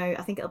 I don't know.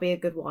 I think it'll be a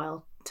good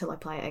while till I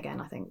play it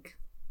again, I think.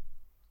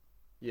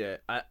 Yeah,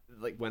 I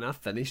like when I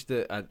finished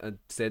it, I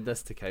said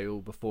this to Kyle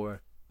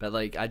before, but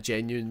like I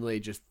genuinely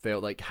just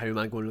felt like, how am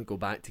I going to go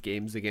back to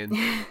games again?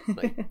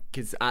 Like,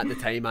 because at the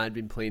time I'd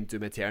been playing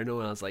Doom Eternal,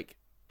 and I was like,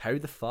 how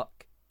the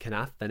fuck can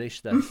I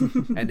finish this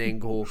and then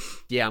go,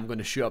 yeah, I'm going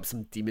to shoot up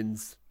some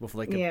demons with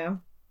like a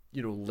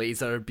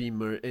laser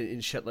beam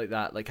and shit like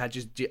that. Like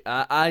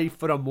I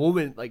for a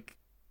moment, like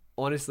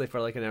honestly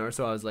for like an hour or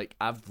so, I was like,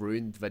 I've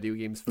ruined video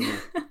games for me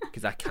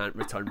because I can't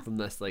return from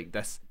this. Like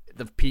this,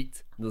 they've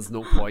peaked. There's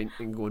no point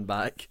in going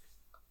back.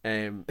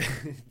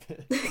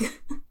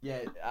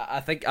 Yeah, I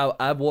think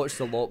I watched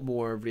a lot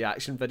more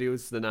reaction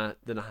videos than I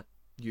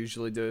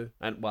usually do,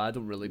 and well, I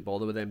don't really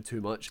bother with them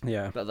too much.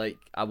 Yeah, but like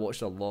I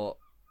watched a lot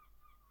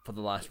for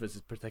The Last of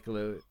Us,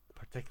 particularly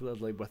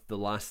with the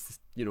last,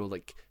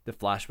 like the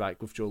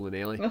flashback with Joel and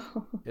Ellie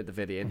at the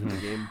very end of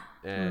the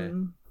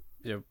game.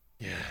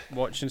 Yeah,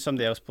 watching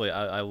somebody else play,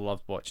 I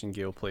loved watching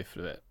Gail play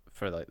through it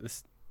for like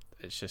this.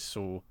 It's just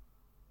so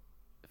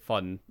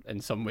fun in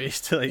some ways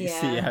to like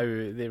see how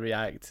they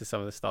react to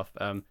some of the stuff.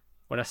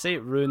 When I say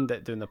it ruined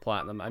it doing the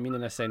platinum, I mean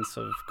in a sense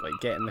of like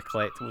getting the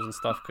collectibles and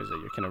stuff, because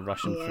you're kind of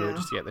rushing through it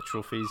just to get the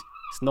trophies.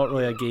 It's not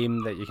really a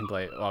game that you can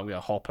play, oh, I'm going to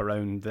hop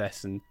around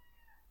this and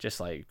just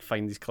like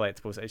find these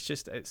collectibles. It's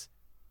just it's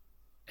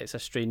a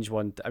strange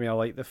one. I mean, I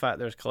like the fact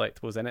there's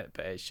collectibles in it,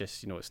 but it's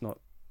just, it's not.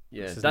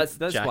 Yeah, that's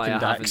Jack why I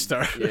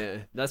haven't. Yeah,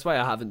 that's why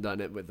I haven't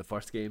done it with the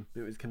first game. It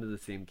was kind of the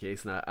same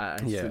case, and I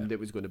assumed it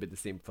was going to be the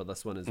same for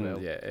this one as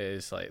well. Yeah, it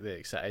is like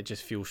it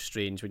just feels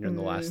strange when you're in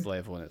the last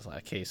level, and it's like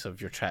a case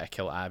of you're trying to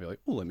kill Abby. Like,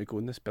 oh, let me go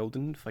in this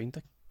building and find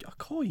a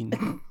coin.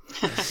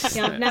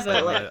 Yeah, I've never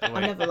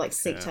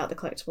seeked out the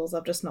collectibles.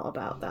 I'm just not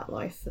about that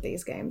life for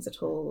these games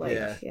at all.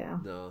 Like,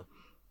 no.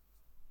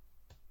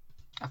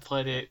 I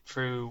played it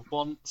through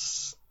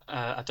once.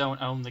 I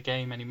don't own the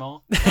game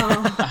anymore.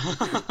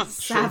 Oh,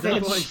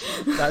 savage.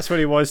 That's where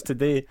he was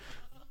today.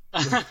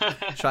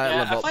 Try to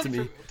live up to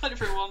me. Played it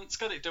through once,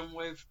 got it done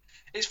with.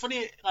 It's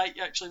funny, like,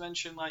 you actually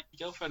mentioned, like,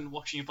 your girlfriend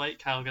watching you play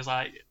it, Kyle, because,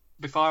 like,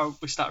 before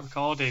we started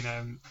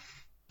recording,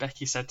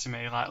 Becky said to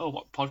me, like, oh,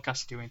 what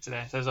podcast are you doing today?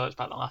 I said, oh, it's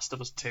about The Last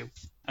of Us 2.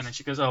 And then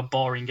she goes, oh,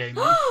 boring game.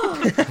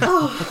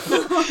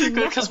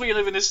 Because we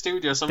live in a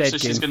studio, so obviously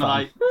she's going to,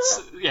 like,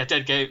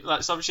 dead game.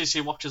 Like, so obviously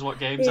she watches what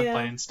games I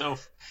play and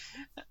stuff.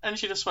 And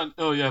she just went,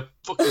 oh, yeah,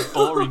 fucking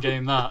boring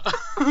game, that.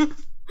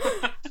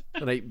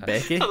 Right,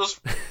 Becky?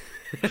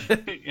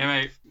 Yeah,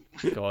 mate.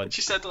 God.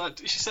 She was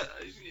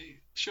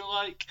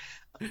like,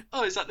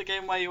 oh, is that the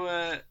game where you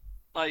were,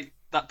 like,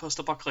 that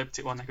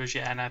post-apocalyptic one? I goes,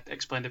 yeah, and I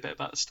explained a bit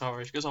about the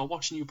story. She goes, oh,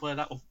 watching you play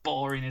that was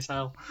boring as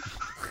hell.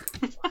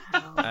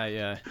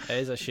 Yeah, it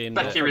is a shame.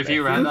 Becky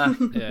review right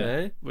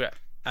there. Yeah.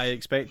 I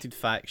expected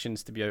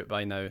Factions to be out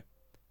by now.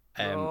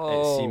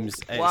 Oh,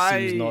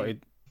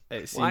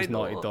 it seems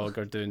Naughty Dog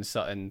are doing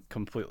something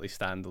completely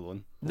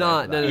standalone.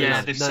 No.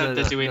 They've said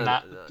they're doing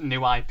that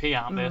new IP,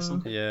 aren't they? Or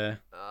something? Yeah.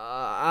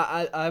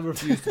 I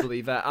refuse to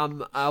believe it.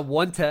 I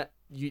want it.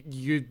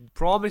 You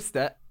promised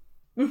it.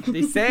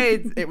 They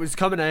said it was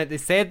coming out. They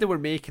said they were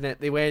making it.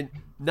 They went,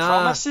 nah.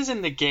 Promises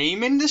in the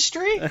game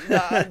industry?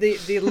 Nah,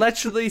 they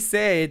literally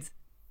said,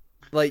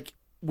 like,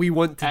 we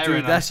want to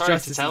Aaron, do this. I'm sorry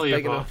justice to tell is you,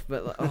 big enough,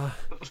 but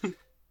like,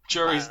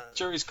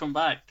 jury's come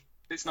back.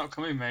 It's not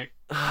coming, mate.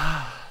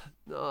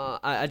 No,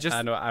 I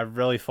know. I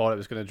really thought it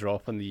was going to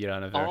drop on the year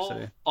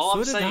anniversary. All So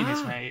I'm did saying I.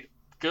 is, mate,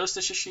 Ghost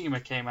of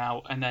Tsushima came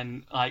out, and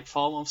then like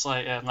 4 months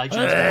later,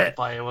 Legends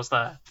multiplayer was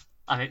there,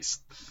 and it's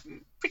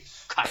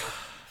Kyle.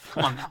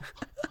 Come on now.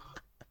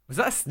 was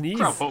that a sneeze?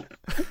 Grow up.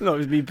 No, it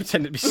was me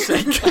pretending to be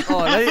sick.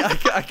 Oh,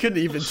 right, I couldn't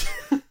even.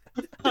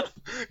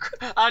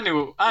 I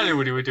knew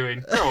what you were doing.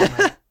 Grow up,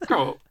 mate.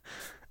 Grow up.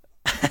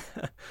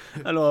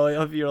 I know,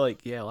 if you're like,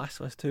 yeah, Last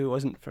of Us 2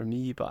 wasn't for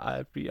me, but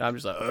I'm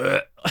just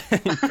like,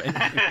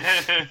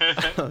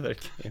 another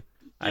game.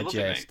 I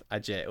jest.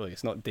 Look,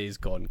 it's not Days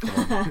Gone.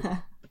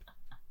 Come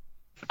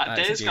on.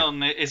 Days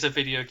Gone is a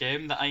video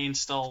game that I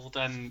installed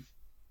and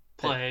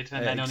played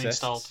and then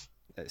uninstalled.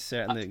 It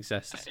certainly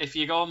exists. If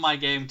you go on my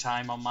game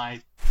time on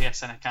my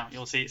PSN account,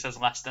 you'll see it says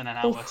less than an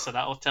hour, so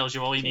that tells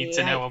you all you need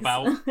to know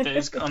about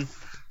Days Gone.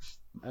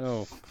 I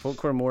know.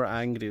 Folk were more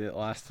angry that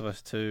Last of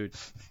Us 2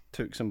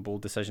 took some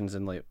bold decisions,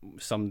 and like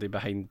somebody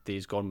behind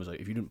Days Gone was like,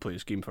 if you didn't play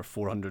this game for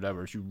 400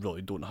 hours, you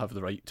really don't have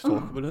the right to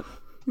talk about it.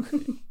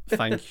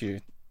 Thank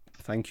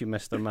you,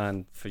 Mr.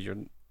 Man, for your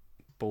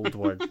bold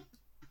word.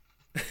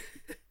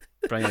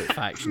 bring out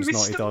factions,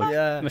 Naughty Mr. Dog. Man.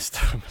 Yeah.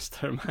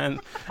 Mr. Man.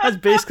 That's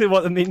basically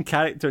what the main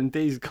character in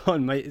Days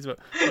Gone might as well.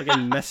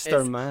 Again, Mr.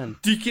 It's- Man.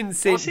 Deacon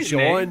St. What's his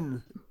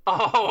John.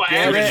 Oh, Get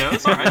Aaron it?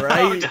 knows. Right.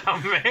 Right.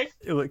 Calm down, mate.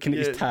 Looking at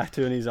Yeah. his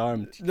tattoo on his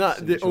arm. No,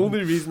 the St. John.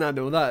 only reason I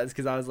know that is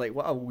because I was like,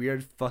 what a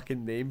weird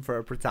fucking name for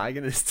a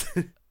protagonist.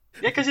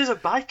 Yeah, because he's a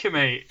biker,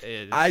 mate.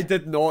 I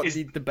did not He's-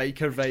 need the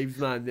biker vibes,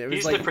 man. It was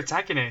He's like the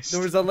protagonist.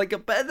 there was like a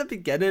bit at the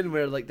beginning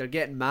where like they're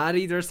getting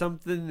married or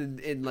something,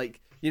 and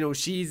like, you know,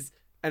 she's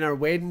in her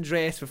wedding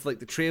dress with like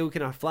the trail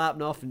kind of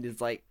flapping off, and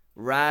is like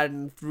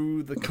riding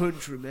through the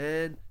country,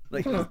 man,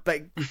 like a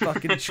big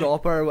fucking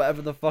chopper or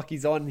whatever the fuck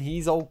he's on. And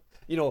he's all,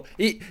 you know,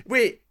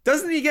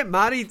 doesn't he get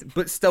married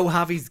but still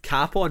have his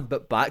cap on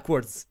but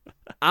backwards?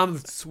 I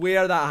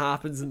swear that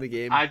happens in the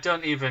game. I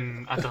don't know,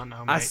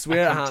 mate. I swear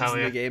it couldn't happens tell in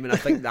you. the game, and I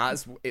think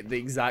that's the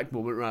exact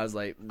moment where I was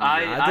like,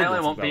 I didn't only know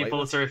want about people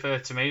like to refer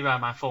to me by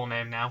my full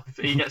name now.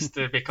 He gets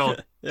to be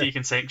called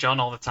Deacon St. John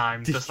all the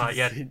time. this. Just like,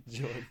 yeah, St.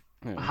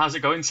 John. how's it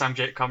going, Sam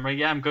Jake Comrie?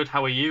 Yeah, I'm good.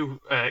 How are you,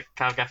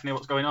 Kyle Gaffney?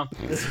 What's going on?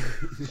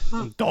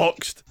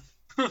 Doxed.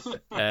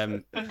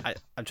 I'm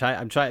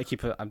trying to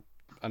keep it.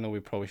 I know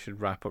we probably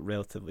should wrap up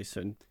relatively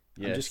soon.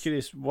 I'm Yes. just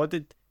curious, what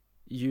did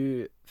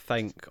you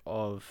think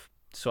of?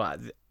 So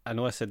I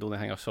know I said the only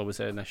thing I saw was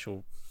the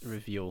initial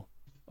reveal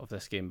of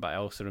this game, but I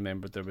also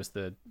remembered there was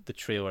the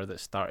trailer that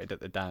started at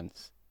the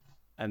dance,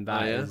 and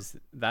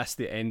that's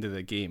the end of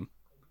the game.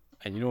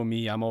 And you know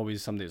me, I'm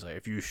always somebody who's like,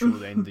 if you show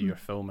the end of your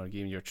film or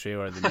game, your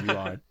trailer, then you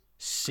are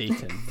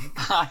Satan.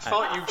 I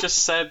thought you just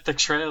said the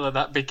trailer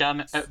that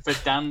began at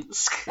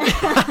Verdansk.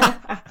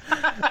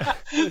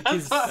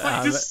 That's what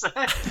I just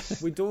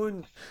said. We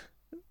don't.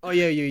 Oh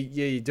yeah,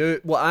 you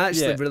do. Well, I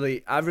actually Yeah.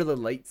 really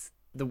liked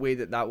the way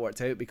that worked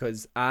out,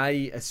 because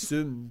I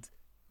assumed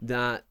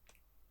that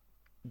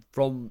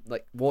from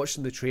like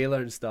watching the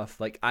trailer and stuff,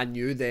 like I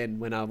knew then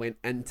when I went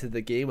into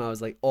the game, I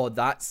was like, oh,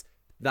 that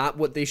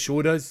what they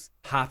showed us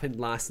happened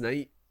last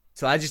night.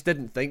 So I just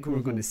didn't think we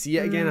were going to see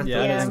it again. I Yeah,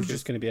 thought I it didn't was think it was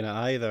just going to be in it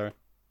either.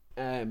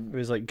 It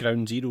was like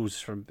Ground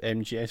Zeroes from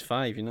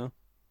MGS5, you know?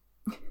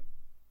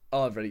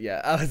 oh right,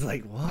 yeah. I was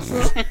like, what?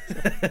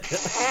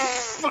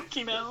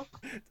 Fucking hell.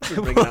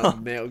 Don't bring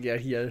out Metal Gear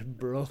here,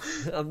 bro.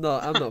 I'm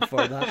not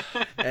for that.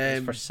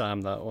 For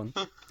Sam, that one.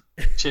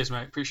 Cheers,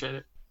 mate. Appreciate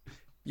it.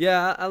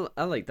 Yeah,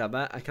 I like that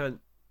bit. I can't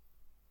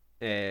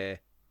remember.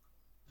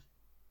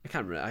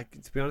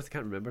 To be honest, I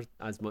can't remember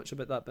as much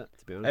about that bit.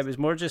 To be honest, It was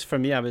more just for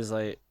me. I was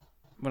like,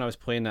 when I was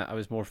playing it, I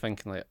was more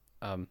thinking like,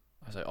 I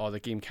was like, oh, the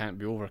game can't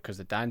be over because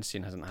the dance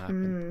scene hasn't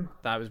happened.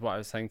 That was what I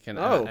was thinking.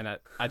 Oh. And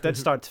I did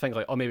start to think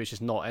like, oh, maybe it's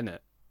just not in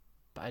it.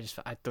 But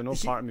I don't know,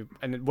 part of me.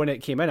 And when it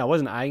came in, I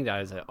wasn't angry. I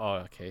was like, oh,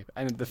 okay.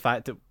 And the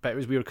fact that, but it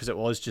was weird because it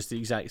was just the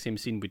exact same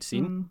scene we'd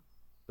seen.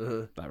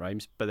 That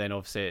rhymes. But then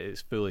obviously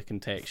it's fully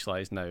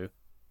contextualized now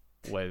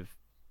with,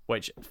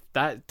 which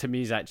that to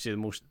me is actually the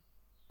most,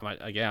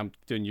 again, I'm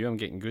doing you, I'm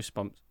getting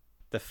goosebumps.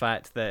 The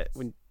fact that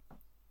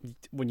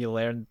when you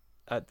learn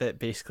that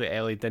basically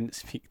Ellie didn't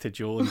speak to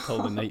Joel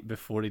until the night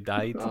before he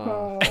died.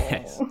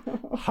 It's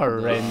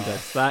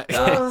horrendous. That's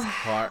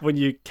part. when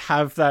you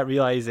have that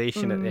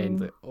realization at the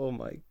end, like, oh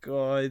my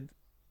god.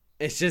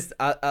 It's just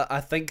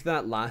I think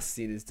that last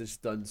scene is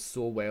just done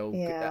so well,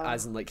 Yeah.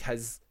 as in like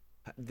with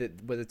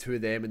the two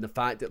of them, and the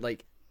fact that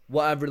like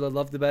what I really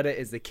loved about it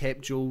is they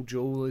kept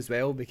Joel as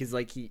well, because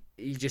like he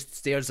just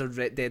stares her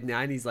dead in the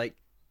eye and he's like,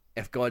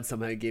 if God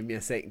somehow gave me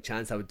a second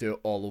chance, I would do it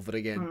all over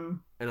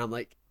again. And I'm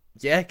like,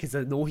 yeah, because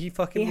I know he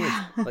fucking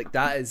would. Like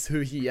that is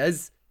who he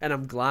is, and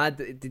I'm glad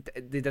that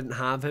they didn't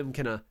have him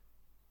kind of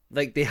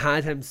like, they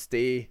had him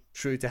stay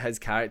true to his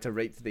character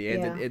right to the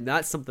end, Yeah. and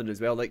that's something as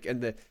well. Like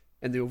in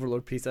the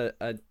Overlord piece I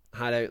had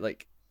out,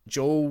 like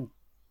Joel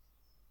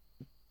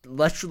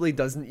literally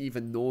doesn't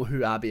even know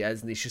who Abby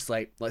is, and he's just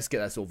like, let's get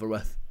this over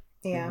with.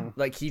 Yeah.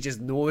 Like he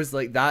just knows,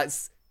 like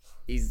that's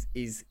he's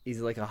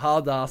like a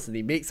hard ass, and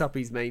he makes up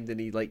his mind, and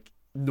he like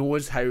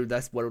knows how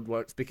this world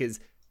works because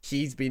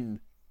he's been,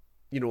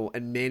 you know,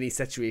 in many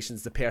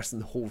situations the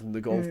person holding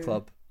the golf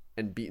club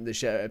and beating the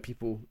shit out of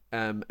people.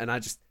 And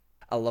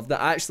I love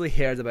that. I actually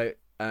heard about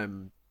a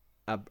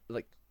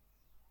like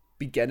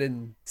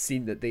beginning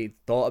scene that they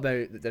thought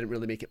about that didn't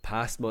really make it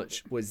past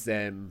much, was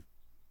that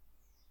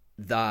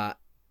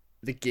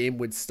the game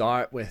would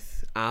start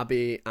with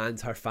Abby and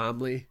her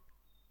family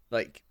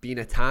like being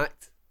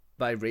attacked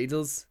by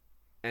raiders,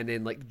 and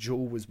then like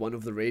Joel was one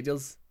of the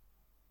raiders.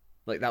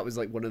 Like that was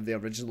like one of the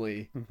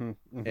originally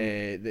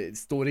the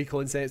story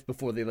concepts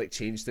before they like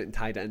changed it and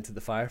tied it into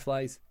the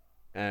Fireflies,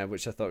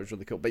 which I thought was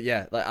really cool. But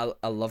yeah, like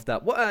I love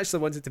that. What I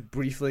actually wanted to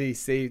briefly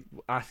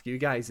ask you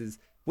guys is,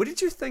 what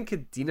did you think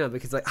of Dina?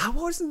 Because like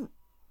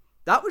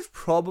that was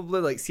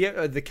probably like, see out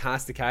of the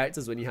cast of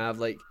characters, when you have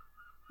like,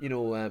 you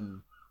know,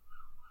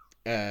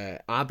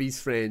 Abby's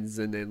friends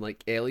and then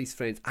like Ellie's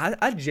friends,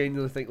 I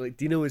genuinely think like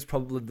Dina was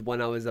probably the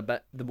one I was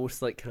the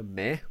most like kind of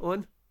meh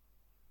on.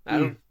 I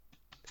don't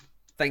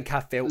think I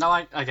felt No,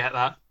 I get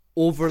that.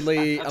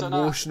 overly I don't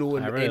know. emotional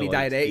in I really any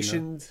liked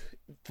direction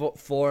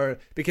for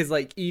because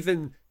like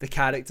even the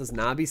characters in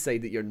Abby's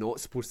side that you're not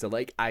supposed to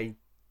like, I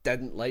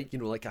didn't like.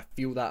 Like I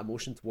feel that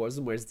emotion towards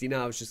them. Whereas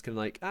Dina, I was just kind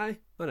of like, aye,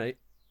 all right.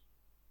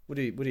 What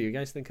do you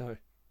guys think of her?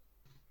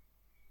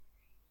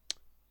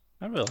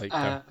 I really liked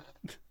her.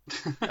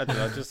 I don't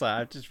know,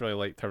 I just really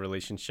liked her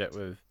relationship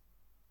with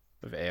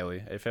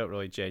Ellie. It felt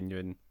really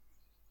genuine.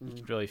 You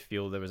could really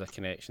feel there was a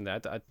connection there.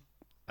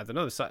 I don't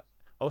know.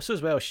 Also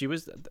as well, she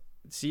was,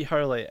 see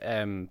her like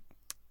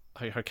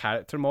her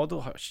character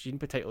model. She in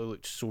particular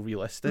looked so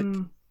realistic.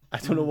 I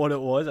don't know what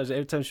it was.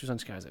 Every time she was on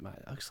screen, I was like,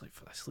 man,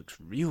 this looks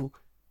real.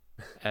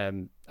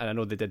 And I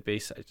know they did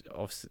base it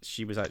off.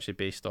 She was actually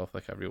based off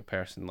like a real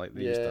person. Like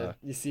they used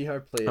you see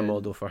her play a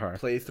model for her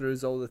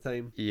playthroughs all the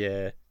time.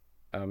 Yeah,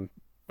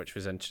 which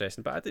was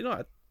interesting. But I don't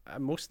know.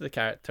 Most of the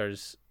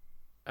characters,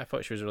 I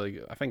thought she was really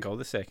good. I think all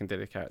the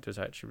secondary characters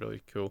are actually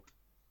really cool.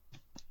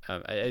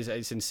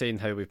 It's insane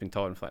how we've been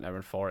talking for like an hour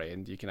and 40,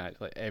 and you can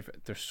actually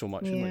there's so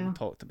much we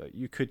talked about.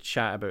 You could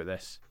chat about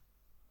this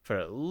for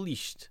at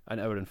least an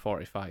hour and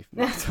 45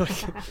 minutes.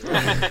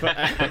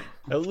 But,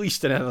 at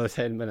least another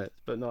 10 minutes.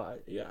 But no,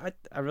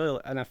 I really,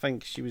 and I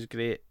think she was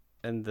great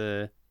in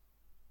the.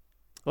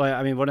 Well,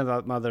 I mean, one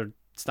of my other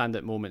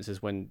stand-up moments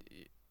is when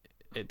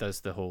it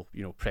does the whole,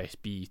 press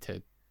B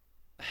to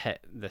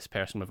hit this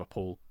person with a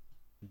pole.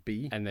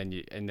 B, and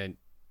then.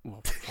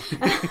 Well,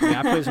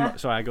 yeah,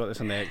 sorry, I got this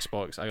on the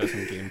Xbox. I got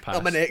some Game Pass.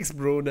 I'm an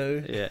ex-bro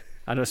now. Yeah,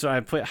 I know. So I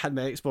had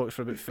my Xbox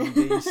for about 3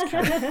 days.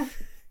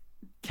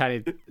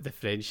 Carried the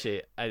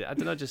friendship. I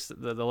don't know, just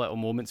the little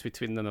moments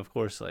between them. Of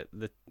course, like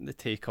the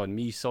Take On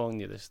Me song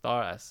near the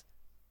start. That's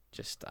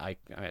just I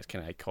mean, it's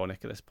kind of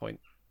iconic at this point.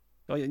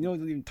 Oh, they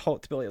even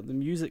talked about like the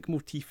music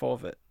motif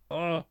of it.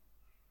 Oh,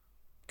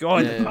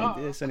 God,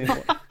 yes,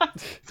 anymore.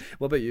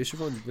 What about you,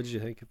 Siobhan? What did you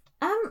think of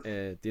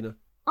Dina?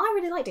 I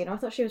really liked Dina. I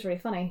thought she was really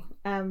funny.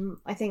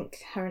 I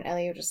think her and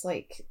Ellie were just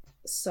like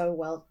so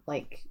well,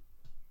 like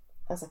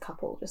as a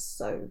couple, just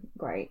so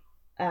great.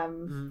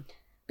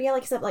 But yeah,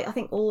 like I said, like I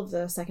think all of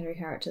the secondary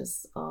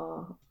characters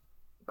are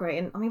great,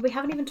 and I mean we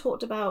haven't even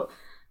talked about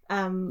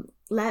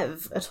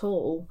Lev at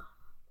all.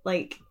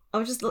 Like I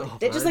was just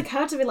it just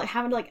occurred to me like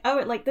having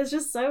like there's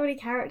just so many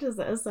characters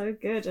that are so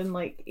good, and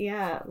like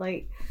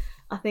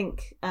I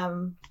think I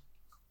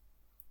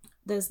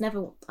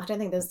don't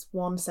think there's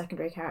one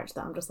secondary character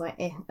that I'm just like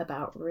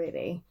about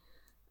really.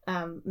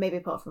 Maybe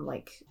apart from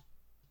like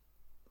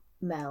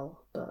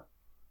Mel, but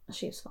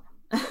she's fine.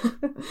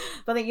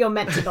 But I think you're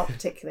meant to not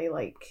particularly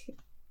like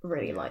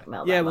really like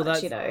Mel. Yeah, well,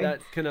 that's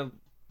kind of.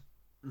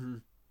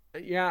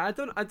 Yeah, I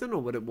don't know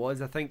what it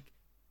was. I think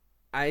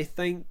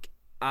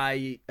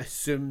I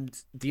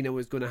assumed Dina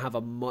was going to have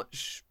a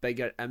much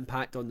bigger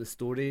impact on the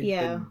story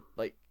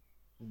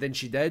than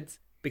she did,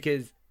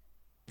 because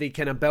they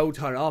kind of build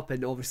her up,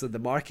 and obviously the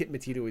market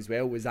material as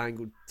well was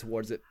angled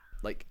towards it.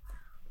 Like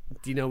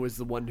Dina was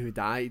the one who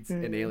died,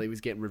 and Ellie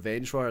was getting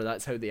revenge for her.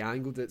 That's how they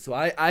angled it. So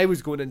I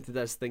was going into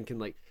this thinking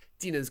like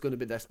Dina's going to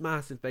be this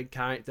massive big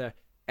character,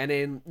 and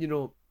then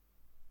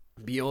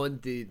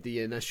beyond the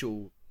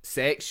initial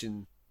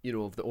section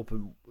of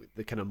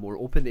the kind of more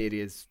open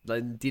areas,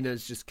 then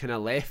Dina's just kind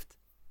of left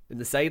in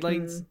the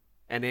sidelines,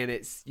 and then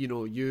it's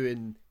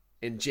you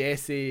and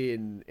Jesse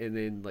and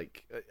then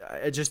like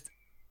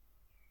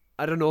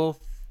I don't know.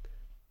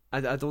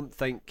 I don't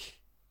think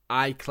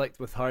I clicked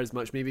with her as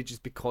much. Maybe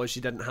just because she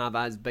didn't have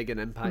as big an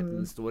impact in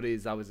the story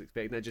as I was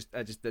expecting. I just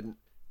didn't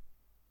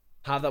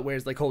have that.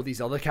 Whereas like all these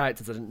other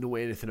characters, I didn't know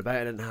anything about.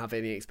 I didn't have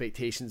any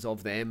expectations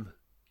of them.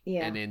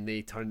 Yeah. And then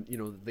they turned.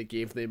 They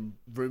gave them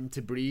room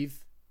to breathe.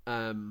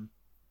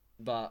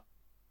 But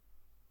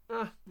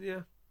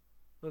yeah,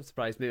 I'm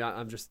surprised. Maybe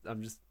I'm just.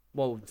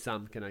 Well,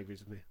 Sam kind of agrees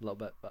with me a little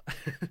bit, but.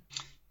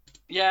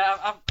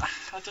 Yeah,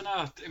 I don't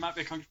know. It might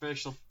be a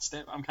controversial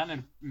statement. I'm kind of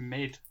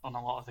mid on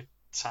a lot of the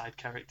side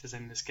characters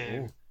in this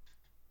game.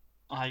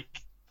 Like,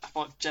 I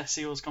thought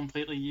Jesse was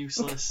completely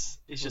useless.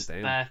 He's just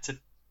there to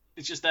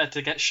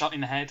get shot in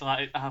the head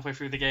like halfway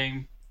through the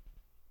game.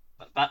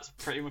 That's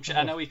pretty much it.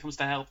 I know he comes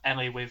to help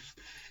Ellie with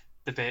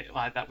the bit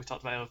like that we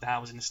talked about, the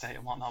housing estate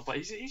and whatnot, but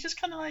he's just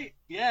kind of like,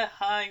 yeah,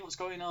 hi, what's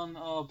going on?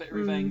 Oh, a bit of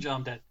revenge,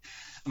 I'm dead,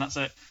 and that's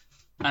it.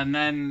 And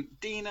then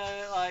Dina,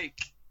 like.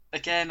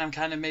 Again, I'm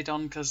kind of mid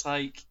on because,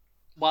 like,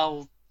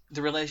 while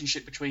the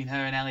relationship between her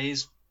and Ellie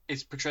is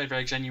portrayed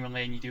very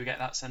genuinely, and you do get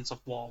that sense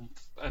of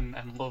warmth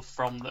and love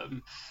from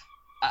them,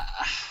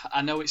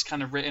 I know it's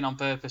kind of written on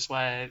purpose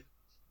where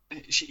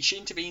she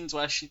intervenes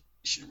where she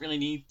shouldn't really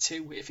need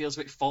to. It feels a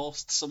bit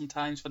forced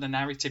sometimes for the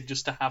narrative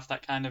just to have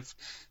that kind of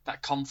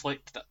that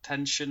conflict, that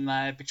tension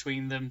there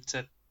between them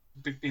to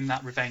be in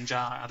that revenge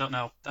arc. I don't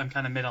know. I'm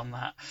kind of mid on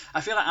that.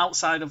 I feel like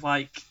outside of,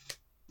 like,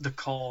 the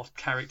core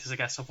characters, I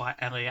guess, of like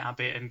Ellie,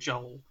 Abby, and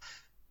Joel,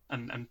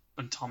 and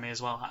Tommy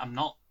as well, I'm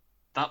not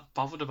that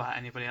bothered about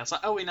anybody else.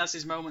 Like Owen has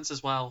his moments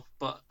as well,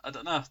 but I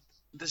don't know.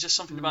 There's just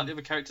something about the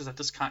other characters I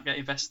just can't get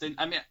invested in.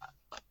 I mean,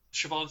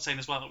 Siobhan's saying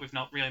as well that we've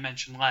not really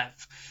mentioned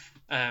Lev.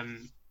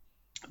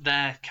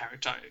 Their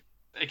character,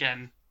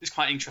 again, is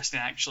quite interesting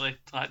actually.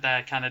 Like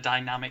their kind of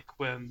dynamic.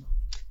 I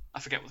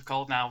forget what they're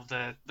called now.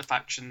 The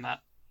faction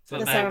that.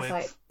 The there with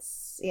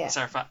Seraphites, yeah.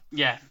 Seraphites.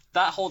 Yeah,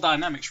 that whole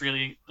dynamic's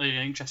really, really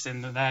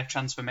interesting. Their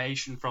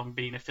transformation from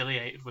being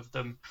affiliated with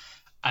them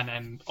and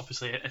then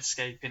obviously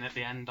escaping at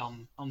the end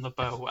on the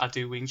boat. I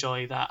do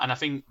enjoy that, and I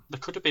think there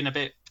could have been a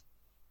bit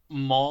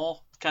more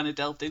kind of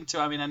delved into.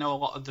 I mean, I know a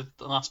lot of the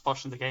last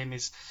portion of the game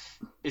is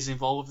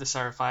involved with the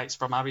Seraphites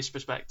from Abby's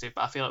perspective,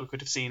 but I feel like we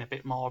could have seen a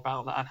bit more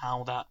about that and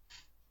how that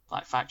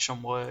like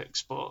faction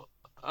works. But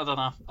I don't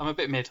know. I'm a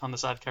bit mid on the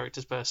side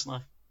characters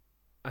personally.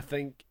 I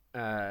think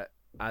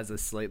as a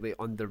slightly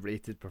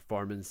underrated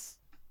performance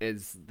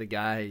is the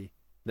guy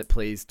that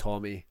plays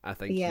Tommy. I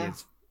think he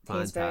is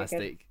he's very good.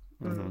 fantastic.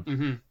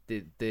 Mm-hmm.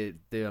 The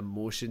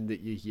emotion that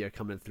you hear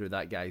coming through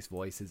that guy's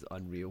voice is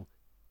unreal,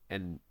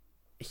 and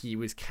he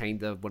was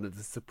kind of one of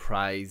the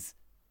surprise.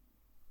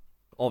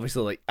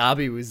 Obviously, like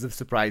Abby was the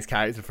surprise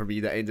character for me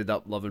that I ended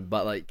up loving,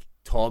 but like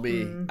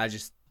Tommy,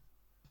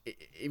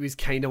 he was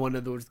kind of one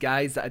of those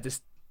guys that I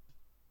just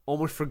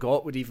almost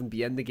forgot would even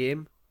be in the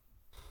game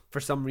for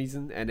some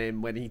reason. And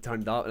then when he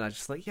turned up, and I was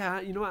just like, yeah,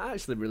 you know what, I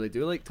actually really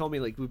do like Tommy.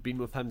 Like we've been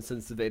with him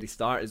since the very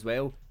start as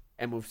well,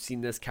 and we've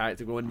seen this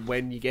character go. And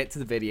when you get to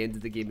the very end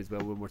of the game as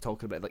well, when we're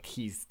talking about like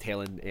he's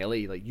telling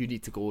Ellie like you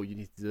need to go, you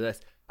need to do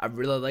this. I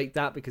really liked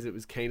that because it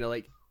was kind of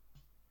like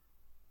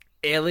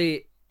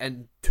Ellie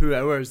in 2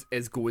 hours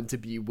is going to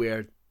be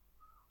where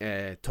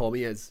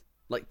Tommy is.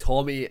 Like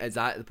Tommy is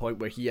at the point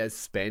where he has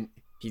spent.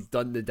 He's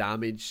done the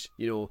damage.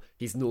 You know,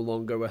 he's no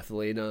longer with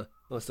Elena.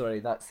 Oh,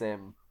 sorry, that's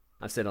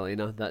I've said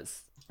Elena.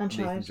 That's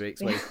Nathan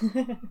Drake's wife.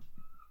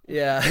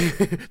 Yeah,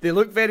 they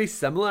look very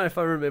similar if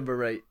I remember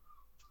right.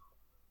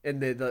 In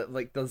the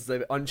like, there's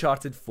the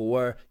Uncharted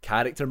 4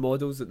 character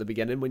models at the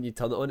beginning when you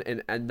turn it on,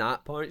 and in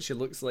that part she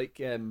looks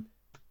like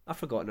I've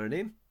forgotten her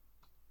name.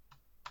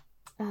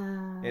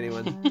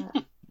 Anyone?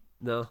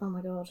 No. Oh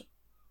my god.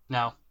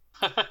 No.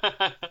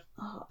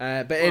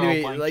 But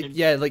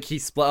anyway, like he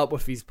split up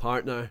with his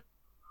partner,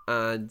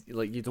 and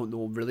like you don't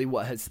know really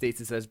what his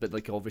status is, but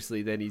like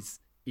obviously then he's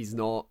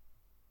not.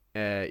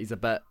 He's a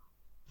bit,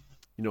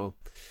 you know,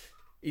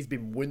 he's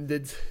been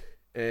wounded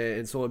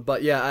and so on.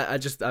 But yeah,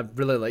 I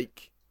really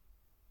like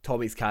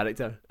Tommy's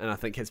character, and I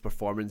think his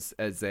performance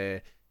is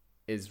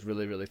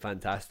really, really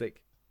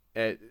fantastic.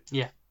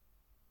 Yeah.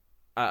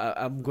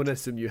 I'm going to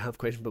assume you have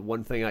questions, but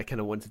one thing I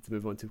kind of wanted to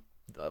move on to,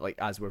 like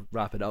as we're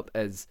wrapping up,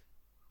 is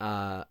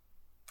where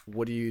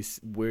do you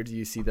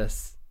see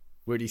this?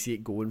 Where do you see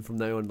it going from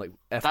now on? Like,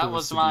 if that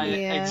was my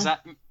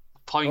exact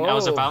point I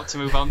was about to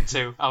move on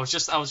to. I was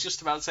just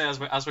about to say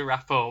as we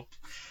wrap up.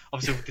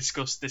 Obviously, we've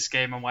discussed this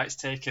game and why it's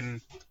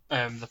taken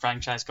the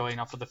franchise going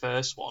off of the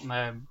first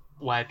one.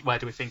 Where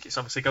do we think it's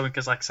obviously going?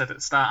 Because, like I said at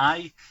the start,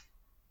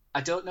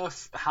 I don't know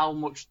how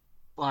much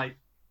like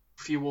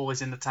fuel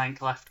is in the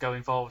tank left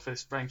going forward for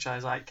this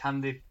franchise. Like,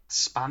 can they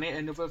span it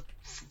another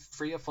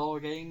 3 or 4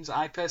 games?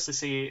 I personally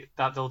see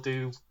that they'll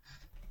do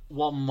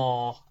one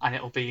more and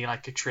it'll be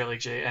like a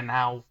trilogy, and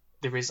how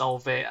they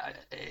resolve it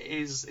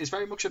is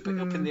very much a bit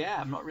up in the air.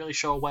 I'm not really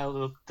sure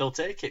where they'll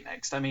take it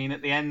next. I mean,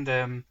 at the end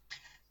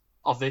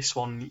of this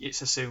one,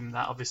 it's assumed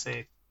that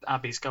obviously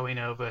Abby's going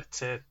over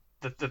to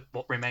the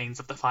what remains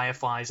of the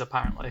Fireflies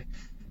apparently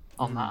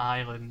on that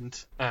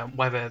island.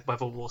 Whether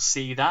we'll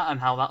see that and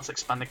how that's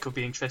expanded could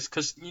be interesting,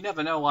 because you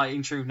never know, like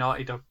in true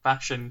Naughty Dog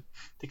fashion,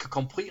 they could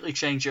completely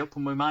change it up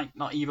and we might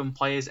not even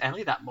play as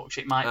Ellie that much.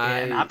 It might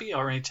be an Abby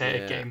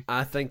orientated game.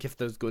 I think if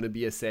there's going to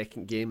be a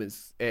second game,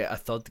 it's a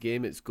third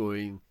game, it's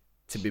going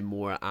to be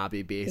more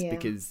Abby based,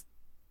 because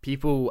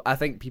I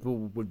think people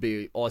would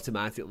be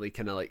automatically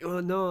kind of like, oh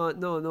no, it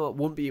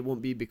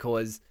won't be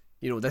because,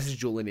 you know, this is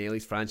Joel and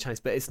Ellie's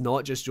franchise. But it's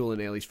not just Joel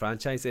and Ellie's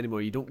franchise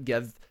anymore. You don't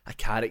give a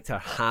character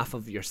half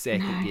of your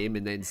second game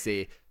and then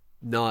say,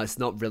 no, it's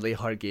not really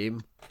her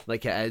game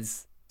like it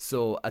is.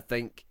 So I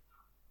think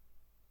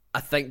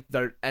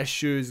their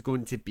issue is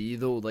going to be,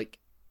 though, like,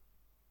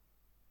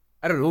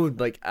 I don't know,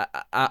 like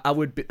I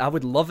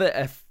would love it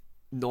if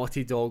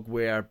Naughty Dog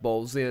were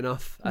ballsy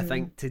enough, I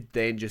think, to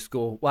then just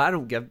go, well,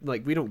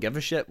 we don't give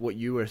a shit what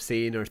you were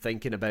saying or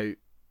thinking about,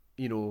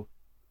 you know,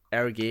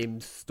 our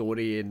game's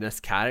story and this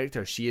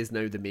character. She is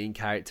now the main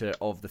character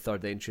of the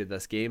third entry of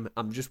this game.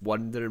 I'm just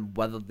wondering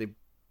whether they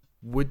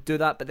would do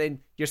that. But then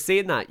you're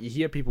saying that, you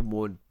hear people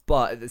moan,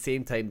 but at the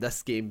same time,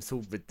 this game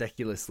sold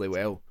ridiculously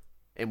well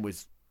and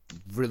was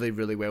really,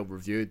 really well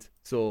reviewed.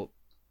 So,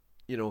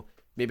 you know,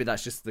 maybe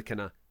that's just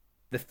the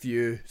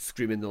few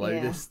screaming the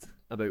loudest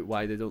about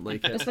why they don't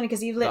like it. It's funny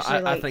because you've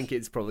literally I think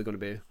it's probably going to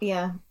be.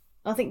 Yeah,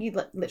 I think you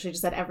literally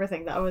just said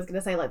everything that I was going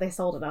to say. Like, they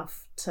sold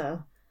enough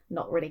to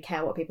not really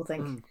care what people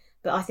think.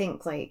 But I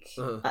think it's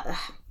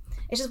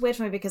just weird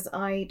for me because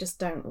I just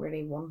don't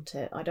really want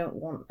it. I don't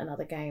want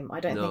another game. I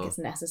don't think it's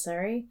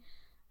necessary.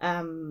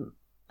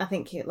 I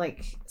think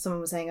like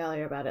someone was saying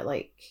earlier about it,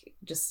 like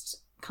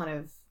just kind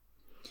of,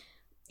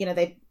 you know,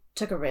 they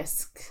took a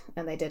risk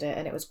and they did it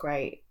and it was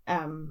great.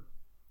 And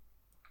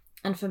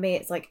for me,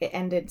 it's like it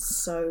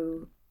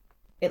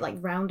like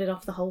rounded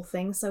off the whole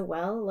thing so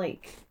well.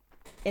 Like,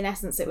 in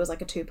essence, it was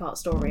like a 2-part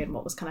story and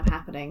what was kind of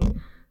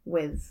happening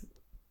with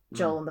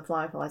Joel and the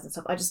Fireflies and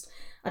stuff. I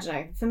don't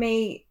know. For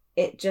me,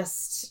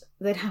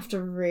 they'd have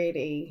to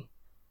really,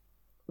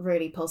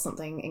 really pull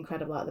something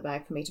incredible out of the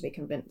bag for me to be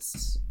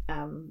convinced.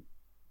 And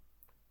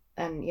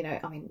I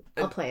mean,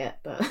 I'll play it,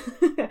 but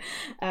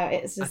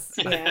it's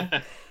just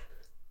yeah.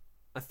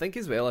 I think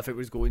as well, if it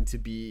was going to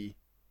be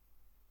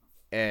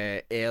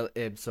Abby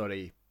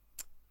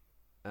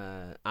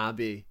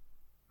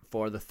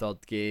for the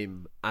third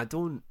game, I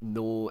don't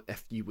know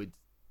if you would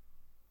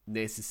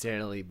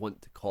necessarily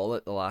want to call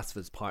it The Last of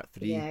Us Part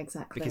 3. Yeah,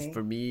 exactly. Because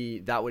for me,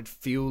 that would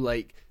feel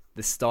like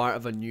the start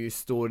of a new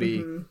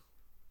story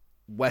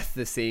with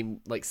the same,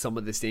 like some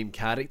of the same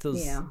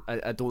characters. Yeah.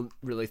 I don't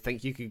really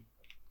think you could,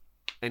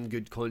 in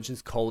good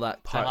conscience, call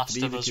that Part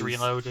 3. The Last of Us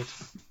Reloaded.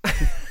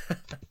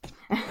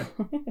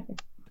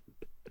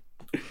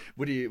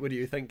 What do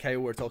you think, Kyle?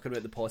 We're talking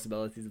about the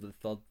possibilities of the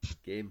third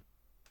game.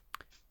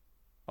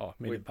 Oh,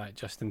 made it back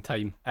just in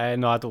time.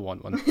 No, I don't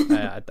want one.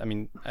 I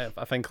mean,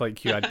 I think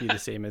like you, I'd be the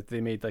same. If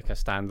they made like a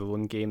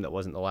standalone game that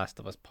wasn't The Last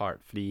of Us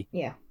Part 3.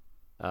 Yeah.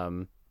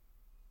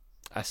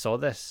 I saw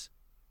this.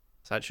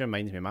 This actually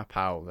reminds me of my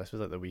pal. This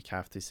was like the week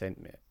after he sent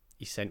me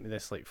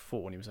this like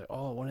photo, and he was like,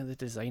 "Oh, one of the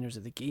designers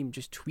of the game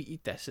just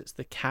tweeted this. It's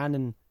the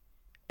canon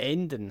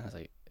ending." I was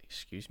like,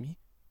 "Excuse me."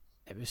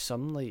 It was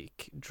some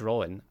like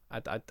drawing.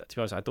 To be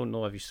honest, I don't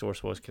know if his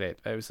source was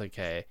correct. But it was like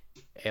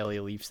Ellie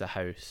leaves the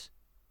house,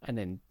 and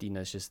then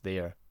Dina's just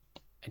there,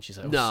 and she's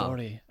like, "Oh,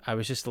 sorry, I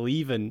was just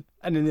leaving."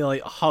 And then they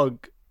like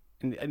hug,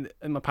 and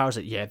my pals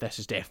like, "Yeah, this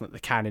is definitely the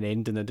canon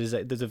ending." And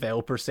the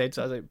developer said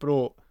so. I was like,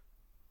 "Bro,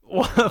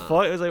 what the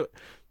fuck?" It was like,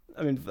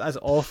 I mean, that's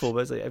awful. But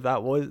it's like, if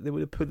that was, they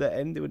would have put that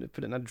in. They would have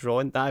put it in a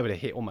drawing. That I would have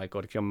hated. Oh my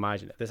god, can you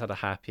imagine if this had a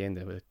happy end?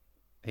 I would have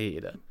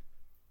hated it.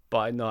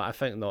 But no, I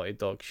think Naughty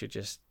Dog should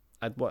just.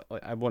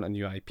 I want a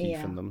new IP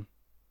from them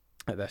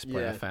at this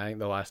point. Yeah. I think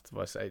The Last of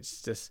Us.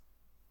 It's just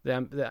I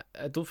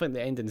don't think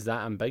the ending's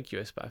that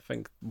ambiguous, but I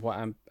think what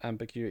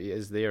ambiguity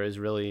is there is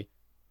really.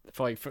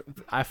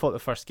 I thought the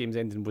first game's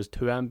ending was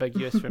too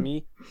ambiguous for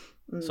me,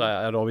 so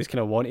I'd always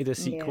kind of wanted a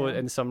sequel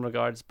in some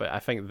regards. But I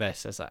think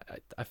this is.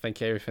 I think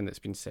everything that's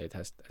been said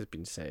has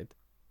been said.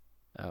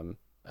 And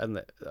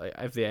like,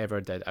 if they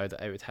ever did,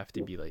 it would have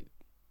to be like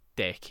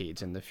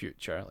decades in the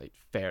future, like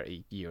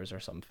 30 years or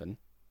something.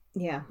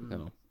 Yeah.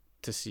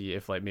 To see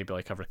if like maybe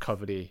like a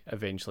recovery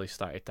eventually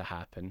started to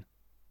happen.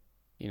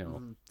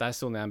 That's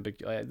the only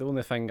the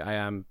only thing I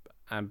am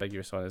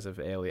ambiguous on is if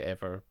Ellie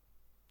ever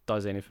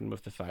does anything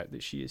with the fact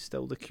that she is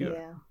still the cure.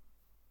 Yeah.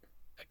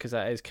 Because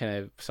that is kind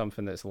of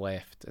something that's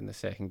left in the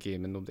second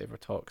game and nobody ever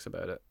talks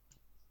about it.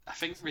 I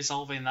think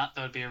resolving that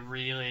though would be a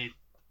really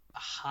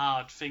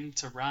hard thing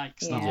to write.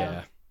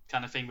 Yeah.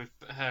 Kind of thing with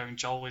her and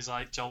Joel is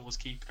like Joel was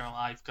keeping her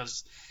alive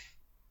because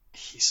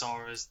he saw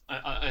her as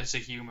a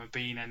human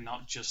being and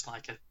not just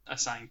like a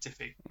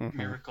scientific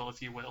miracle,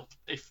 if you will.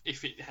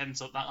 If it ends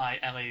up that like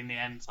Ellie in the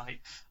end, like,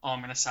 "Oh,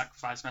 I'm going to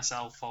sacrifice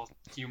myself for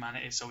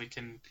humanity so we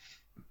can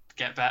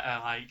get better,"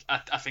 like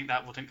I think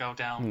that wouldn't go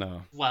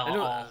down well at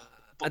all.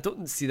 I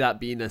don't see that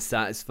being a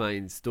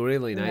satisfying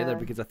storyline either,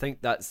 because I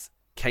think that's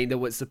kind of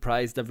what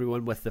surprised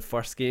everyone with the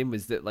first game,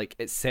 is that like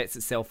it sets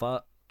itself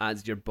up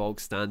as your bog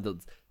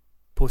standard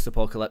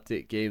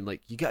post-apocalyptic game.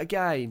 Like, you got a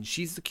guy and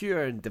she's the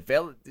cure and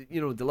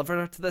deliver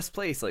her to this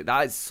place. Like,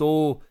 that is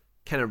so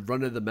kind of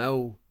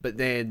run-of-the-mill, but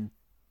then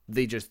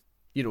they just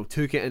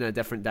took it in a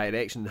different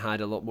direction and had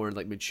a lot more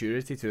like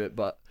maturity to it.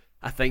 But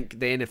I think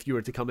then if you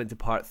were to come into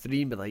part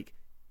 3 and be like,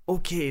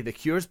 okay, the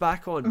cure's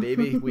back on,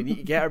 baby, we need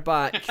to get her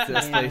back to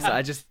this place,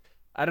 I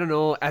don't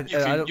know.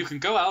 You can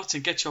go out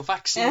and get your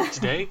vaccine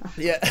today.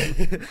 Yeah.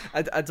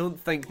 I don't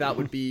think that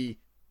would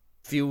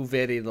feel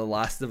very The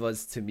Last of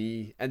Us to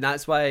me, and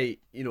that's why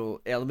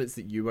elements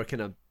that you were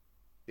kind of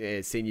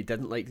saying you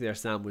didn't like there,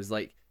 Sam, was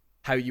like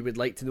how you would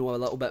like to know a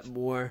little bit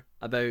more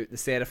about the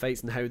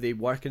Seraphites and how they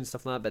work and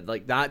stuff like that. But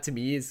like that to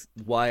me is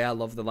why I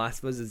love The Last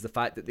of Us, is the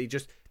fact that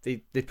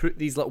they put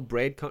these little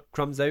bread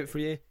crumbs out for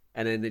you,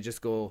 and then they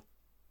just go,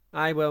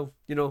 well,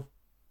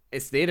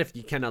 it's there if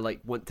you kind of like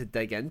want to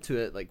dig into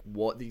it, like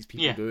what these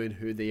people do and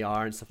who they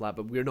are and stuff like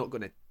that. But we're not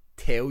going to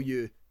tell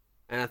you.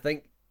 And I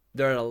think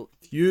there are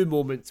a few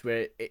moments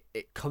where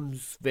it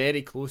comes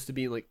very close to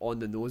being like on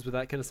the nose with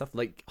that kind of stuff,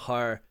 like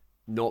her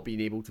not being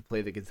able to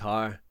play the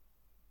guitar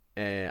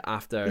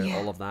after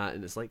all of that,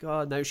 and it's like,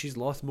 oh, now she's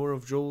lost more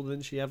of Joel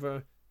than she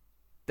ever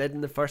did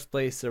in the first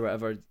place or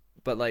whatever.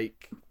 But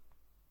like,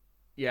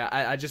 yeah,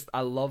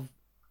 I love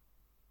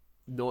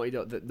Naughty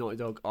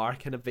Dog are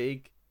kind of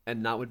vague,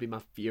 and that would be my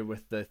fear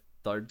with the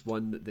third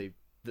one,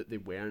 that they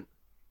weren't.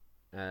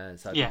 I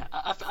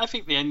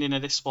think the ending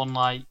of this one,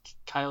 like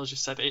Kyle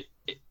just said,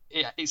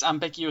 it's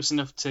ambiguous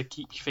enough to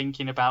keep you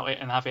thinking about it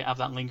and have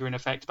that lingering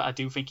effect, but I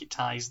do think it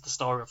ties the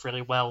story up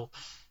really well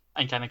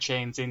and kind of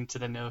chains into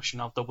the notion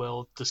of the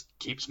world just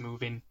keeps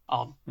moving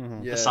on.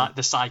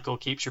 The cycle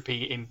keeps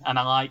repeating, and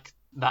I like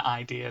that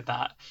idea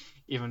that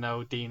even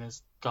though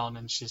Dina's gone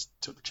and she's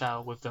took the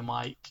child with them,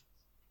 like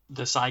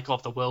the cycle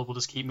of the world will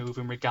just keep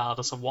moving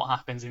regardless of what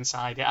happens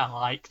inside it. I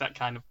like that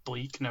kind of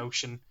bleak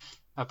notion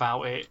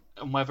about it,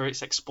 and whether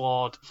it's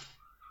explored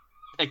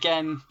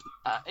again,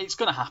 it's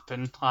going to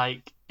happen.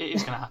 Like, it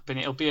is going to happen.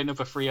 It'll be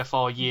another 3 or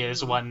 4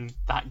 years when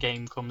that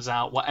game comes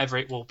out, whatever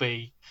it will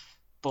be.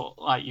 But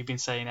like you've been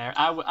saying, Eric,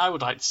 I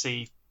would like to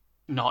see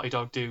Naughty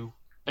Dog do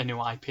a new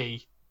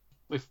IP.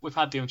 We've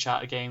had the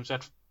Uncharted games. We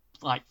had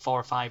like 4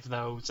 or 5 of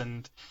those,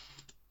 and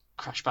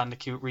Crash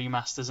Bandicoot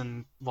remasters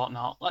and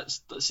whatnot.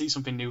 Let's see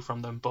something new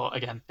from them. But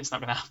again, it's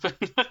not going to happen.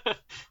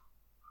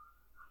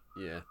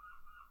 Yeah.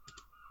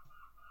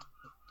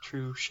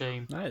 True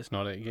shame. Nah, it's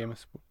not a game, I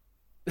suppose.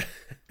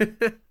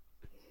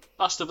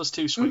 Last of Us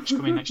 2 Switch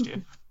coming next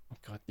year. Oh,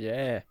 God,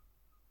 yeah.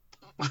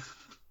 I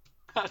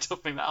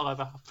don't think that'll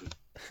ever happen.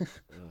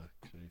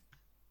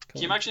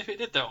 Can you imagine if it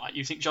did though? Like,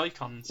 you think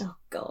Joy-Cons? Oh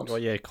God. Oh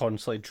yeah,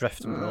 constantly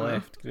drifting to the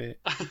left. Great.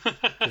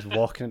 Just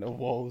walking into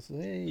walls.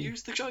 Hey.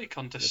 Use the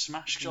Joy-Con to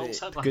smash Joel's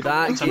head like Could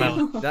a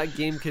watermelon. that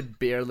game could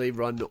barely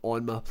run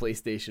on my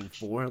PlayStation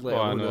 4, let Oh,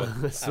 I alone know.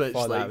 on the Switch. I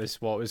thought like, that was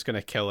what was going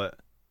to kill it.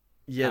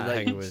 yeah, that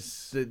like thing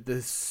was.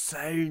 the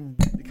sound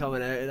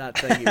coming out of that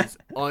thing is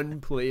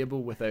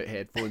unplayable without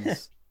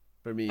headphones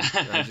for me.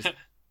 I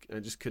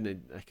just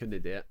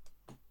couldn't do it.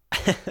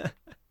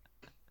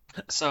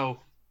 So,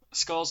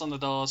 scores on the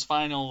doors,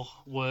 final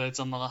words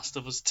on The Last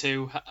of Us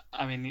 2.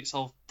 I mean, it's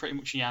all pretty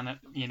much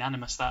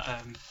unanimous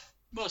that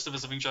most of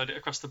us have enjoyed it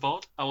across the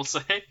board, I will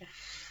say.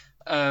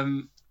 A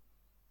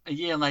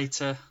year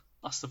later,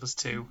 Last of Us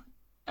 2.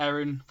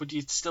 Erin, would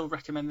you still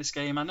recommend this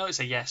game? I know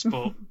it's a yes,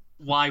 but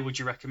why would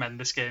you recommend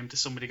this game to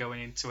somebody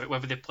going into it,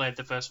 whether they played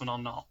the first one or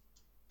not?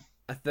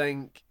 I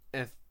think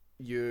if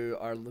you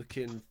are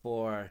looking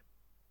for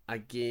a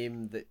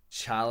game that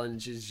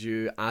challenges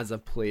you as a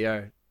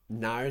player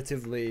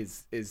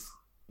narratively is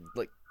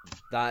like,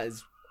 that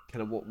is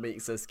kind of what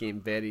makes this game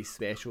very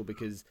special,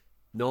 because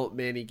not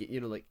many,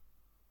 like,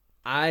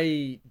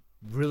 I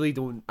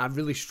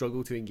really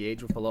struggle to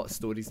engage with a lot of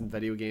stories in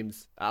video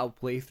games. I've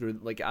played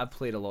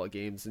a lot of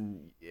games,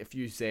 and if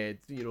you said,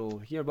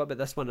 here, what about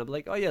this one? I'm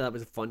like, oh yeah, that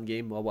was a fun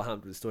game. Well, what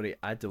happened to the story?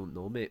 I don't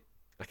know, mate.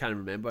 I can't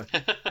remember.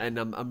 And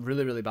I'm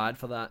really, really bad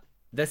for that.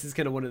 This is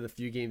kind of one of the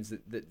few games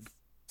that's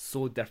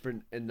so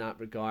different in that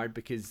regard,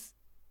 because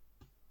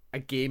a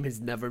game has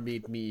never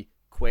made me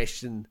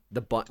question the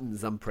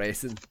buttons I'm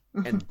pressing,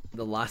 and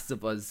The Last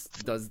of Us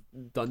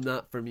done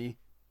that for me.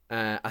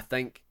 I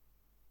think,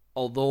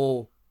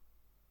 although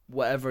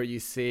whatever you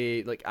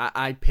say, like,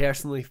 I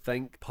personally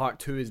think part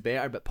 2 is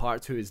better, but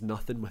part 2 is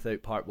nothing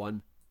without part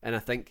 1. And I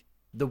think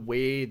the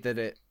way that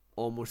it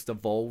almost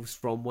evolves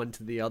from one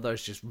to the other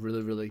is just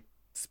really, really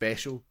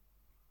special,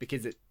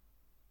 because it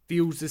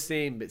feels the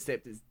same, but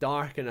except it's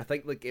dark. And I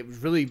think, like, it was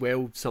really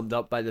well summed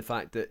up by the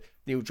fact that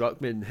Neil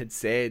Druckmann had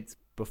said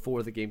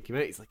before the game came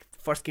out, he's like, the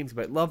first game's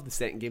about love, the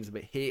second game's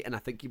about hate. And I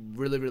think you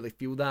really, really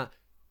feel that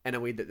in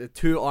a way that the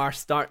two are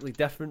starkly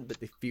different,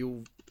 but they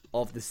feel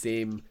of the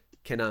same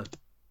kind of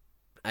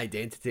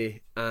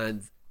identity.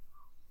 And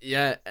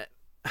yeah,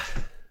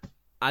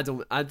 I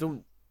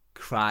don't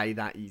cry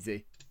that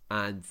easy,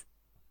 and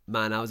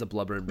man, I was a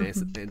blubbering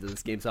mess at the end of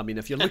this game. So I mean,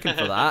 if you're looking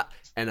for that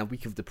and a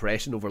week of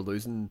depression over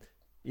losing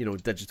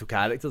digital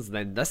characters,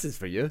 then this is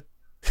for you.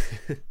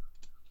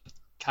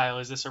 Kyle,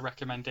 is this a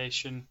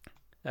recommendation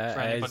for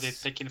anybody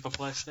picking up a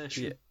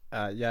PlayStation?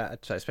 Yeah,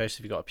 especially if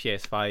you've got a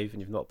PS5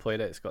 and you've not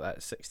played it. It's got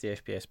that 60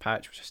 FPS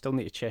patch, which I still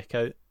need to check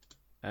out.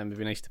 It'd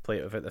be nice to play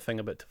it without the thing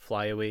about to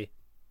fly away.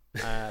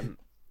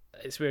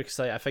 It's weird because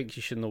I think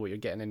you should know what you're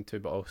getting into,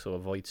 but also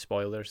avoid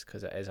spoilers,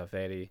 because it is a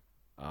very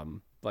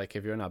like,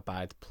 if you're in a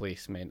bad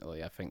place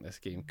mentally, I think this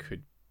game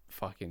could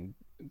fucking,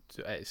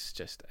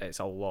 it's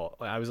a lot.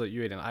 Like, I was like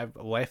you, Aiden, I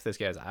left this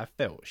game, I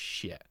felt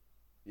shit.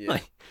 Yeah.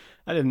 Like,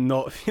 I did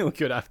not feel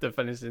good after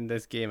finishing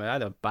this game. I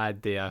had a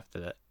bad day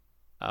after it.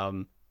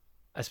 I'm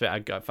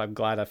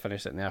glad I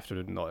finished it in the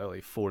afternoon, not at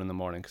like 4 a.m,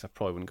 because I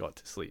probably wouldn't got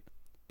to sleep.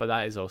 But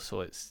that is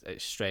also its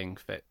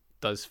strength. It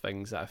does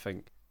things that I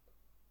think,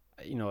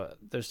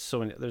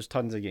 there's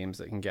tons of games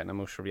that can get an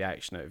emotional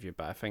reaction out of you,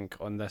 but I think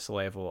on this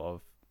level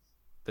of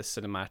the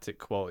cinematic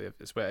quality of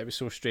it was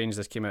so strange.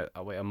 This came out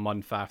like a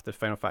month after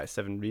Final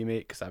Fantasy VII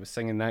Remake, because I was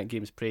singing that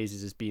game's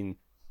praises as being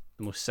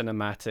the most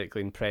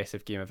cinematically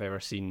impressive game I've ever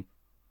seen,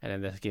 and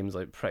then this game's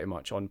like pretty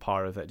much on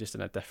par with it, just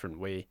in a different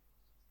way.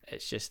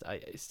 It's just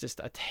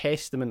a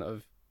testament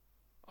of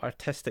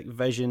artistic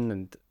vision,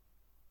 and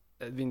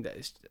I mean,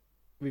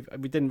 we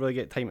didn't really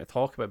get time to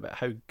talk about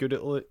how good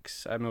it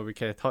looks. I mean, we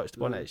kind of touched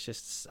upon it. It's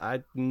just,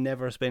 I'd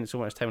never spent so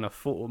much time in a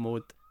photo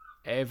mode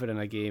ever in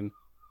a game,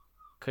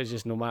 because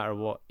just no matter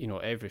what,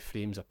 every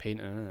frame's a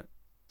painting in it.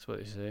 That's what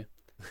they say.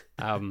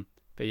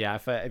 But yeah,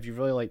 if you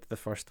really liked the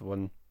first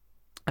one,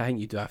 I think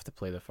you do have to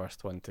play the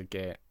first one to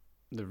get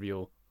the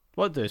real.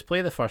 What do is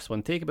play the first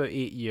one, take about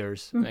 8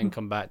 years, and then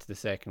come back to the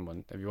second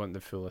one if you want the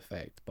full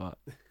effect. But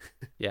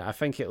yeah, I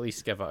think at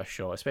least give it a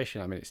shot.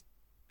 Especially, I mean,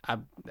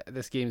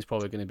 this game is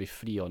probably going to be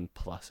free on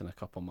Plus in a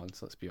couple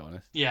months. Let's be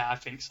honest. Yeah, I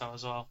think so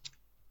as well.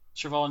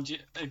 Siobhan, do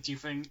you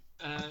think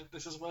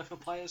this is worth a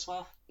play as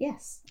well?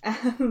 Yes.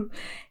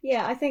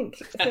 Yeah, I think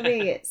for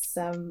me it's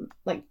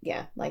like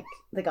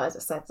the guys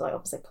that said, like,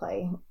 obviously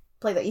play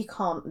that. You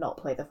can't not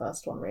play the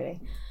first one, really.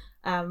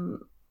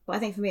 But I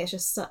think for me, it's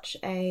just such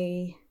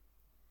a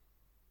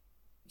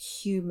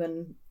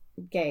human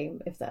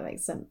game, if that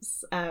makes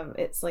sense.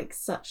 It's like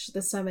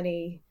there's so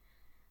many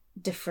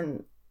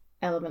different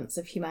elements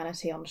of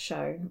humanity on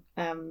show.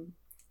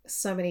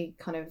 So many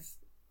kind of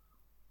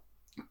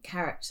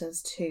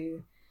characters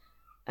to,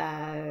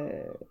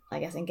 I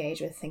guess,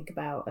 engage with, think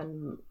about,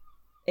 and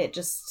it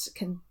just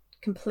can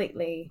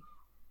completely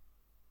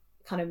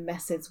kind of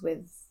messes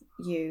with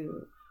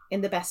you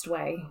in the best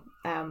way.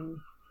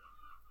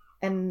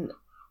 And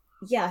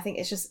yeah, I think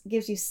it just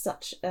gives you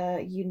such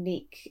a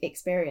unique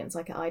experience.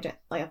 Like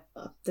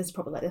this is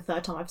probably like the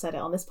third time I've said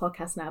it on this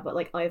podcast now, but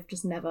like I've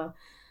just never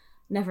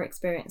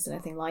experienced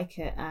anything like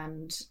it,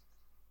 and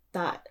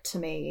that to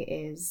me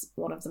is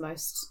one of the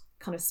most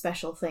kind of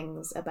special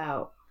things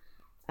about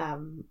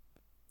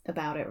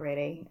it,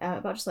 really,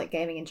 about just like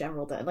gaming in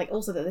general. That like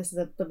also that this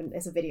is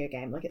it's a video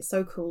game. Like it's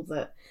so cool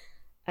that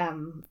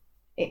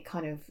it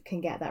kind of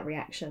can get that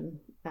reaction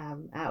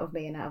out of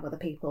me and out of other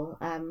people.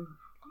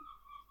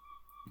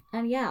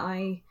 And yeah,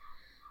 I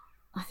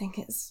think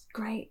it's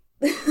great.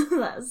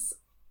 That's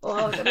all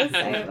I'm gonna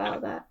say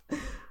about that.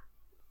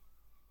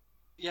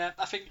 Yeah,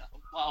 I think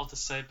what I'll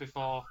just say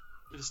before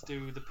we just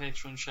do the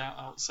Patreon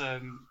shout-outs, I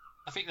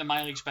think the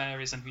mileage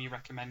varies and who you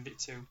recommend it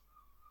to.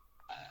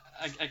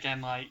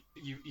 Again, like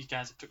you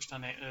guys have touched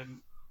on it,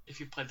 if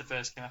you've played the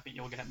first game, I think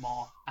you'll get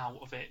more out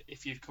of it.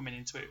 If you're coming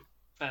into it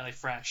fairly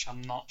fresh,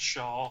 I'm not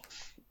sure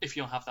if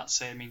you'll have that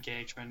same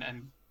engagement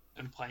and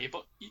play it,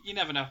 but you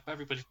never know.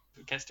 Everybody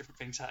gets different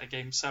things out of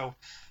games, so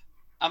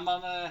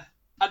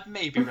I'd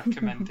maybe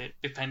recommend it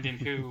depending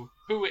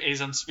who it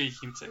is I'm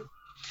speaking to.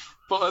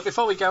 But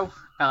before we go,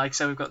 like I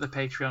said, we've got the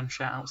Patreon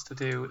shout-outs to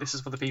do. This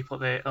is for the people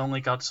that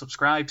Only God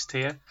subscribes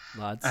tier.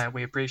 Lads.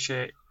 We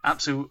appreciate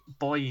absolute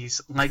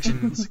boys,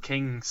 legends,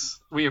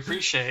 kings. We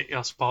appreciate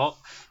your support.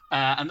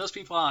 And those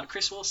people are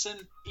Chris Wilson,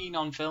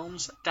 Enon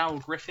Films,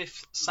 Daryl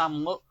Griffith,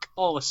 Sam Luck,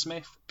 Orla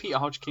Smith, Peter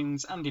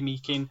Hodgkins, Andy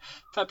Meakin,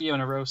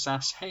 Fabiana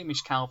Rosas,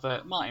 Hamish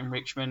Calvert, Martin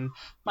Richmond,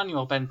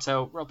 Manuel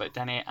Bento, Robert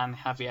Denny, and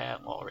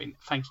Javier Loring.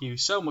 Thank you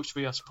so much for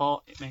your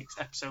support. It makes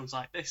episodes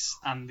like this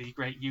and the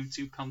great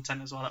YouTube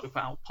content as well that we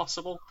put out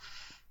possible.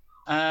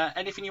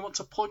 Anything you want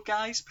to plug,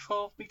 guys,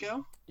 before we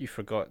go? You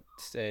forgot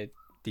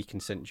Deacon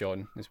St.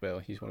 John as well.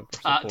 He's one of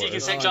our supporters. Deacon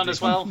St. John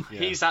as well. Yeah.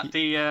 He's at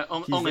the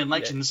Only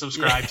Legends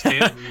subscribes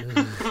here.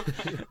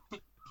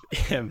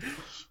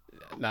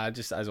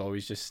 Just as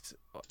always, just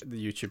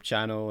the YouTube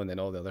channel and then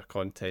all the other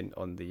content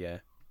on the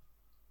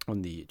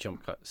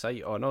Jump Cut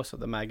site, and also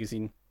the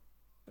magazine,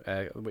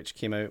 which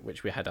came out,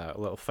 which we had a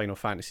little Final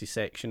Fantasy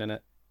section in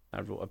it.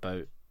 I wrote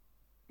about,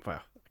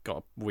 well, I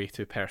got way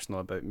too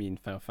personal about me and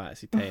Final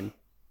Fantasy X.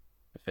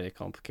 Very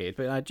complicated,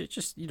 but I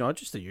just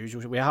the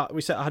usual.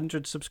 We set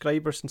 100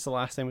 subscribers since the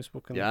last time we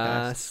spoke on the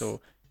cast.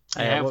 So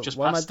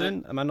what am I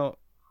doing? Am I not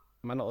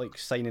like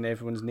signing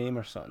everyone's name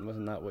or something?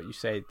 Wasn't that what you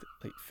said?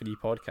 Like free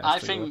podcast. I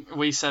think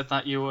we said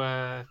that you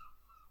were.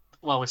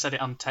 Well, we said it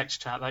on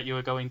text chat that you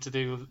were going to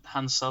do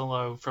Han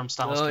Solo from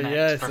Star Wars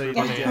Connect for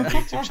everybody on the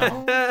YouTube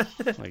channel.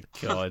 My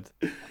God,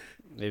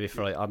 maybe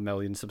for like 1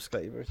 million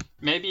subscribers.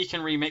 Maybe you can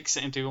remix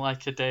it and do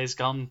like a Days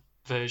Gone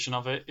version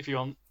of it if you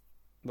want.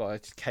 Well,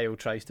 Kyle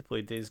tries to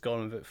play Days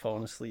Gone without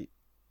falling asleep.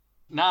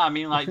 Nah, I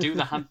mean like do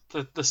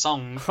the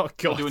song. Oh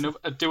God!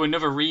 Do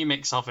another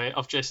remix of it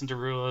of Jason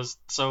Derulo's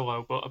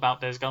Solo, but about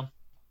Days Gone.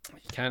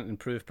 You can't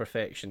improve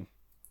perfection.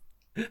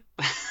 You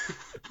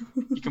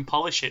can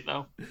polish it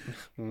though.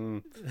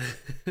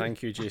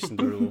 Thank you, Jason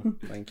Derulo.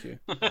 Thank you.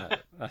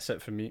 That's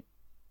it for me.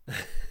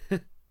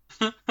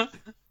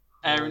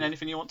 Aaron,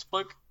 anything you want to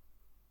plug?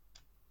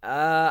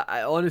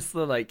 I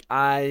honestly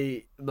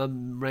my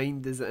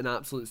mind is an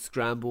absolute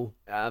scramble.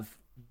 I've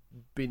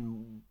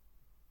been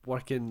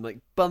working like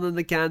burning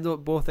the candle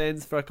at both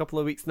ends for a couple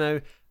of weeks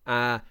now.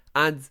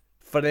 And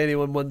for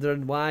anyone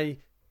wondering why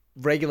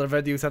regular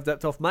videos have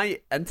dipped off, my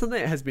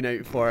internet has been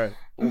out for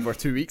over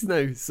 2 weeks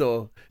now,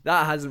 so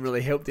that hasn't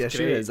really helped the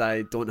issue, as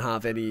I don't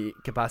have any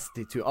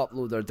capacity to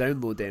upload or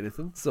download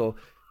anything. So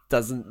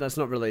doesn't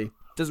really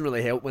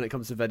help when it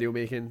comes to video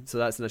making, so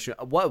that's an issue.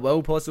 What I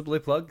will possibly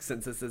plug,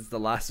 since this is the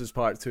Last of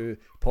Part 2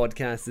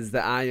 podcast, is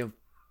that I have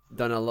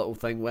done a little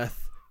thing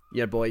with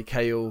your boy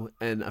Kyle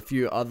and a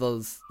few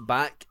others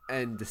back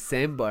in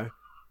December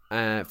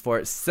for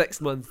its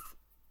 6-month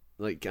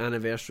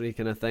anniversary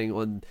kind of thing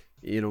on,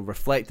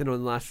 reflecting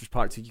on Last of Us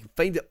Part 2. You can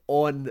find it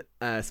on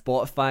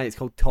Spotify. It's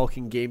called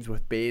Talking Games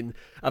with Bane.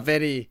 A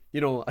very,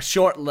 a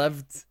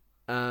short-lived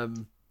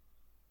audio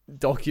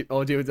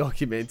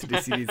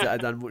documentary series that I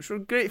done, which were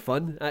great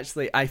fun.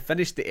 Actually, I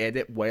finished the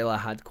edit while I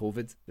had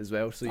COVID as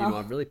well, so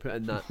I've really put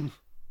in that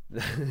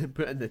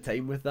put in the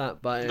time with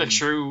that. But the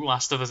true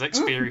Last of Us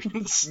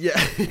experience. Yeah.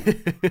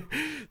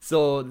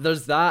 So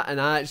there's that, and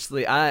I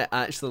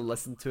actually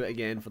listened to it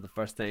again for the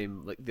first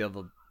time the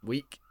other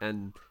week,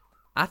 and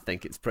I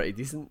think it's pretty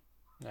decent.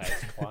 Yeah,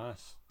 it's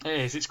class. It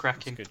is. It's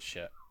cracking. It's good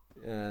shit.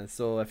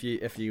 So if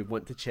you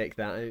want to check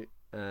that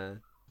out,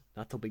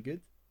 that'll be good.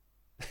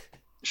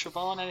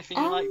 Siobhan, anything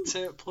you'd like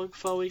to plug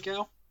before we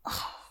go?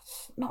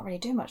 not really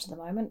doing much at the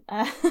moment.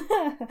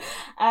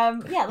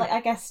 Yeah, like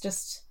I guess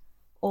just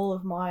all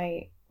of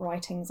my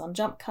writings on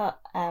Jump Cut.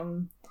 I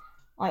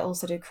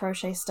also do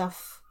crochet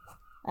stuff.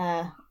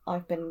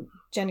 I've been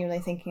genuinely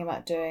thinking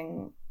about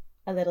doing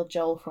a little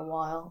Joel for a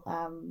while.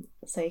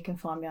 So you can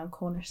find me on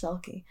Cornish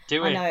Selkie.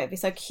 Do it. I know, it'd be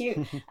so cute.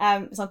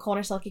 It's on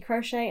Cornish Selkie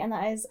Crochet, and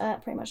that is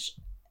pretty much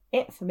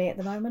it for me at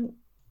the moment.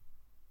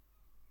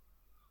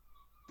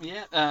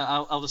 Yeah,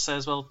 I'll just say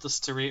as well,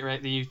 just to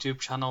reiterate, the YouTube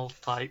channel,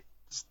 like,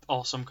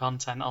 awesome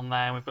content on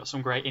there. We've got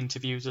some great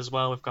interviews as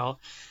well. We've got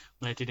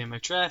Lady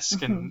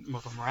Dimitrescu and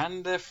Mother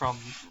Miranda from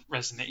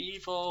Resident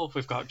Evil.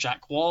 We've got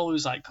Jack Wall,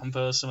 who's like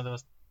conversed some of the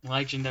most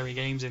legendary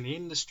games in the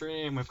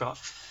industry, and we've got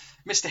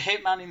Mr.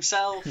 Hitman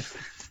himself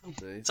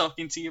Nice.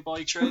 talking to your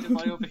boy Trader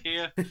Boy over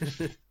here.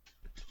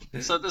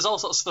 So there's all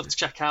sorts of stuff to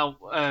check out,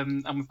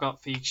 and we've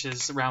got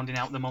features rounding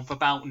out the month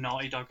about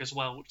Naughty Dog as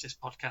well, which this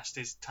podcast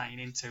is tying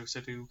into,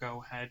 so do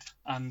go ahead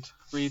and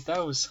read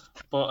those.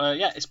 But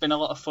yeah, it's been a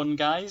lot of fun,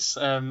 guys.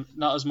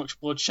 Not as much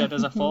bloodshed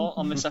as I thought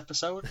on this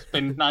episode. It's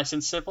been nice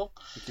and civil.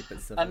 Keep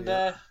it civil, And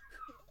yeah.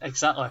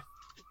 exactly.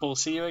 We'll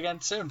see you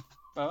again soon.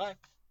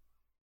 Bye-bye.